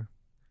Office tour?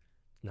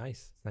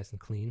 Nice. It's nice and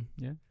clean.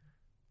 Yeah.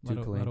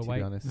 Too clean, to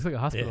be honest. It's like a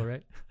hospital, Yeah.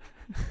 right?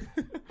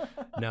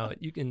 No,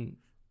 you can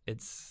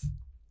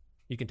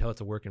tell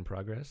it's a work in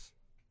progress.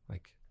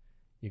 Like,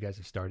 you guys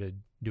have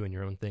started doing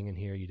your own thing in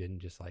here. You didn't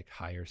just like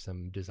hire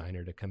some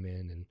designer to come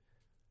in and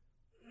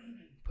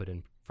put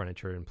in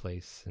furniture in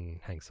place and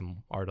hang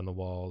some art on the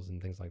walls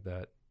and things like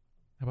that.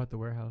 How about the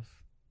warehouse?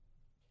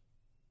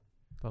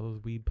 All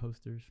those weed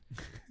posters.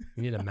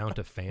 You need to mount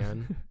a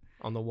fan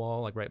on the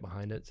wall, like right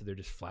behind it, so they're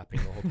just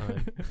flapping the whole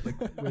time. Like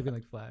waving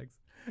like flags.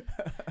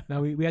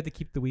 Now we had to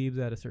keep the weaves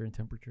at a certain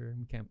temperature.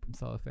 We can't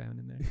install a fan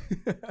in there.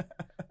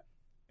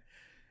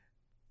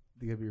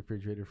 You gotta be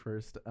refrigerator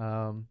first.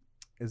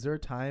 Is there a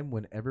time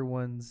when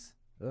everyone's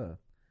mute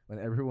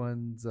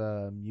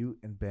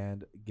and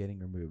banned getting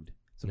removed?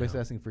 So basically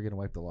No. asking if we're gonna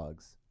wipe the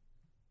logs.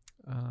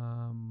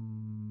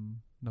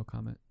 No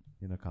comment.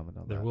 No comment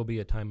on There that. will be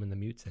a time when the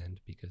mutes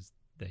end because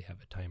they have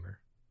a timer.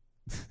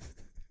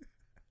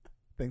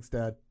 Thanks,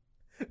 Dad.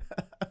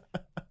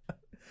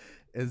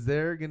 Is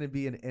there going to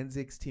be an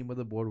NZXT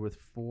motherboard with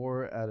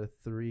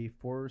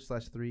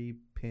 4/3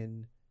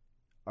 pin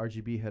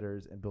RGB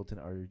headers and built-in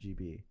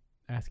RGB?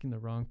 Asking the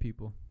wrong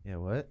people. Yeah,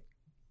 what?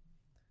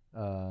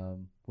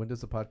 When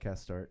does the podcast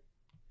start?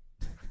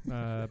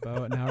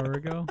 About an hour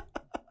ago.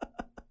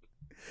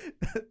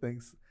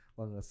 Thanks,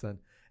 long lost son.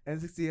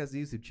 NZXT has a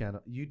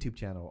YouTube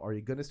channel. Are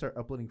you going to start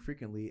uploading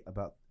frequently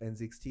about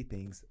NZXT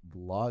things,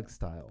 vlog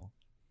style,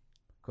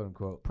 quote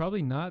unquote?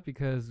 Probably not,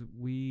 because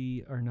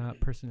we are not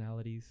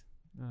personalities.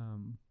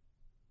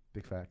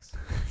 Big facts.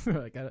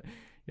 Like, I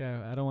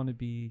don't want to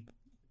be,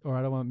 or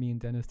I don't want me and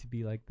Dennis to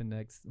be like the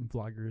next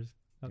vloggers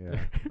out Yeah,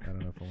 there. I don't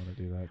know if I want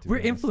to do that. We're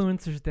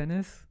influencers,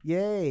 Dennis.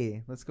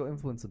 Yay! Let's go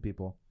influence some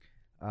people.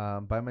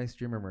 Buy my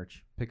streamer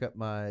merch. Pick up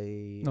my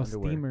underwear.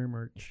 Steamer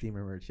merch.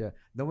 Steamer merch. Yeah.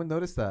 No one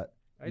noticed that.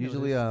 I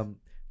Usually, noticed.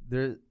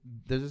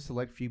 there's a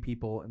select few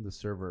people in the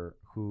server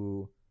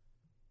who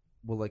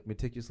will like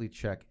meticulously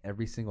check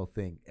every single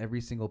thing,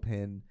 every single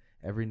pin,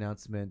 every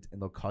announcement, and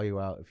they'll call you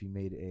out if you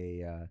made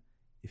a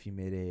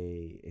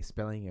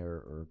spelling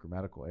error or a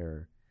grammatical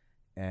error.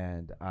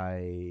 And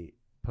I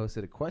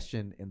posted a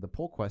question in the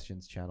poll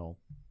questions channel,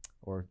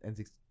 or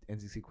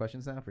NZXT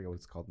questions now. I forget what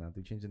it's called now.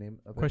 They changed the name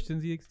of it.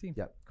 Questions EXT.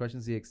 Yeah,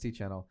 Questions ZXT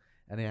channel.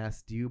 And I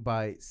asked, do you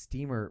buy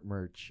steamer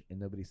merch? And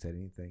nobody said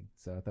anything.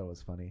 So I thought it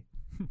was funny.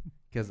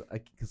 Because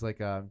just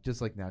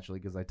like naturally,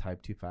 because I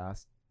type too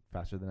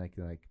faster than I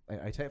can.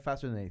 I type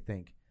faster than I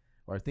think,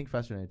 or I think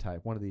faster than I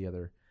type, one or the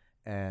other.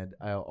 And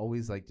I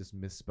always like just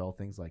misspell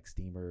things like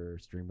steamer or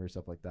streamer,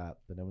 stuff like that.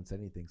 But no one said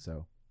anything.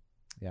 So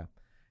yeah.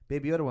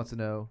 Baby Yoda wants to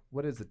know,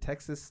 what is the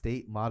Texas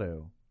state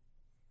motto?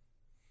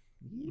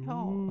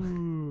 Yeehaw.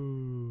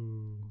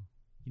 Ooh.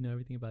 You know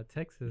everything about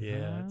Texas.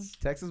 Yeah, Huh? it's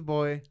Texas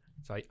boy.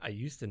 So I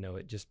used to know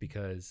it just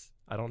because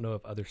I don't know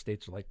if other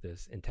states are like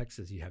this. In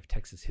Texas, you have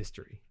Texas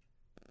history,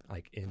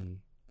 like in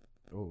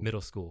Oh,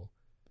 middle school.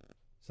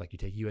 It's like you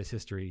take U.S.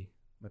 history.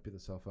 might be the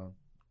cell phone.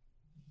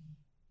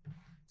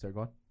 Sorry,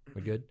 go on.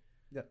 We good?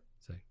 Yeah.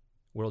 So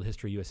world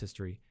history, U.S.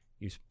 history.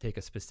 You take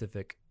a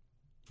specific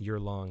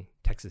year-long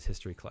Texas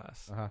history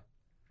class. Uh huh.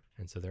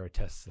 And so there are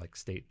tests like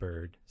state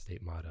bird,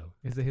 state motto.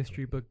 Is the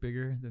history book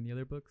bigger than the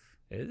other books?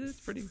 It's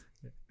pretty,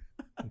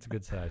 it's a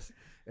good size.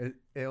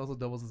 It also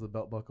doubles as a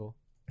belt buckle.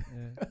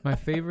 Yeah. My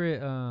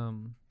favorite,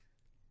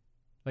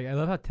 like I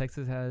love how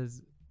Texas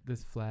has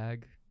this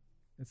flag.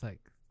 It's like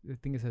the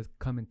thing that says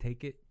 "Come and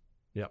take it."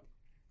 Yep.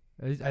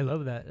 I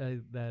love that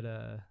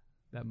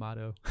that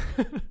motto.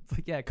 It's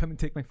like, yeah, come and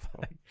take my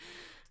flag.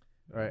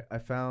 All right, I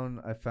found.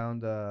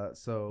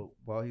 So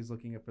while he's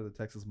looking for the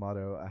Texas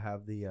motto, I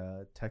have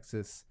the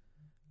Texas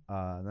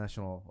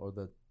national or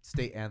the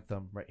state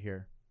anthem right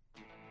here.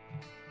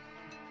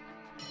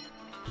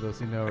 For those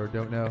who know or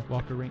don't know,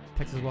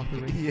 Texas Walker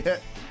Ranger. yeah,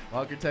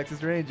 Walker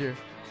Texas Ranger.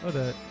 Oh,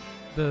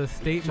 the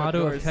state Chuck motto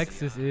Norris. of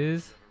Texas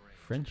is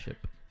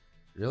friendship.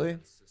 Really?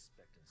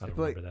 I don't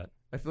feel like- remember that.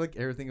 I feel like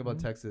everything about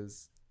Mhm.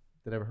 Texas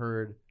that I've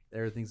heard,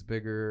 everything's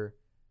bigger.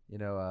 You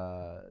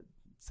know,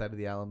 side of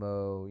the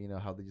Alamo. You know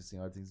how they just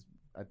everything's.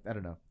 I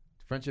don't know.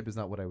 Friendship is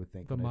not what I would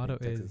think. The when I motto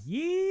think is Texas.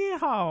 Yeehaw!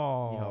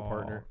 Yeehaw,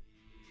 partner.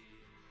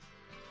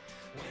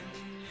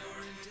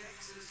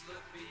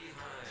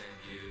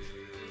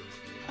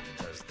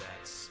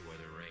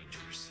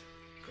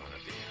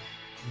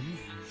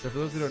 So for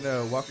those who don't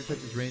know, Walker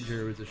Texas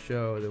Ranger was a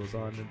show that was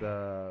on in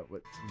the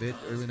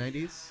early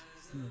 90s,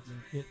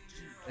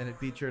 and it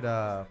featured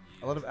a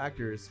lot of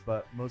actors,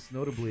 but most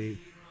notably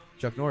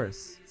Chuck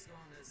Norris.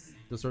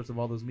 The source of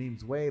all those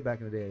memes way back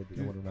in the day that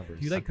no one remembers.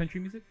 Do you like country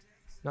music?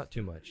 Not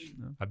too much.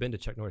 No. I've been to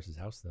Chuck Norris's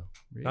house though.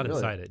 Really? Not Really?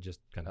 inside it, just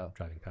kind of Oh.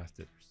 driving past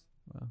it.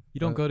 Wow. You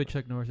don't go to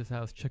Chuck Norris's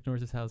house. Chuck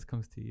Norris's house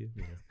comes to you.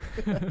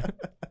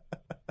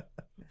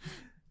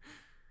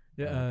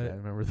 Yeah, I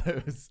remember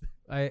those.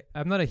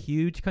 I'm not a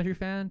huge country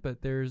fan,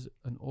 but there's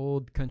an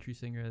old country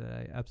singer that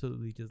I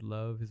absolutely just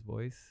love his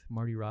voice,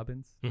 Marty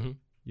Robbins. Mhm.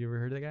 You ever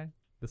heard of that guy?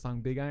 The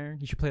song Big Iron?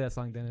 You should play that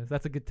song, Dennis.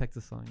 That's a good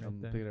Texas song right I'm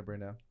there. picking it up right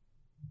now.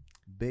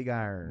 Big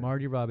Iron.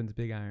 Marty Robbins,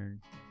 Big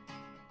Iron.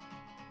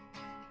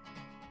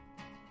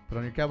 Put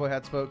on your cowboy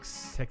hats,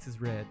 folks. Texas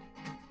Red.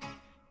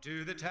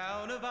 To the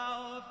town of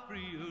our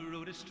free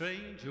rode a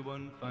stranger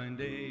one fine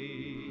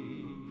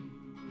day.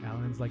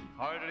 Alan's like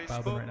Hardly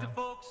bobbing spoke right to now.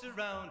 folks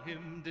around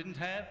him, didn't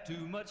have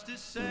too much to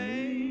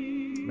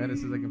say. Man,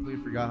 this is I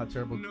completely forgot how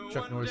terrible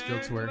Chuck Norris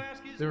jokes were.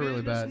 They were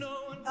really bad.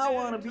 I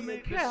want to be a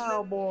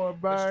cowboy,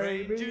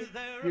 baby. You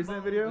seen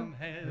that video?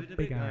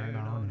 Big iron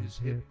on his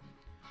hip.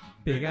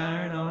 Big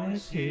iron on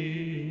his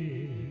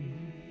hip.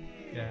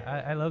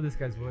 Yeah, I love this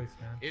guy's voice,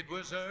 man. It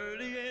was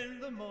early in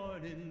the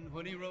morning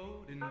when he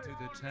rode into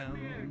the town.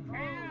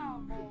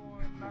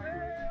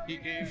 He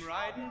came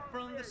riding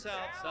from the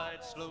south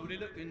side, slowly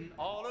looking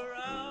all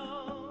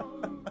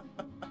around.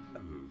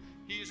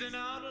 He's an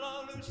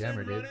outlaw loose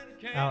Jammer, and dude.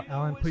 running,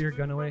 Alan, put your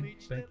gun away.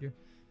 Thank you.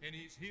 and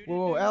he's here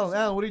Whoa,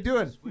 Alan, what are you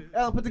doing?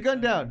 Alan, put the gun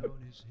down.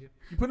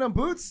 You putting on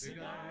boots?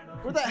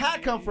 Where'd that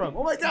hat come from?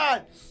 Oh my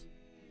God.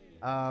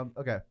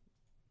 Okay.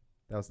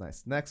 That was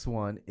nice. Next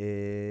one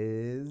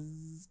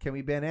is, can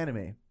we ban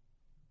anime?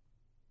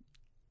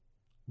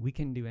 We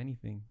can do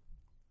anything.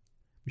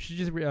 We should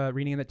just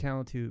rename that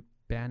channel to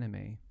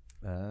Banime.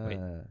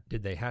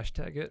 Did they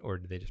hashtag it or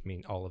did they just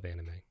mean all of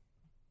anime?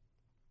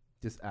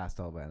 Just asked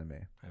all of anime.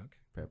 Okay.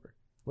 Pepper.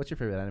 What's your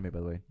favorite anime, by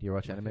the way? Do you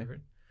watch My anime?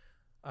 favorite?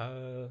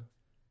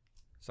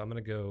 So I'm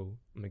gonna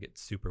get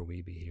super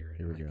weeby here.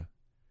 Here we go.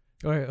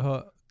 All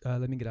right,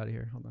 let me get out of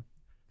here. Hold on.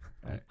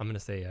 Alright. I'm gonna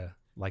say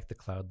like the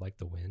cloud, like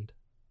the wind.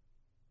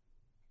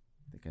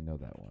 I think I know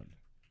that one.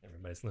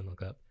 Everybody's gonna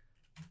look up.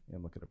 Yeah,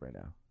 I'm looking it up right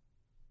now.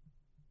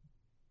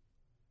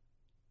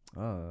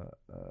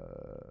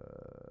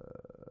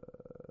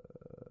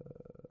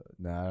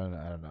 No,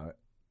 I don't know it.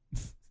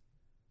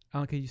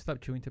 Alan, can you stop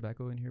chewing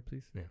tobacco in here,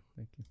 please? Yeah.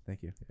 Thank you.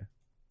 Thank you. Yeah.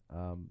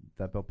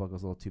 That belt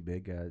buckle's a little too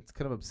big. It's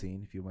kind of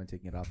obscene. If you mind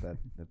taking it off, that'd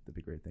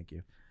be great. Thank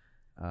you.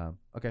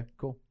 Okay,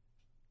 cool.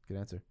 Good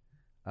answer.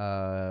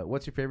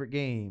 What's your favorite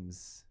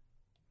games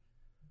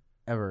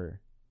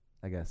ever?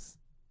 I guess.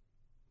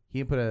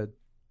 He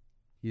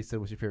said,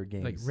 "What's your favorite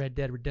games?" Like Red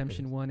Dead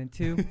Redemption 1 and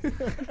 2.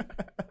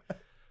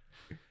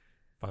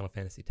 Final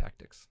Fantasy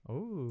Tactics.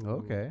 Oh.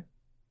 Okay.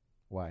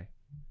 Why?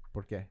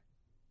 ¿Por qué?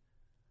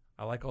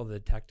 I like all the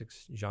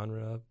tactics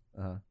genre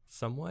Uh-huh.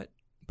 somewhat,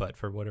 but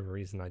for whatever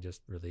reason, I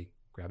just really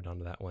grabbed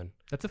onto that one.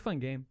 That's a fun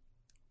game.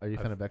 Are you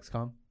a fan of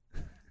XCOM?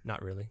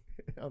 Not really.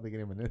 I don't think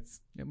anyone is.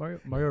 Yeah, Mario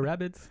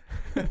Rabbids.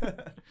 That's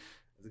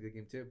a good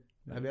game too.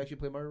 Have you actually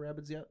played Mario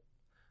Rabbids yet?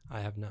 I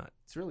have not.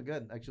 It's really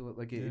good. Actually,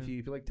 like Yeah. if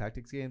you like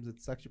tactics games,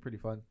 it's actually pretty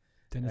fun.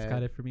 Dennis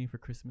got it for me for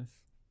Christmas.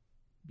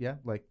 Yeah,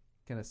 like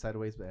kind of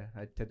sideways, but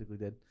I technically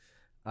did.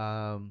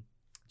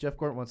 Jeff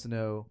Gort wants to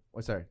know,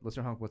 listener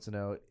Honk wants to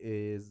know,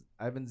 is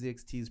Ivan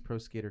ZXT's Pro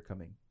Skater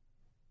coming?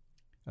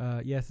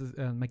 Yes,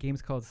 my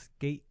game's called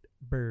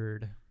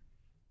Skatebird.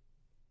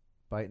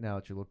 Buy it now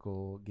at your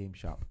local game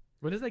shop.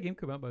 When does that game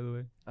come out, by the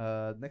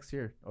way? Next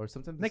year or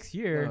sometime next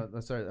year. No,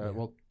 sorry. Yeah.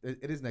 Well,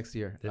 it is next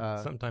year.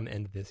 Sometime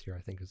end this year,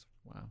 I think is.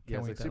 Wow. Yeah,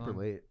 Can't it's wait like that super long.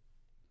 late.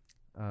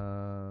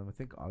 I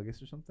think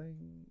August or something.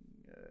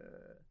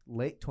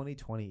 Late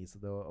 2020 is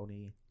the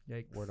only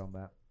Yikes. word on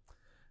that.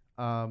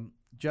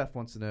 Jeff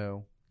wants to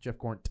know. Jeff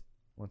Gornt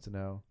wants to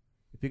know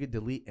if you could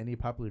delete any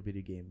popular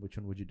video game, which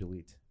one would you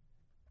delete?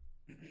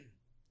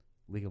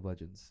 League of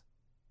Legends.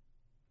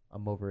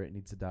 I'm over it. It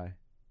needs to die.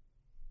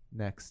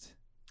 Next.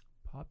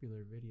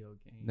 Popular video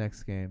game.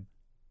 Next game.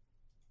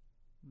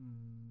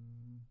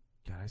 Hmm.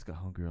 God, I just got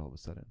hungry all of a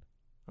sudden.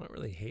 I don't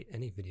really hate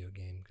any video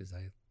game because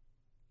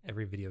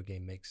every video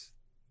game makes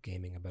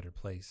gaming a better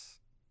place.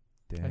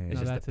 Dang. It's No,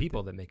 just that's the a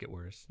people that make it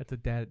worse. That's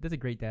a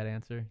great dad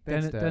answer.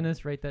 Thanks, Dad.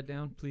 Dennis, write that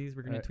down, please.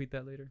 We're gonna Alright. tweet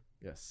that later.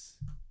 Yes.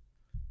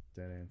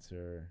 That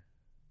answer.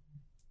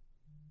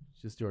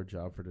 Just do our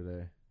job for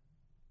today.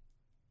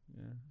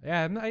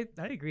 Yeah, I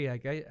agree.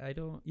 Like I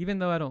don't, even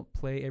though I don't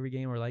play every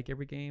game or like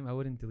every game, I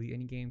wouldn't delete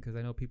any game because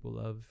I know people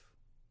love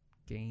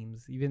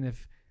games. Even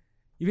if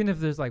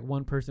there's like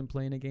one person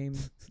playing a game,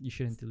 you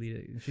shouldn't delete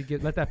it. You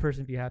should let that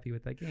person be happy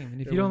with that game.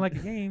 And if you don't like a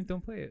game,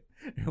 don't play it.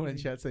 Everyone in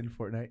chat saying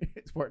Fortnite.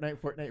 It's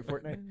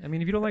Fortnite. I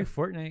mean, if you don't like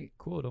Fortnite,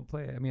 cool, don't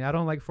play it. I mean, I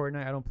don't like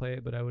Fortnite. I don't play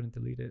it, but I wouldn't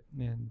delete it.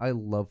 And I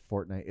love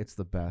Fortnite. It's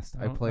the best.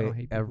 I I don't play hate it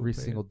people who every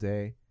play single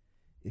day.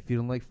 If you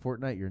don't like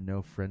Fortnite, you're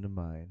no friend of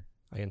mine.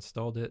 I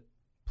installed it,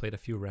 played a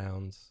few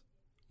rounds,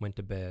 went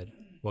to bed,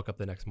 woke up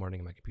the next morning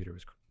and my computer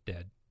was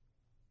dead.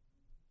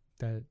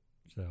 that,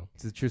 So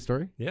Is it a true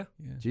story? yeah,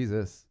 yeah.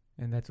 Jesus.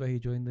 And that's why he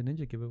joined the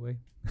Ninja giveaway.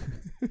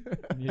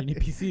 You need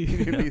PC. You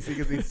need a PC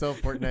because he sold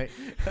Fortnite.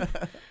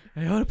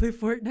 I want to play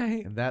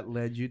Fortnite. And that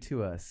led you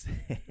to us.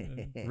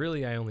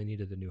 really, I only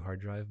needed a new hard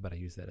drive, but I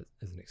used that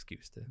as an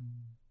excuse to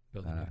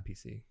build a new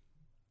PC.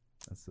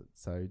 That's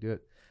how you do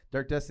it.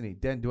 Dark Destiny.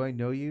 Den, do I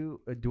know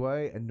you? Do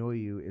I annoy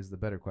you is the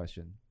better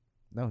question.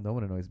 No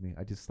one annoys me.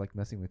 I just like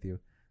messing with you.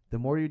 The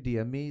more you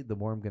DM me, the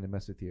more I'm going to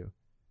mess with you.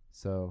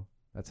 So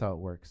that's how it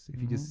works.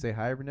 If you just say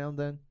hi every now and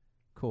then,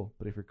 cool.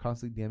 But if you're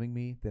constantly DMing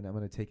me, then I'm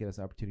going to take it as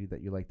an opportunity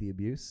that you like the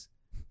abuse.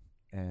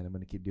 And I'm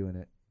going to keep doing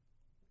it.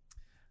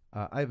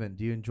 Ivan,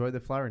 do you enjoy the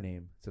flower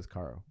name? Says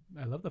Caro.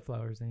 I love the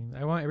flowers name.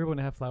 I want everyone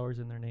to have flowers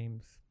in their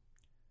names.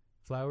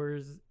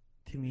 Flowers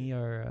to me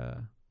are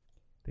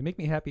they make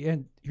me happy.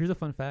 And here's a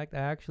fun fact: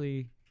 I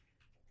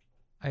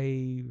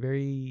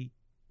very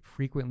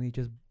frequently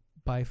just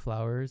buy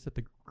flowers at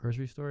the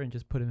grocery store and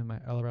just put them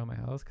in all around my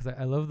house because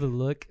I love the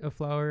look of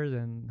flowers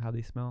and how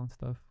they smell and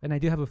stuff. And I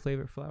do have a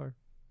favorite flower.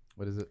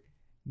 What is it?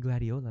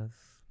 Gladiolas.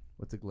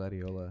 What's a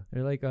gladiola?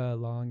 They're like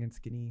long and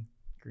skinny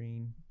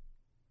green.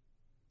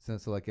 So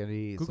like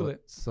any Google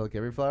it. So like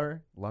every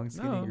flower, long,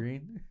 skinny, No.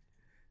 green.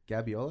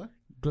 Gabiola.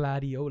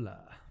 Gladiola.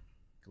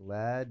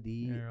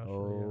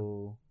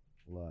 Gladiola.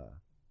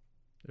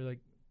 They're like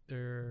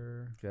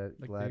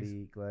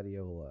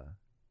Gladiola.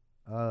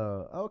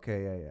 Oh,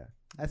 okay, yeah.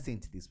 I've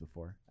seen these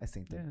before. I've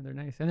seen yeah, them. they're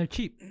nice and they're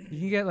cheap. You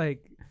can get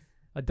like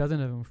a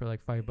dozen of them for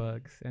like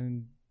 $5,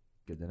 and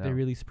Good to know. they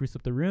really spruce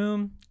up the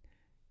room,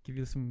 give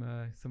you some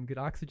good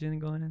oxygen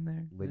going in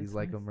there. Ladies That's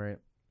like nice. them, right?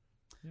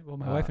 Yeah, well,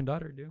 my wife and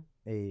daughter do.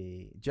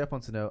 Jeff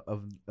wants to know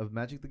of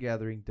Magic the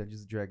Gathering,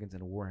 Dungeons and Dragons,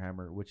 and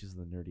Warhammer, which is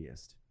the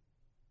nerdiest?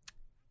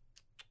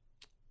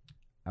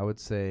 I would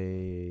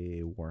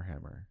say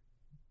Warhammer.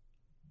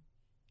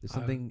 There's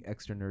something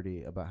extra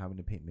nerdy about having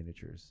to paint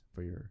miniatures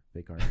for your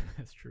fake army.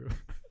 That's true.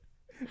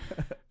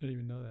 I didn't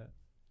even know that.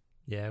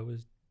 Yeah, it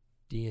was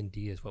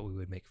D&D is what we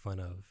would make fun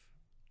of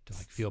to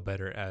like feel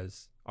better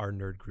as our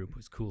nerd group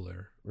was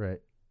cooler. Right.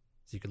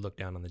 So you could look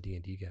down on the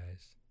D&D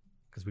guys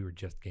because we were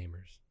just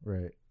gamers.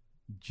 Right.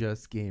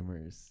 Just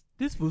gamers.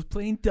 This was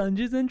playing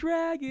Dungeons and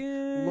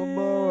Dragons.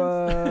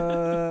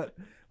 Lamoa.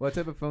 What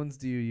type of phones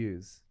do you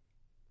use?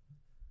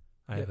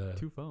 I have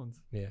 2 phones.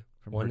 Yeah.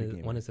 From One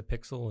Party Gamer. is a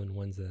Pixel and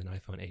one's an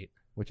iPhone 8.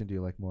 Which one do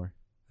you like more?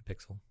 A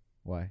Pixel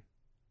Why?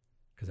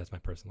 because that's my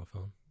personal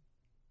phone.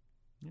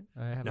 Yeah,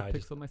 I have No, a I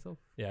just- Pixel myself.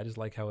 Yeah, I just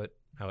like how it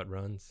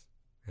runs,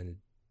 and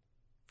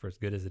for as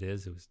good as it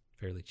is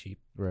fairly cheap.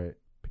 Right.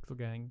 Pixel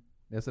gang.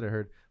 That's what I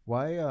heard.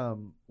 Why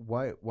an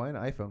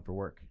iPhone for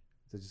work?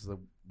 Is it just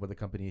what the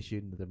company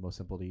issued and they're most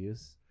simple to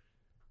use?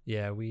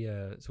 Yeah, we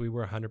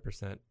were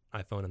 100%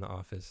 iPhone in the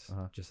office,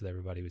 Uh-huh. just so that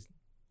everybody was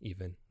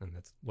even, and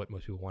that's what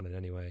most people wanted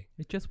anyway.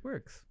 It just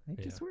works. It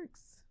Yeah. just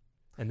works.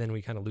 And then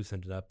we kind of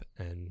loosened it up,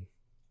 and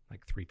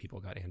like 3 people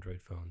got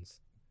Android phones,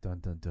 Dun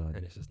dun dun.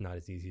 and it's just not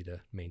as easy to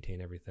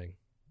maintain everything.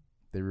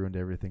 They ruined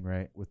everything,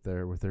 right? With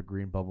their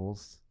green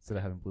bubbles instead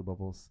of having blue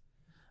bubbles.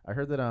 I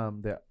heard that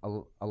that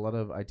a lot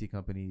of IT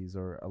companies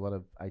or a lot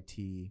of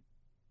IT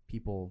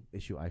people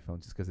issue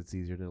iPhones just because it's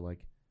easier to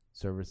like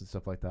service and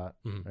stuff like that,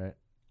 Mhm. right?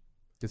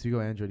 Because if you go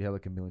Android, you have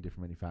like a million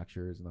different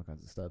manufacturers and all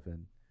kinds of stuff,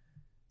 and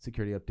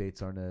security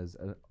updates aren't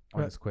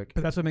as quick.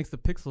 But that's what makes the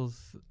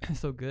Pixels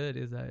so good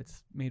is that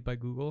it's made by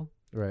Google.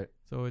 Right.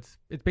 So it's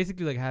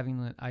basically like having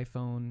an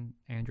iPhone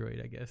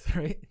Android, I guess,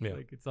 right? Yeah.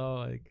 Like it's all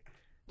like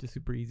just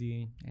super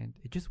easy, and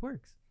it just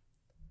works.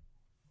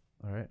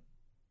 All right.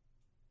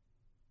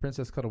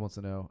 Princess Cuddle wants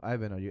to know,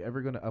 Ivan, are you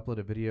ever going to upload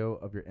a video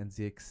of your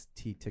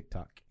NZXT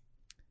TikTok?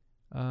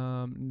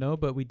 No,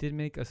 but we did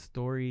make a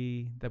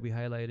story that we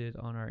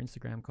highlighted on our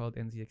Instagram called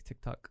NZX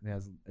TikTok. It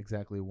has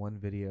exactly one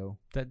video.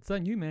 That's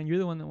on you, man. You're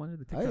the one that wanted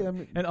the TikTok.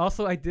 mean, and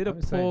also, I did a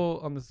I'm just poll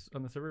on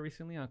the server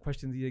recently on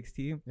Questions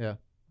EXT. Yeah.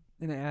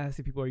 And I asked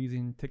if people are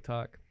using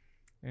TikTok,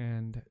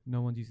 and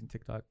no one's using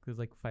TikTok. There's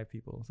like 5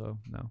 people, so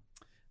no.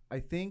 I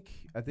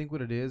think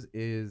what it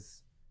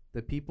is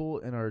the people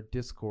in our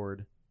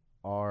Discord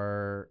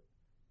are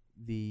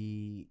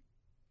the,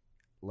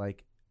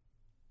 like,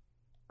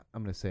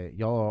 I'm gonna say it,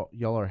 y'all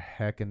are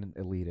heckin'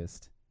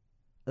 elitist.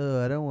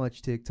 I don't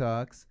watch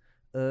TikToks.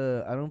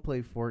 I don't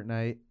play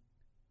Fortnite.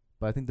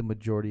 But I think the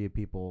majority of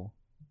people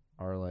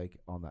are like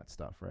on that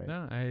stuff, right?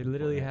 No, I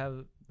literally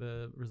have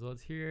the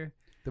results here.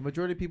 The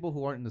majority of people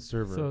who aren't in the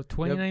server. So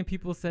 29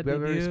 people said they we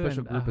have a very do, special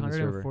and group in the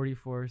server.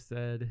 144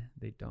 said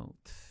they don't.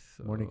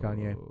 So, Morning,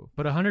 Kanye.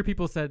 But 100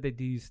 people said they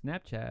do use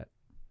Snapchat,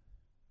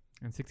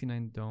 and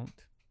 69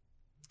 don't.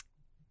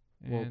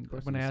 Well, of And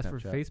course when they I use asked for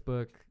Snapchat.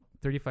 Facebook,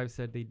 35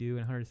 said they do,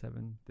 and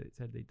 107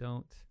 said they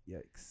don't.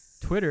 Yikes.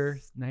 Twitter,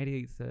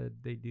 98 said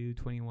they do,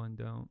 21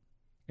 don't.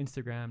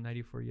 Instagram,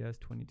 94 yes,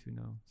 22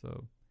 no.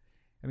 So,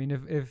 I mean,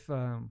 if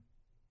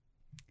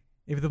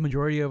the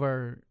majority of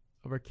our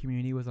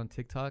community was on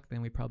TikTok,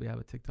 then we probably have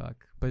a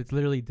TikTok. But it's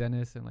literally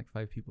Dennis and like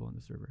 5 people on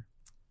the server.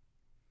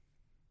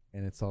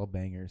 And it's all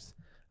bangers.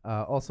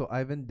 Also,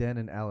 Ivan, Den,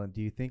 and Alan,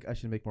 do you think I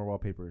should make more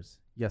wallpapers?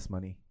 Yes,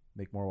 money.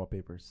 Make more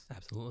wallpapers.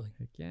 Absolutely.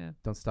 Heck yeah.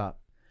 Don't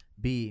stop.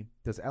 B,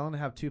 does Alan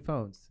have 2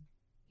 phones?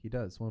 He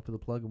does. One for the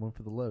plug and one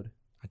for the load.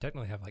 I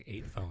technically have like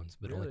 8 phones,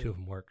 but only Really? 2 of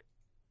them work.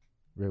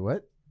 Wait,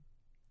 what?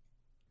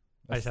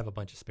 I just have a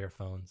bunch of spare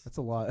phones. That's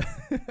a lot.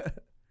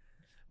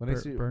 when I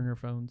Burner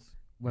phones.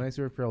 When I used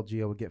to work for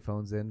LG, I would get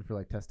phones in for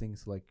like testing.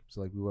 So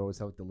we would always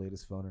have like the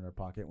latest phone in our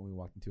pocket when we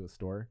walked into a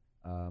store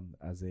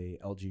as a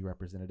LG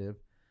representative.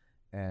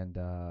 And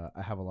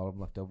I have a lot of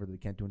them left over that they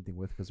can't do anything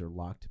with because they're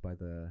locked by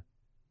the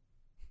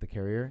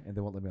carrier, and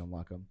they won't let me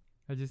unlock them.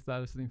 I just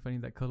thought of something funny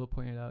that Cuddle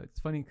pointed out. It's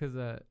funny because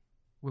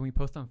when we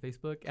post on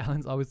Facebook,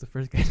 Alan's always the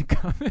first guy to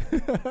comment.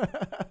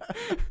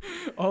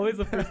 Always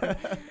the first guy.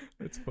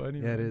 It's funny.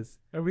 Yeah, man. it is.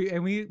 And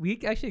we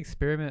actually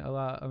experiment a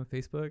lot on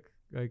Facebook.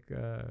 Like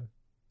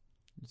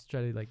just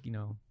try to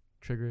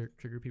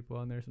trigger people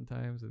on there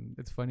sometimes, and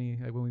it's funny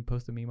like when we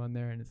post a meme on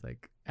there and it's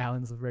like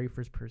Alan's the very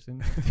first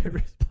person to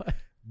reply.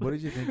 What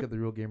did you think of the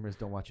Real Gamers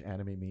Don't Watch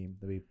Anime meme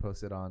that we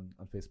posted on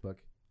Facebook?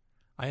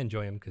 I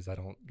enjoy them because I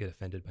don't get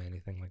offended by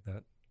anything like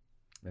that.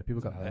 Yeah,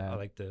 people got mad. I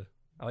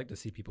like to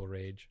see people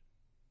rage.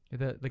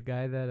 The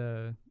guy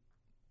that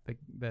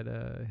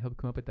helped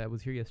come up with that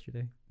was here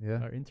yesterday.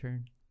 Yeah, our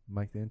intern,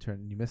 Mike the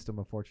intern. You missed him,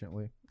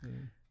 unfortunately. Yeah.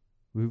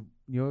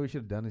 What we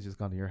should have done is just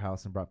gone to your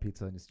house and brought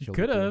pizza and just chilled.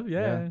 Could with you. have,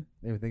 yeah. Didn't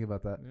even think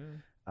about that.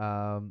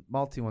 Yeah.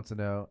 Malty wants to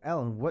know,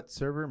 Alan, what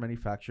server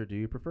manufacturer do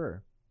you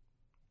prefer?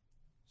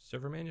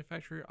 Server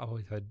manufacturer? I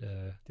always had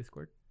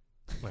Discord.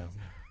 Well,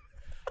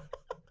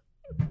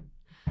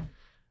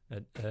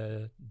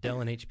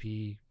 Dell and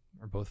HP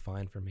are both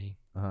fine for me.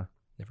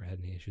 Never had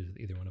any issues with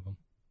either one of them.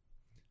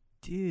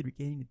 Dude, we're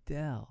getting a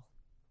Dell.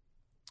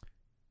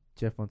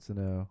 Jeff wants to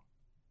know,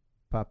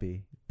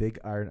 Poppy, big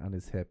iron on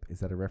his hip.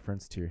 Is that a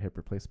reference to your hip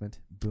replacement?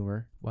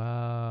 Boomer.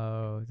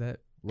 Wow, is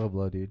that low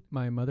blow, dude?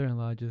 My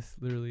mother-in-law just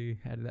literally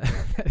had that.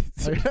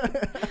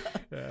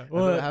 Yeah.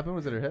 Well, what happened?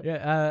 Was it her hip?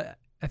 Yeah.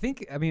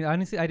 I mean,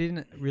 honestly, I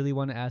didn't really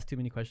want to ask too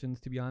many questions,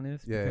 to be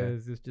honest, Yeah,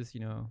 because it's just,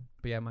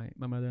 but yeah, my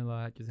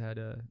mother-in-law just had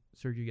a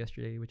surgery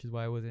yesterday, which is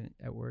why I wasn't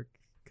at work,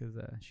 because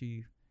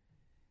she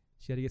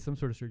had to get some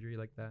sort of surgery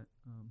like that.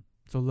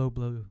 So low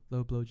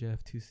blow,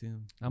 Jeff, too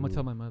soon. I'm gonna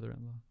tell my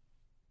mother-in-law.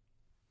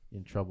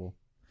 In trouble.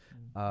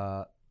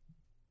 Yeah.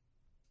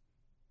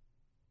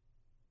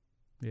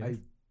 I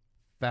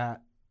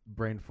fat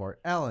brain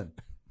fart. Alan,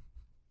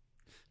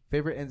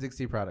 favorite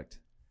N60 product?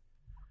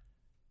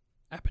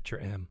 Aperture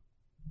M.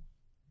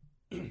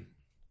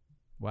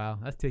 Wow,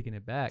 that's taking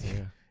it back.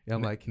 Yeah,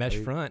 I'm like mesh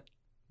front,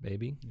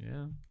 baby.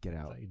 Yeah, get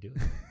out. That's how you do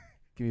it.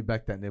 Give me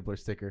back that Nibbler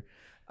sticker.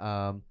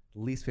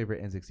 Least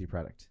favorite N60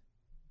 product?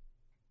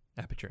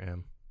 Aperture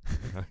M.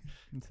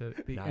 It's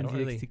the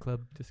NZXT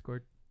Club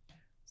Discord.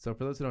 So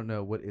for those who don't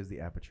know, what is the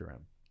Aperture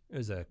M? It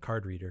was a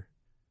card reader.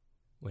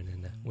 When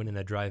in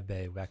a drive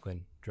bay, back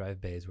when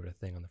drive bays were a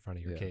thing on the front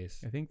of your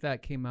case. I think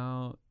that came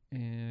out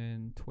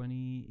in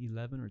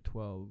 2011 or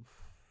 12.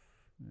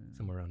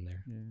 Somewhere around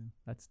there. Yeah,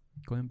 that's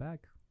going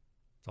back.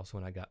 It's also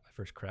when I got my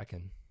first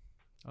Kraken.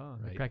 Oh,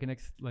 right. the Kraken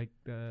X, like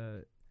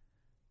the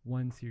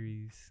 1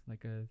 series,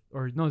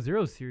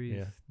 Zero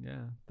series. Yeah,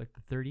 like the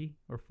 30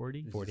 or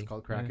 40. It's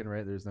called Kraken,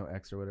 right? There's no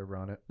X or whatever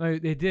on it. No,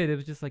 they did. It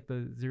was just like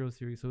the 0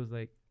 series. So it was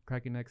like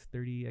Kraken X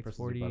 30, X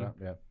 40.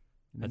 Yeah.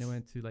 And then it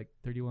went to like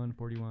 31,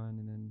 41,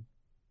 and then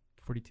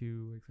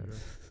 42, etc.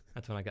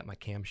 That's when I got my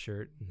cam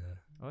shirt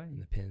and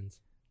the pins.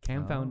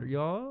 Cam Founder.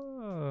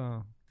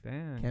 Yo,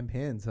 damn. Cam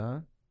pins, huh?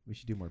 We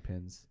should do more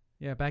pins.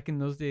 Yeah, back in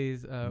those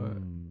days,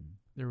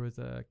 there's There was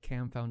a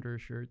Cam Founder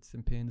shirts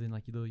and pins and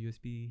like little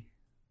USB.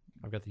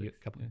 I've got the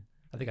couple. Yeah.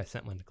 I think I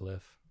sent one to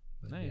Cliff.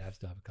 But Nice. yeah, I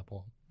still have a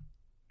couple.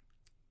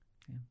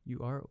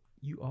 Yeah.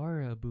 You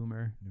are a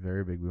boomer.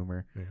 Very big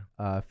boomer.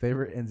 Yeah.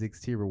 Favorite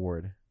NZXT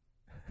reward?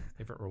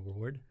 Favorite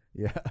reward?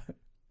 Yeah.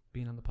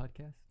 Being on the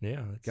podcast.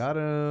 Yeah. That's, Got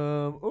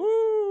him.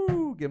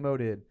 Ooh, get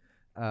moted.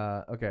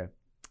 Okay.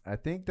 I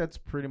think that's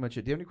pretty much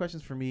it. Do you have any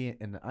questions for me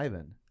and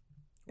Ivan?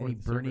 Or Any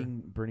the server.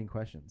 burning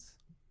questions?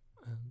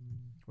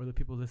 Or the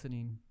people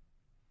listening.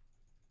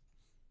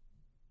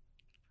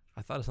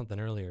 I thought of something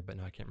earlier, but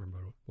now I can't remember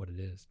what it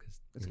is. Cause,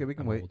 It's okay, we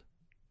can wait.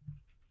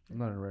 I'm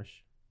not in a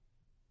rush.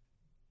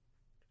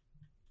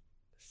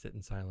 Sit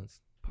in silence.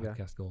 Yeah.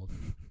 Podcast gold.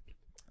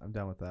 I'm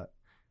down with that.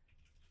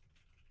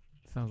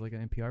 Sounds like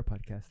an NPR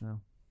podcast now.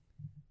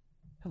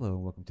 Hello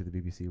and welcome to the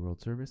BBC World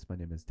Service. My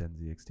name is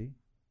DenZXT.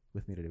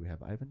 With me today we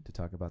have Ivan to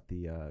talk about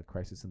the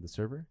crisis in the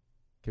server.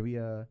 Can we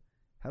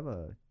have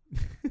a...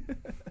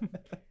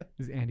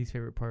 This is Andy's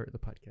favorite part of the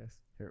podcast.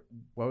 Here,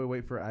 while we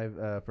wait for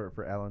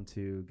for Alan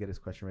to get his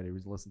question ready, we're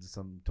going to listen to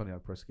some Tony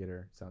Hawk Pro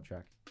Skater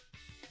soundtrack.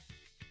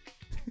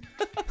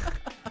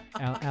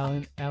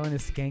 Alan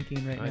is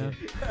skanking right now.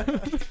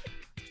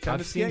 Time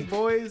to skank,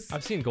 boys!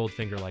 I've seen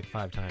Goldfinger like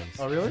 5 times.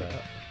 Oh, really? So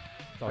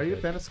it's all Are you a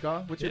good. fan of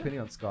ska? What's your Yeah.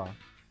 opinion on ska?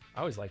 I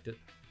always liked it.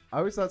 I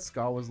always thought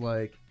ska was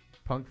like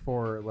punk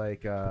for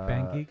like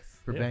Band geeks.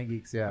 For Yeah. band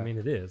geeks, yeah. I mean,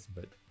 it is,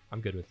 but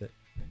I'm good with it.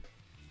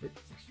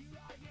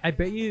 I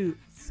bet you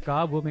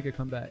ska will make a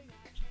comeback.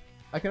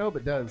 I can hope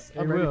it does.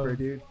 I'm It ready will. for it,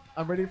 dude.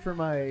 I'm ready for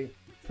my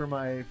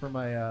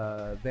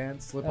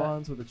Vans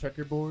slip-ons with the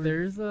checkerboard.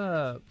 There's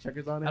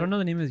checkers on it. I don't know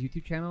the name of his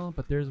YouTube channel,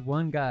 but there's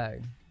one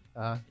guy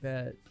Uh,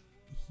 that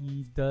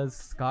he does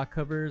ska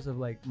covers of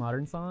like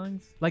modern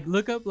songs. Like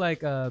look up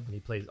like And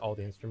he plays all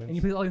the instruments. and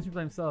he plays all the instruments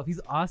by himself.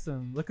 He's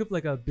awesome. Look up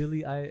like a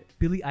Billie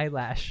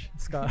Eilish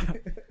ska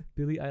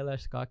Billie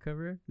Eilish ska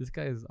cover. This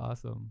guy is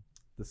awesome.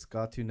 the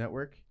Ska 2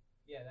 Network.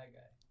 Yeah, that guy.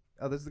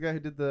 Oh, this is the guy who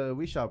did the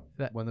Wii Shop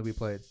one that we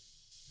played.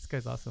 This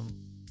guy's awesome.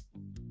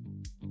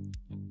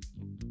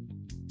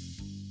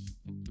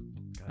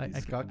 God,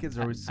 these ska kids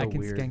are always so I can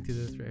weird. skank to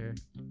this right here.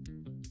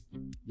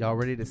 Y'all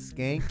ready to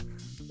skank?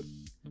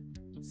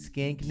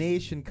 Skank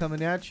Nation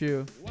coming at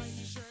you.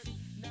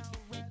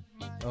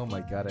 Oh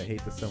my god, I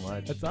hate this so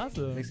much. That's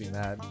awesome. Makes me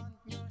mad.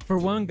 For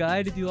one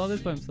guy to do all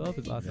this by himself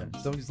is awesome.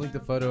 Someone just linked a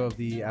photo of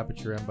the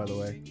Aperture M, by the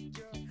way.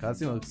 God, that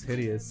thing looks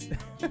hideous.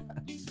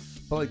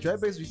 But like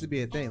drive bays used to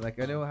be a thing. Like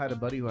I know I had a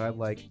buddy who had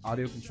like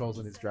audio controls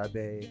on his drive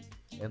bay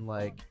and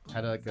like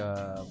had like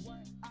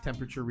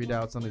temperature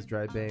readouts on his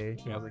drive bay.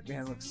 I was like,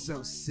 man, it looks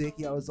so sick.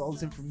 Yeah, it was all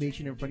this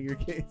information in front of your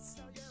case.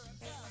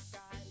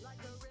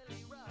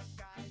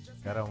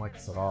 God, I don't like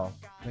this at all.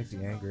 It makes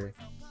me angry.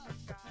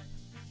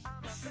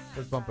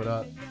 Let's bump it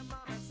up.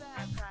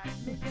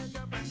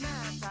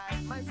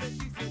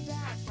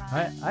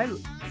 I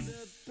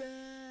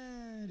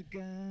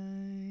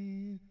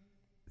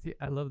see.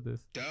 I love this.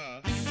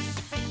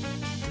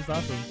 This is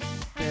awesome.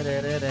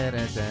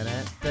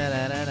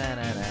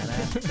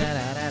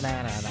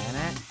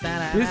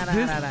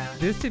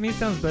 This to me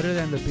sounds better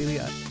than the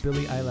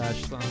Billie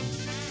Eilish song.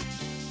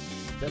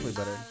 Definitely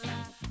better.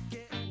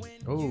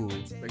 Oh,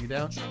 break it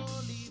down.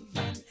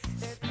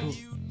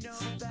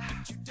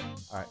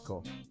 All right,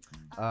 cool.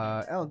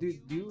 Alan, do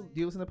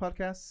you listen to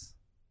podcasts?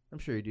 I'm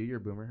sure you do. You're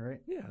a boomer,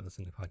 right? Yeah, I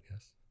listen to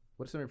podcasts.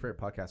 What are some of your favorite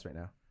podcasts right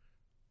now?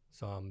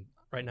 So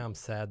right now I'm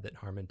sad that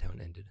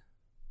Harmontown ended.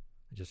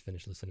 I just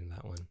finished listening to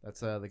that one.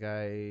 That's the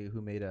guy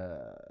who made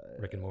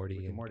Rick and Morty.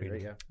 Rick and Morty,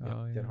 right? Yeah.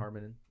 Oh, Dan yeah.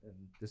 Harmon and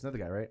there's another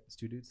guy, right? It's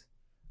 2 dudes.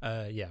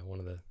 Yeah, one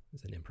of the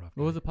is an improv.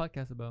 What was guy. the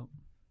podcast about?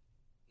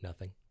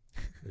 Nothing.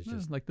 It was Hmm,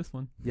 just like this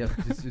one. Yeah,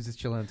 just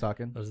chilling and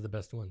talking. those are the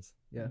best ones.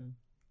 Yeah,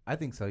 I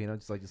think so. You know,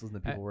 just listen to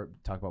people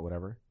talk about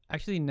whatever.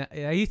 Actually,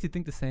 I used to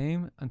think the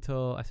same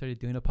until I started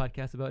doing a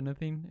podcast about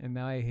nothing, and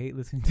now I hate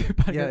listening to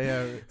podcasts.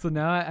 Yeah. So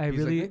now I He's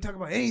really like, they talk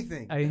about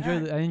anything. I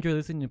enjoy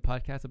listening to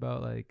podcasts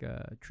about like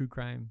true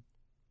crime.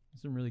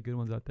 There's some really good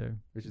ones out there.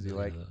 Which is you None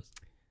like? of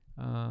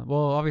those.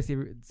 Well, obviously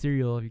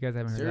Serial. If you guys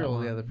haven't heard Serial, that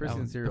one, yeah, the first that season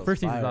one. Serial The first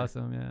is season is fire.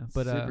 awesome. Yeah,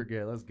 but Super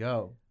good. Let's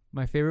go.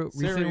 my favorite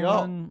recent Serial.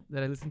 one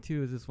that I listened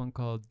to is this one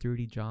called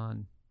Dirty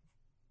John.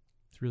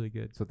 It's really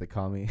good. That's what they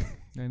call me.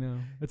 I know.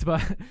 It's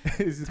about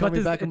It's it's about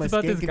this, back in my it's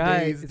about this skanking guy.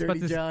 days, It's about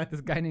Dirty John.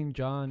 this guy named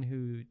John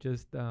who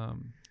just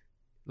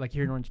like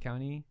here in Orange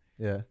County,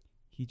 Yeah.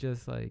 he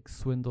just like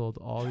swindled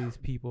all these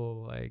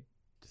people like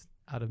just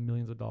out of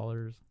millions of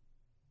dollars.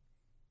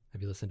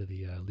 Have you listened to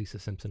the Lisa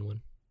Simpson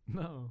one?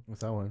 No.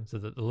 What's that one? So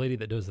the lady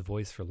that does the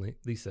voice for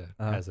Lisa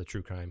Uh-huh. has a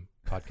true crime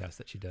podcast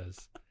that she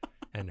does,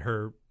 and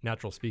her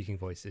natural speaking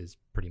voice is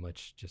pretty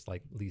much just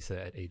like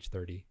Lisa at age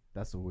 30.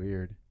 That's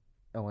weird.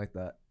 I don't like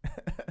that.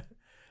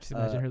 Just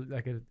imagine her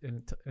like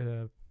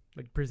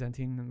like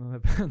presenting on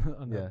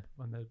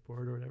the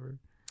board or whatever.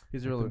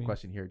 Here's a real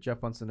question here.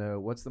 Jeff wants to know,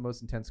 what's the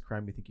most intense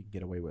crime you think you can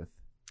get away with?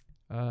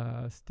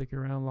 Stick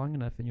around long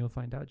enough and you'll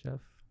find out,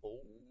 Jeff.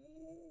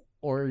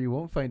 Or you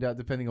won't find out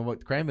depending on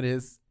what crime it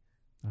is.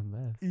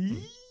 Unless.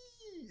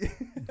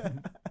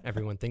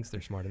 Everyone thinks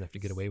they're smart enough to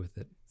get away with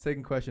it.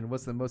 Second question: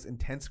 what's the most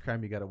intense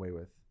crime you got away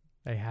with?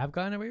 I have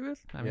gotten away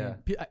with. I Yeah.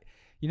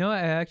 mean, I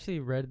actually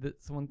read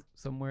that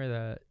somewhere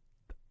that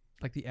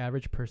like the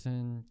average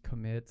person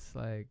commits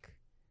like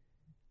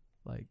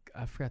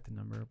I forgot the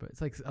number, but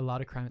it's like a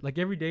lot of crime. Like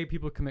every day,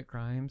 people commit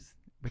crimes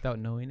without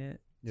knowing it.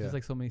 Yeah. There's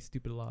like so many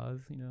stupid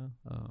laws, I don't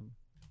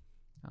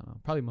know.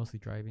 Probably mostly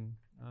driving.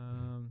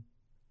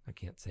 I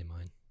can't say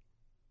mine.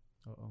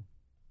 Uh-oh.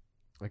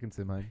 I can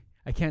say mine.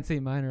 I can't say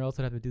mine, or else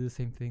I'd have to do the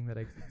same thing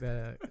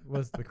that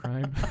was the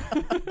crime.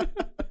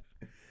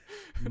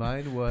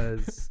 Mine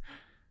was,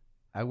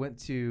 I went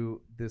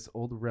to this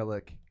old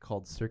relic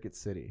called Circuit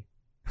City.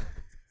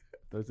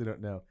 Those who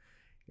don't know,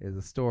 is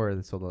a store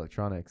that sold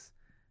electronics,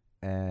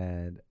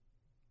 and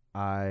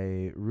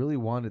I really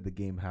wanted the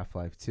game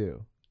Half-Life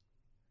 2.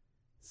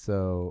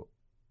 So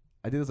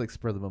I did this like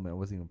spur of the moment. It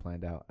wasn't even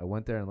planned out. I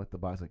went there and looked at the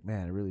box like,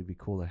 man, it really would be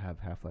cool to have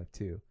Half-Life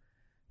 2.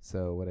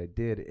 So what I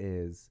did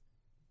is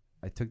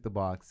I took the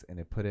box and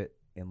I put it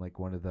in like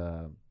one of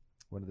the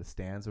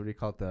stands. What do you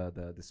call it?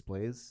 The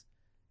displays.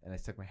 And I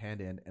stuck my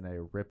hand in and I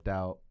ripped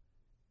out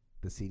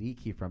the CD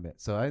key from it.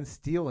 So I didn't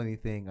steal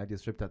anything. I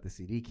just ripped out the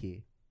CD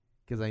key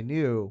because I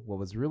knew what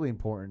was really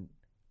important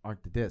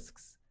aren't the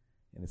discs,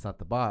 and it's not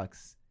the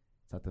box,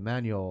 it's not the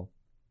manual,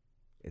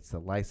 it's the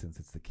license,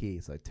 it's the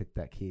key. So I took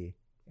that key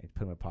and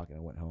put it in my pocket and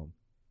I went home.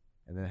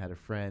 And then I had a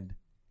friend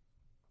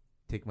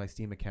take my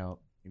Steam account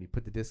and he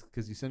put the disc,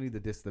 because you still need the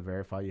disc to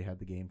verify you had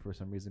the game for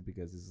some reason,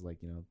 because this is like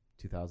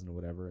 2000 or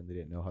whatever, and they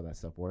didn't know how that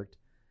stuff worked.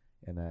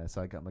 And so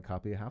I got my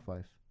copy of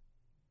Half-Life.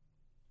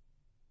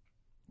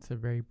 It's a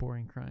very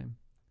boring crime.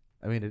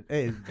 I mean,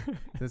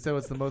 since that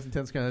was the most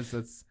intense crime,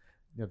 that's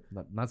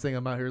not saying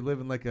I'm out here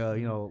living like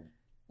a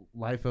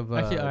life of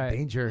Actually, all right,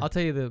 danger. I'll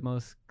tell you the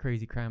most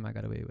crazy crime I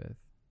got away with.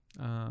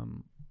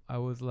 I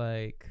was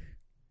like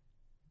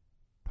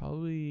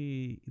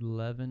probably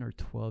 11 or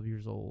 12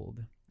 years old,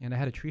 and I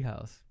had a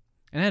treehouse,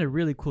 and I had a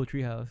really cool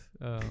treehouse.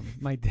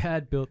 My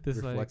dad built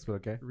this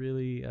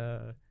really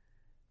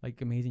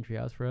like amazing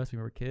treehouse for us when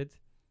we were kids.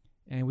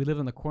 And we lived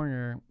on the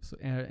corner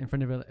in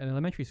front of an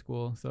elementary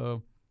school.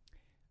 So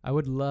I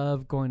would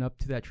love going up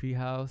to that tree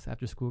house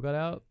after school got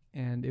out.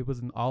 And it was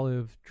an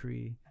olive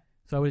tree.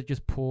 So I would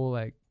just pull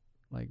like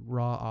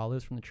raw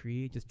olives from the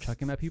tree, just chuck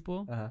them at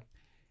people. Uh-huh.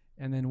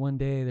 And then one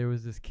day there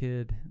was this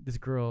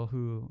girl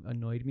who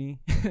annoyed me.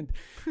 And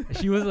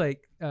she was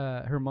like,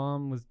 her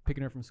mom was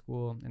picking her from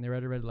school and they were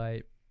at a red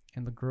light.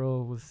 And the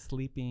girl was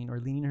sleeping or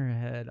leaning her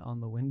head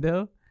on the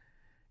window.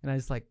 And I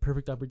just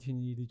perfect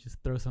opportunity to just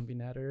throw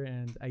something at her.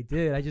 And I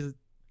did. I just,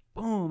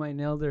 boom, I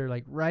nailed her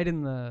right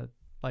in the,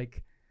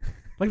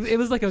 it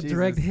was like a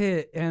direct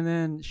hit. And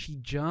then she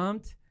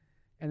jumped.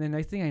 And then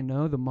next thing I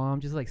know, the mom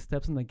just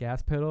steps on the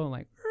gas pedal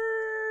and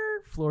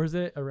floors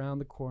it around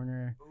the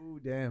corner. Oh,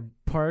 damn.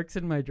 Parks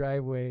in my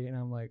driveway. And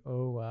I'm like,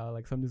 oh, wow,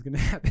 something's going to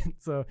happen.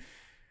 So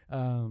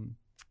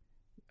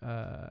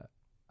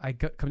I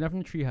come down from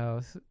the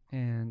treehouse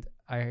and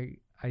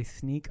I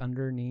sneak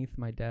underneath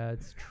my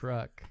dad's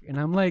truck, and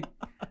imagine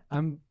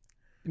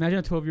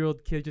a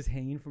 12-year-old kid just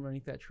hanging from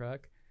underneath that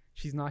truck.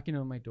 She's knocking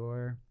on my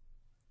door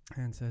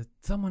and says,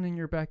 someone in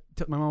your back,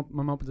 my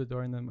mom opens the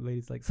door, and then the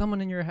lady's like,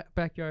 someone in your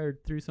backyard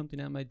threw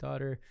something at my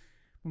daughter.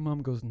 My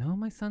mom goes, no,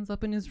 my son's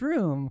up in his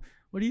room.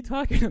 What are you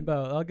talking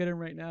about? I'll get him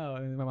right now.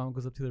 And my mom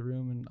goes up to the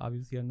room, and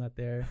obviously I'm not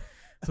there.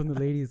 So the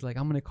lady's like,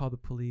 I'm going to call the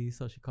police.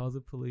 So she calls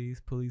the police.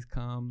 Police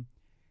come.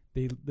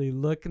 They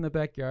look in the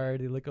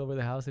backyard. They look over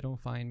the house. They don't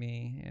find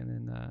me. And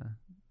then,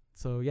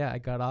 I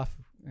got off.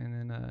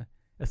 And then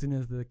as soon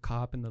as the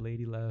cop and the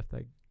lady left,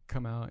 I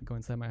come out and go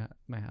inside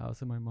my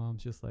house. And my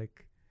mom's just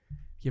like,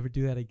 if you ever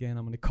do that again,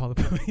 I'm going to call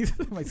the police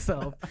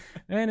myself.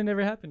 And it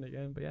never happened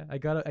again. But yeah,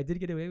 I did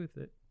get away with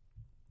it.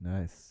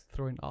 Nice.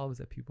 Throwing olives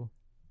at people.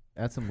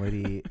 I had some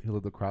lady who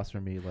lived across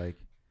from me,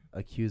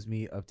 accused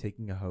me of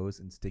taking a hose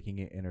and sticking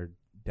it in her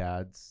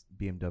dad's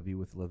BMW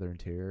with leather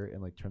interior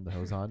and turn the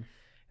hose on.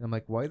 And I'm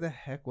like, why the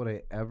heck would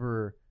I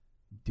ever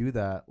do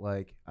that?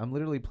 I'm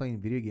literally playing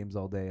video games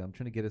all day. I'm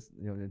trying to get us,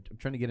 I'm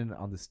trying to get in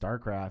on the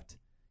StarCraft,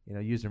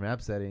 user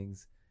map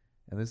settings.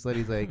 And this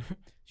lady's like,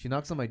 she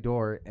knocks on my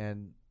door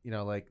and,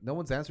 no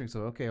one's answering.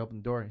 So, okay, I open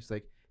the door. And she's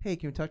like, hey,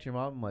 can we talk to your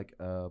mom?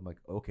 I'm like,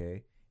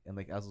 okay. And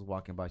as I was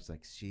walking by, she's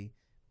like,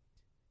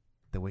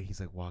 the way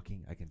he's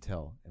walking, I can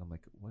tell. And I'm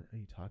like, what are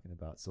you talking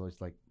about? So it's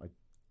I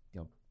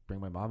bring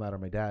my mom out or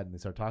my dad and they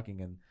start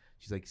talking and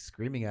she's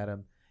screaming at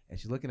him and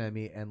she's looking at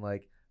me and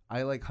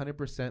I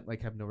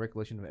 100% have no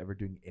recollection of ever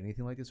doing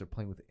anything like this or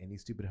playing with any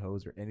stupid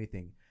hose or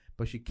anything.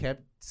 But she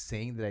kept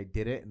saying that I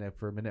did it, and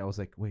for a minute I was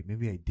like, wait,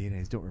 maybe I did. I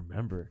just don't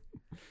remember.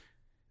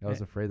 I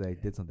was afraid that I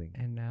did something.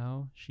 And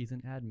now she's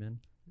an admin.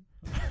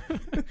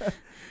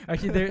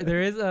 Actually,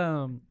 there is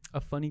a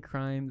funny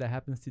crime that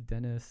happens to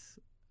Dennis,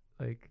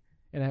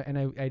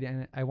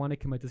 and I want to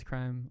commit this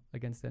crime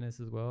against Dennis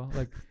as well.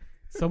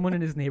 Someone in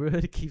his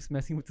neighborhood keeps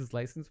messing with his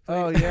license plate.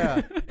 Oh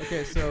yeah.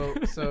 Okay, so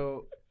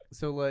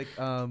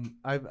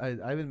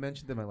I've been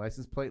mentioned that my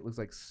license plate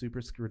looks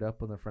super screwed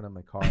up on the front of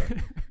my car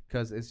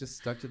because it's just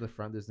stuck to the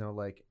front. There's no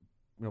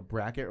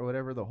bracket or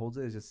whatever that holds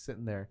it is just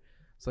sitting there.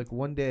 It's like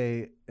one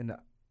day, and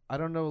I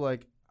don't know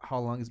like how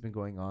long it's been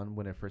going on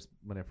when I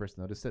first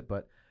noticed it,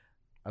 but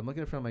I'm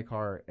looking in front of my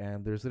car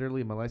and there's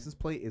literally my license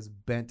plate is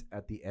bent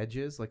at the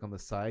edges, like on the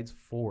sides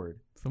forward.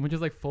 Someone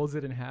just like folds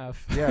it in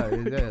half. Yeah,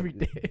 every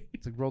day.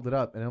 It's like rolled it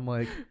up, and I'm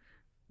like,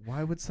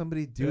 why would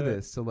somebody do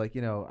this? So like I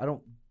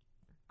don't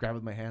grab it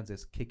with my hands, I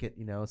just kick it,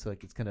 so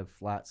like it's kind of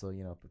flat, so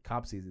if the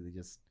cops see it, they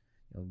just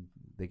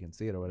they can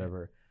see it or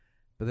whatever.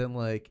 But then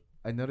like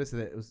I noticed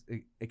that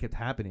it kept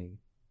happening,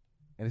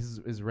 and this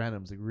is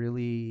random. It's like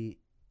really,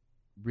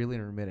 really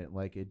intermittent.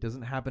 Like it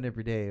doesn't happen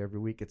every day, every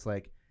week. It's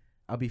like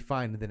I'll be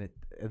fine, and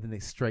then they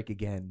strike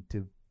again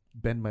to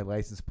bend my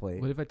license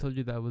plate. What if I told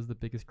you that was the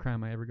biggest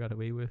crime I ever got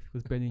away with,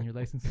 was bending your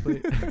license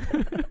plate?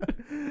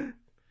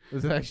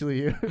 Was it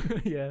actually you?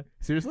 Yeah.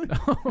 Seriously?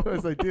 I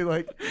was like, dude,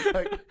 like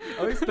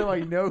at least now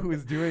I know who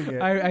is doing it.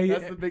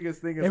 That's the biggest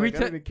thing. Every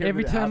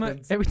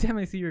time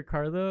I see your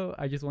car though,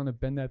 I just want to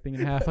bend that thing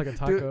in half like a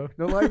taco. Dude,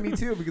 no lie, me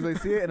too, because I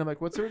see it and I'm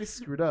like, what's already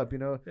screwed up?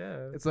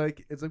 Yeah. It's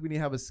like when you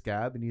have a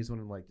scab and you just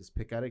want to like just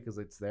pick at it because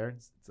it's there.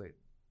 It's like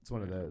it's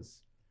one of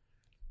those.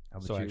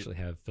 So I actually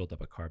have filled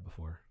up a car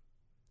before,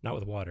 not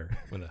with water,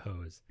 with a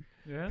hose.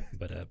 Yeah.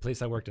 But a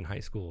place I worked in high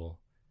school.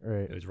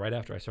 Right. It was right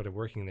after I started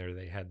working there.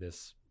 They had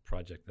this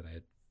project that I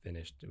had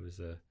finished. It was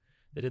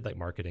they did like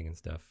marketing and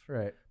stuff.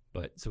 Right.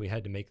 But so we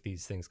had to make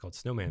these things called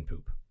snowman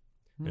poop.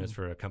 And it was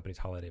for a company's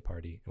holiday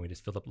party, and we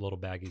just filled up little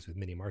baggies with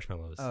mini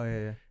marshmallows. Oh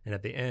yeah. And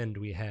at the end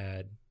we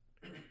had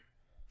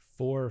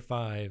 4 or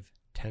 5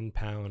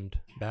 10-pound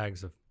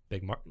bags of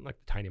big like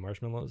tiny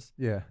marshmallows.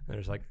 Yeah. And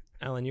there's like,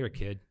 Alan, you're a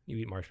kid, you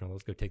eat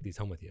marshmallows, go take these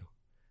home with you.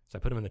 So I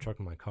put them in the trunk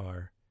of my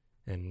car,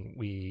 and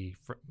a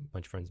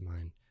bunch of friends of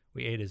mine,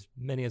 we ate as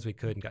many as we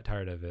could and got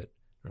tired of it.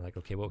 We're like,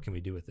 okay, what can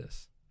we do with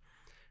this?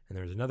 And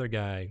there was another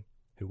guy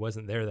who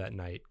wasn't there that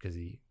night because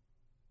he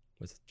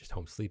was just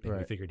home sleeping. Right.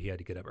 We figured he had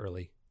to get up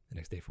early the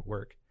next day for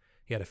work.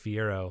 He had a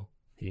Fiero.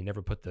 He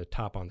never put the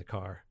top on the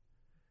car.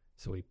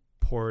 So we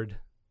poured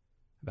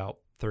about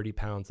 30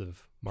 pounds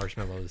of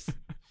marshmallows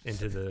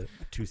into the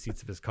 2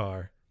 seats of his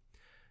car.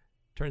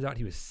 Turns out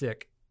he was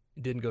sick,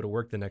 didn't go to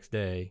work the next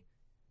day,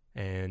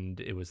 and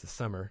it was the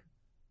summer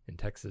in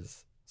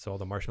Texas. So all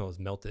the marshmallows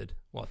melted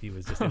while he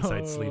was just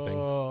inside sleeping.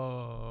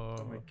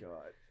 Oh my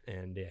God.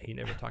 And yeah, he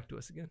never talked to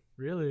us again.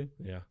 Really?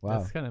 Yeah. Wow.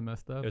 That's kind of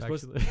messed up, It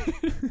was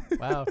actually.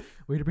 Wow.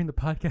 Way to bring the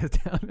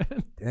podcast down,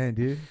 man. Damn,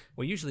 dude.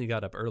 Well, usually he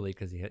got up early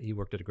because he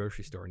worked at a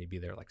grocery store, and he'd be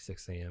there like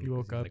 6 a.m. He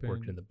woke up like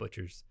worked and- in the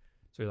butcher's.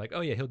 So you're like,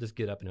 oh yeah, he'll just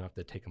get up and I'll have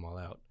to take them all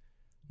out,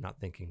 not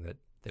thinking that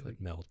they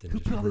would melt and Who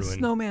just put all this ruin.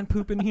 snowman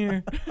poop in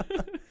here?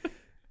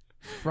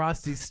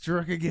 Frosty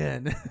struck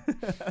again.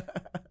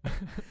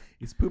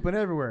 He's pooping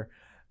everywhere.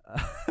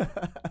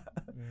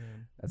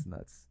 That's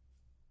nuts.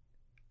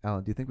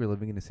 Alan, do you think we're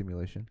living in a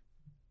simulation?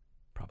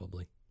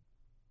 Probably.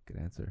 Good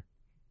answer.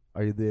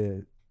 Are you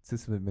the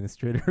system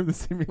administrator of the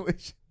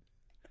simulation?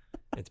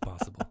 It's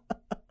possible.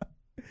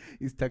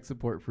 He's tech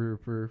support for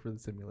the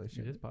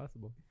simulation. It is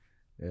possible.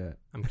 Yeah.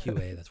 I'm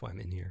QA. That's why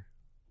I'm in here.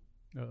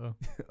 Uh-oh.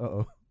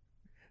 Uh-oh.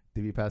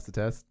 Did he pass the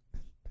test?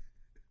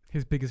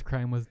 His biggest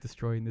crime was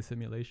destroying the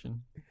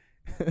simulation.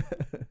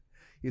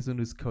 He's the one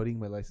who's coding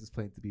my license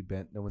plate to be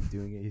bent. No one's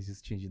doing it. He's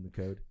just changing the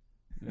code.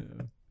 Yeah.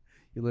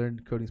 He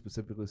learned coding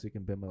specifically so he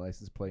can bend my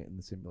license plate in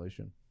the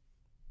simulation.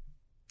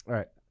 All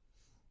right.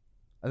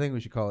 I think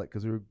we should call it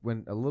because we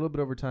went a little bit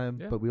over time,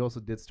 Yeah. but we also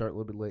did start a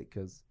little bit late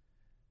because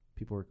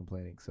people were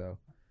complaining. So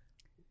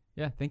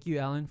Yeah, thank you,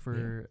 Alan,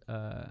 for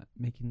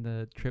making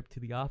the trip to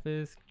the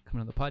office,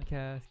 coming on the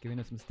podcast, giving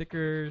us some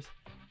stickers,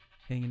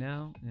 hanging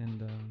out,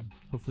 and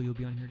hopefully you'll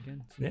be on here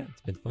again soon. Yeah,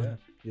 it's been fun.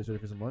 you guys ready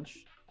for some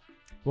lunch?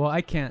 Well,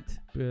 I can't.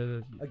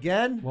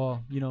 Again?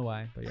 Well, you know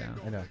why, but yeah.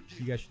 I know.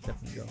 You guys should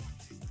definitely go.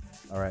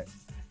 All right.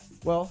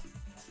 Well,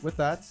 with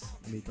that,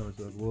 let me turn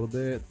this up a little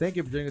bit. Thank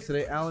you for joining us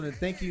today, Alan, and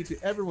thank you to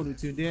everyone who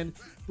tuned in.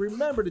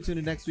 Remember to tune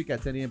in next week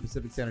at 10 a.m.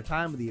 Pacific Standard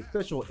Time with the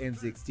official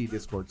NZXT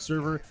Discord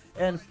server,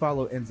 and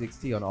follow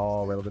NZXT on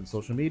all relevant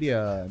social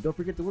media. And don't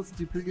forget to listen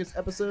to previous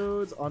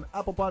episodes on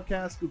Apple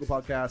Podcasts, Google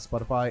Podcasts,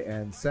 Spotify,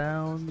 and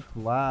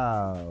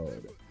SoundCloud.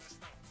 Thank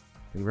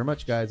you very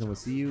much, guys, and we'll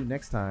see you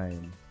next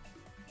time.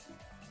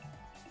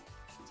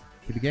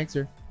 Keep it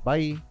gangster.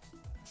 Bye.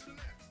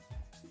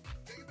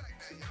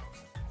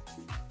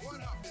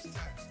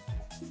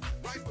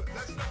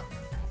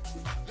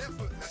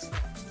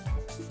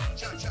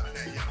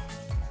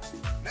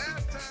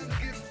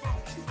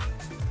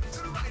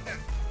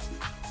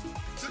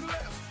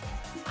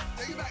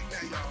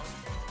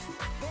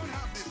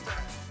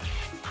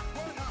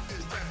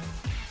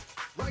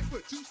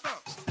 Two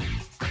stumps,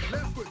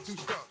 left foot, 2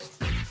 stumps.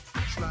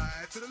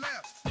 Slide to the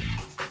left,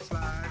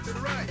 slide to the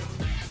right.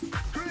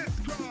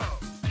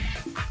 Crisscross,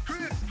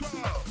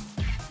 crisscross,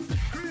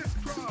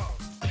 crisscross.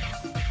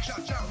 Cha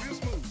cha, real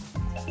smooth.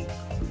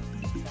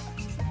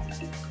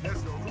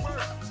 Let's go to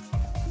work.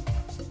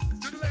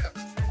 To the left,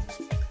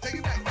 take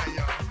it back now,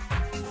 y'all.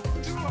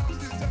 2 hops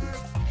this time,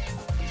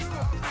 2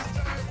 hops this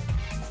time.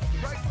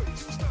 Right foot, 2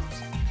 stumps,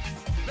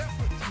 left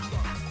foot, 2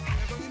 stumps.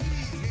 Hands on your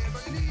knees, hands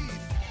on your knees.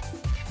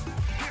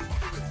 Hip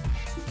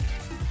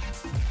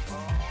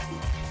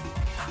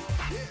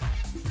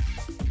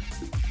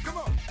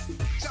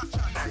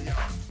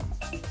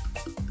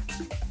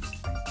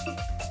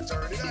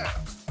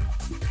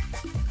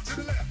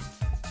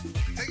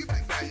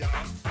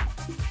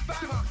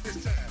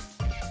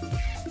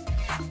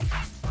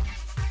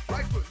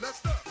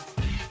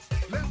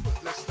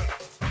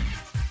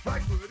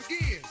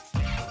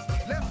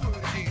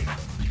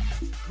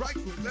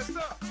Right foot, let's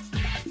stop.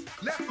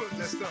 Left foot,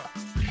 let's stop.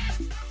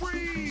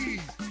 Freeze.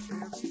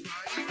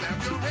 Everybody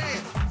clap your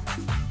hands.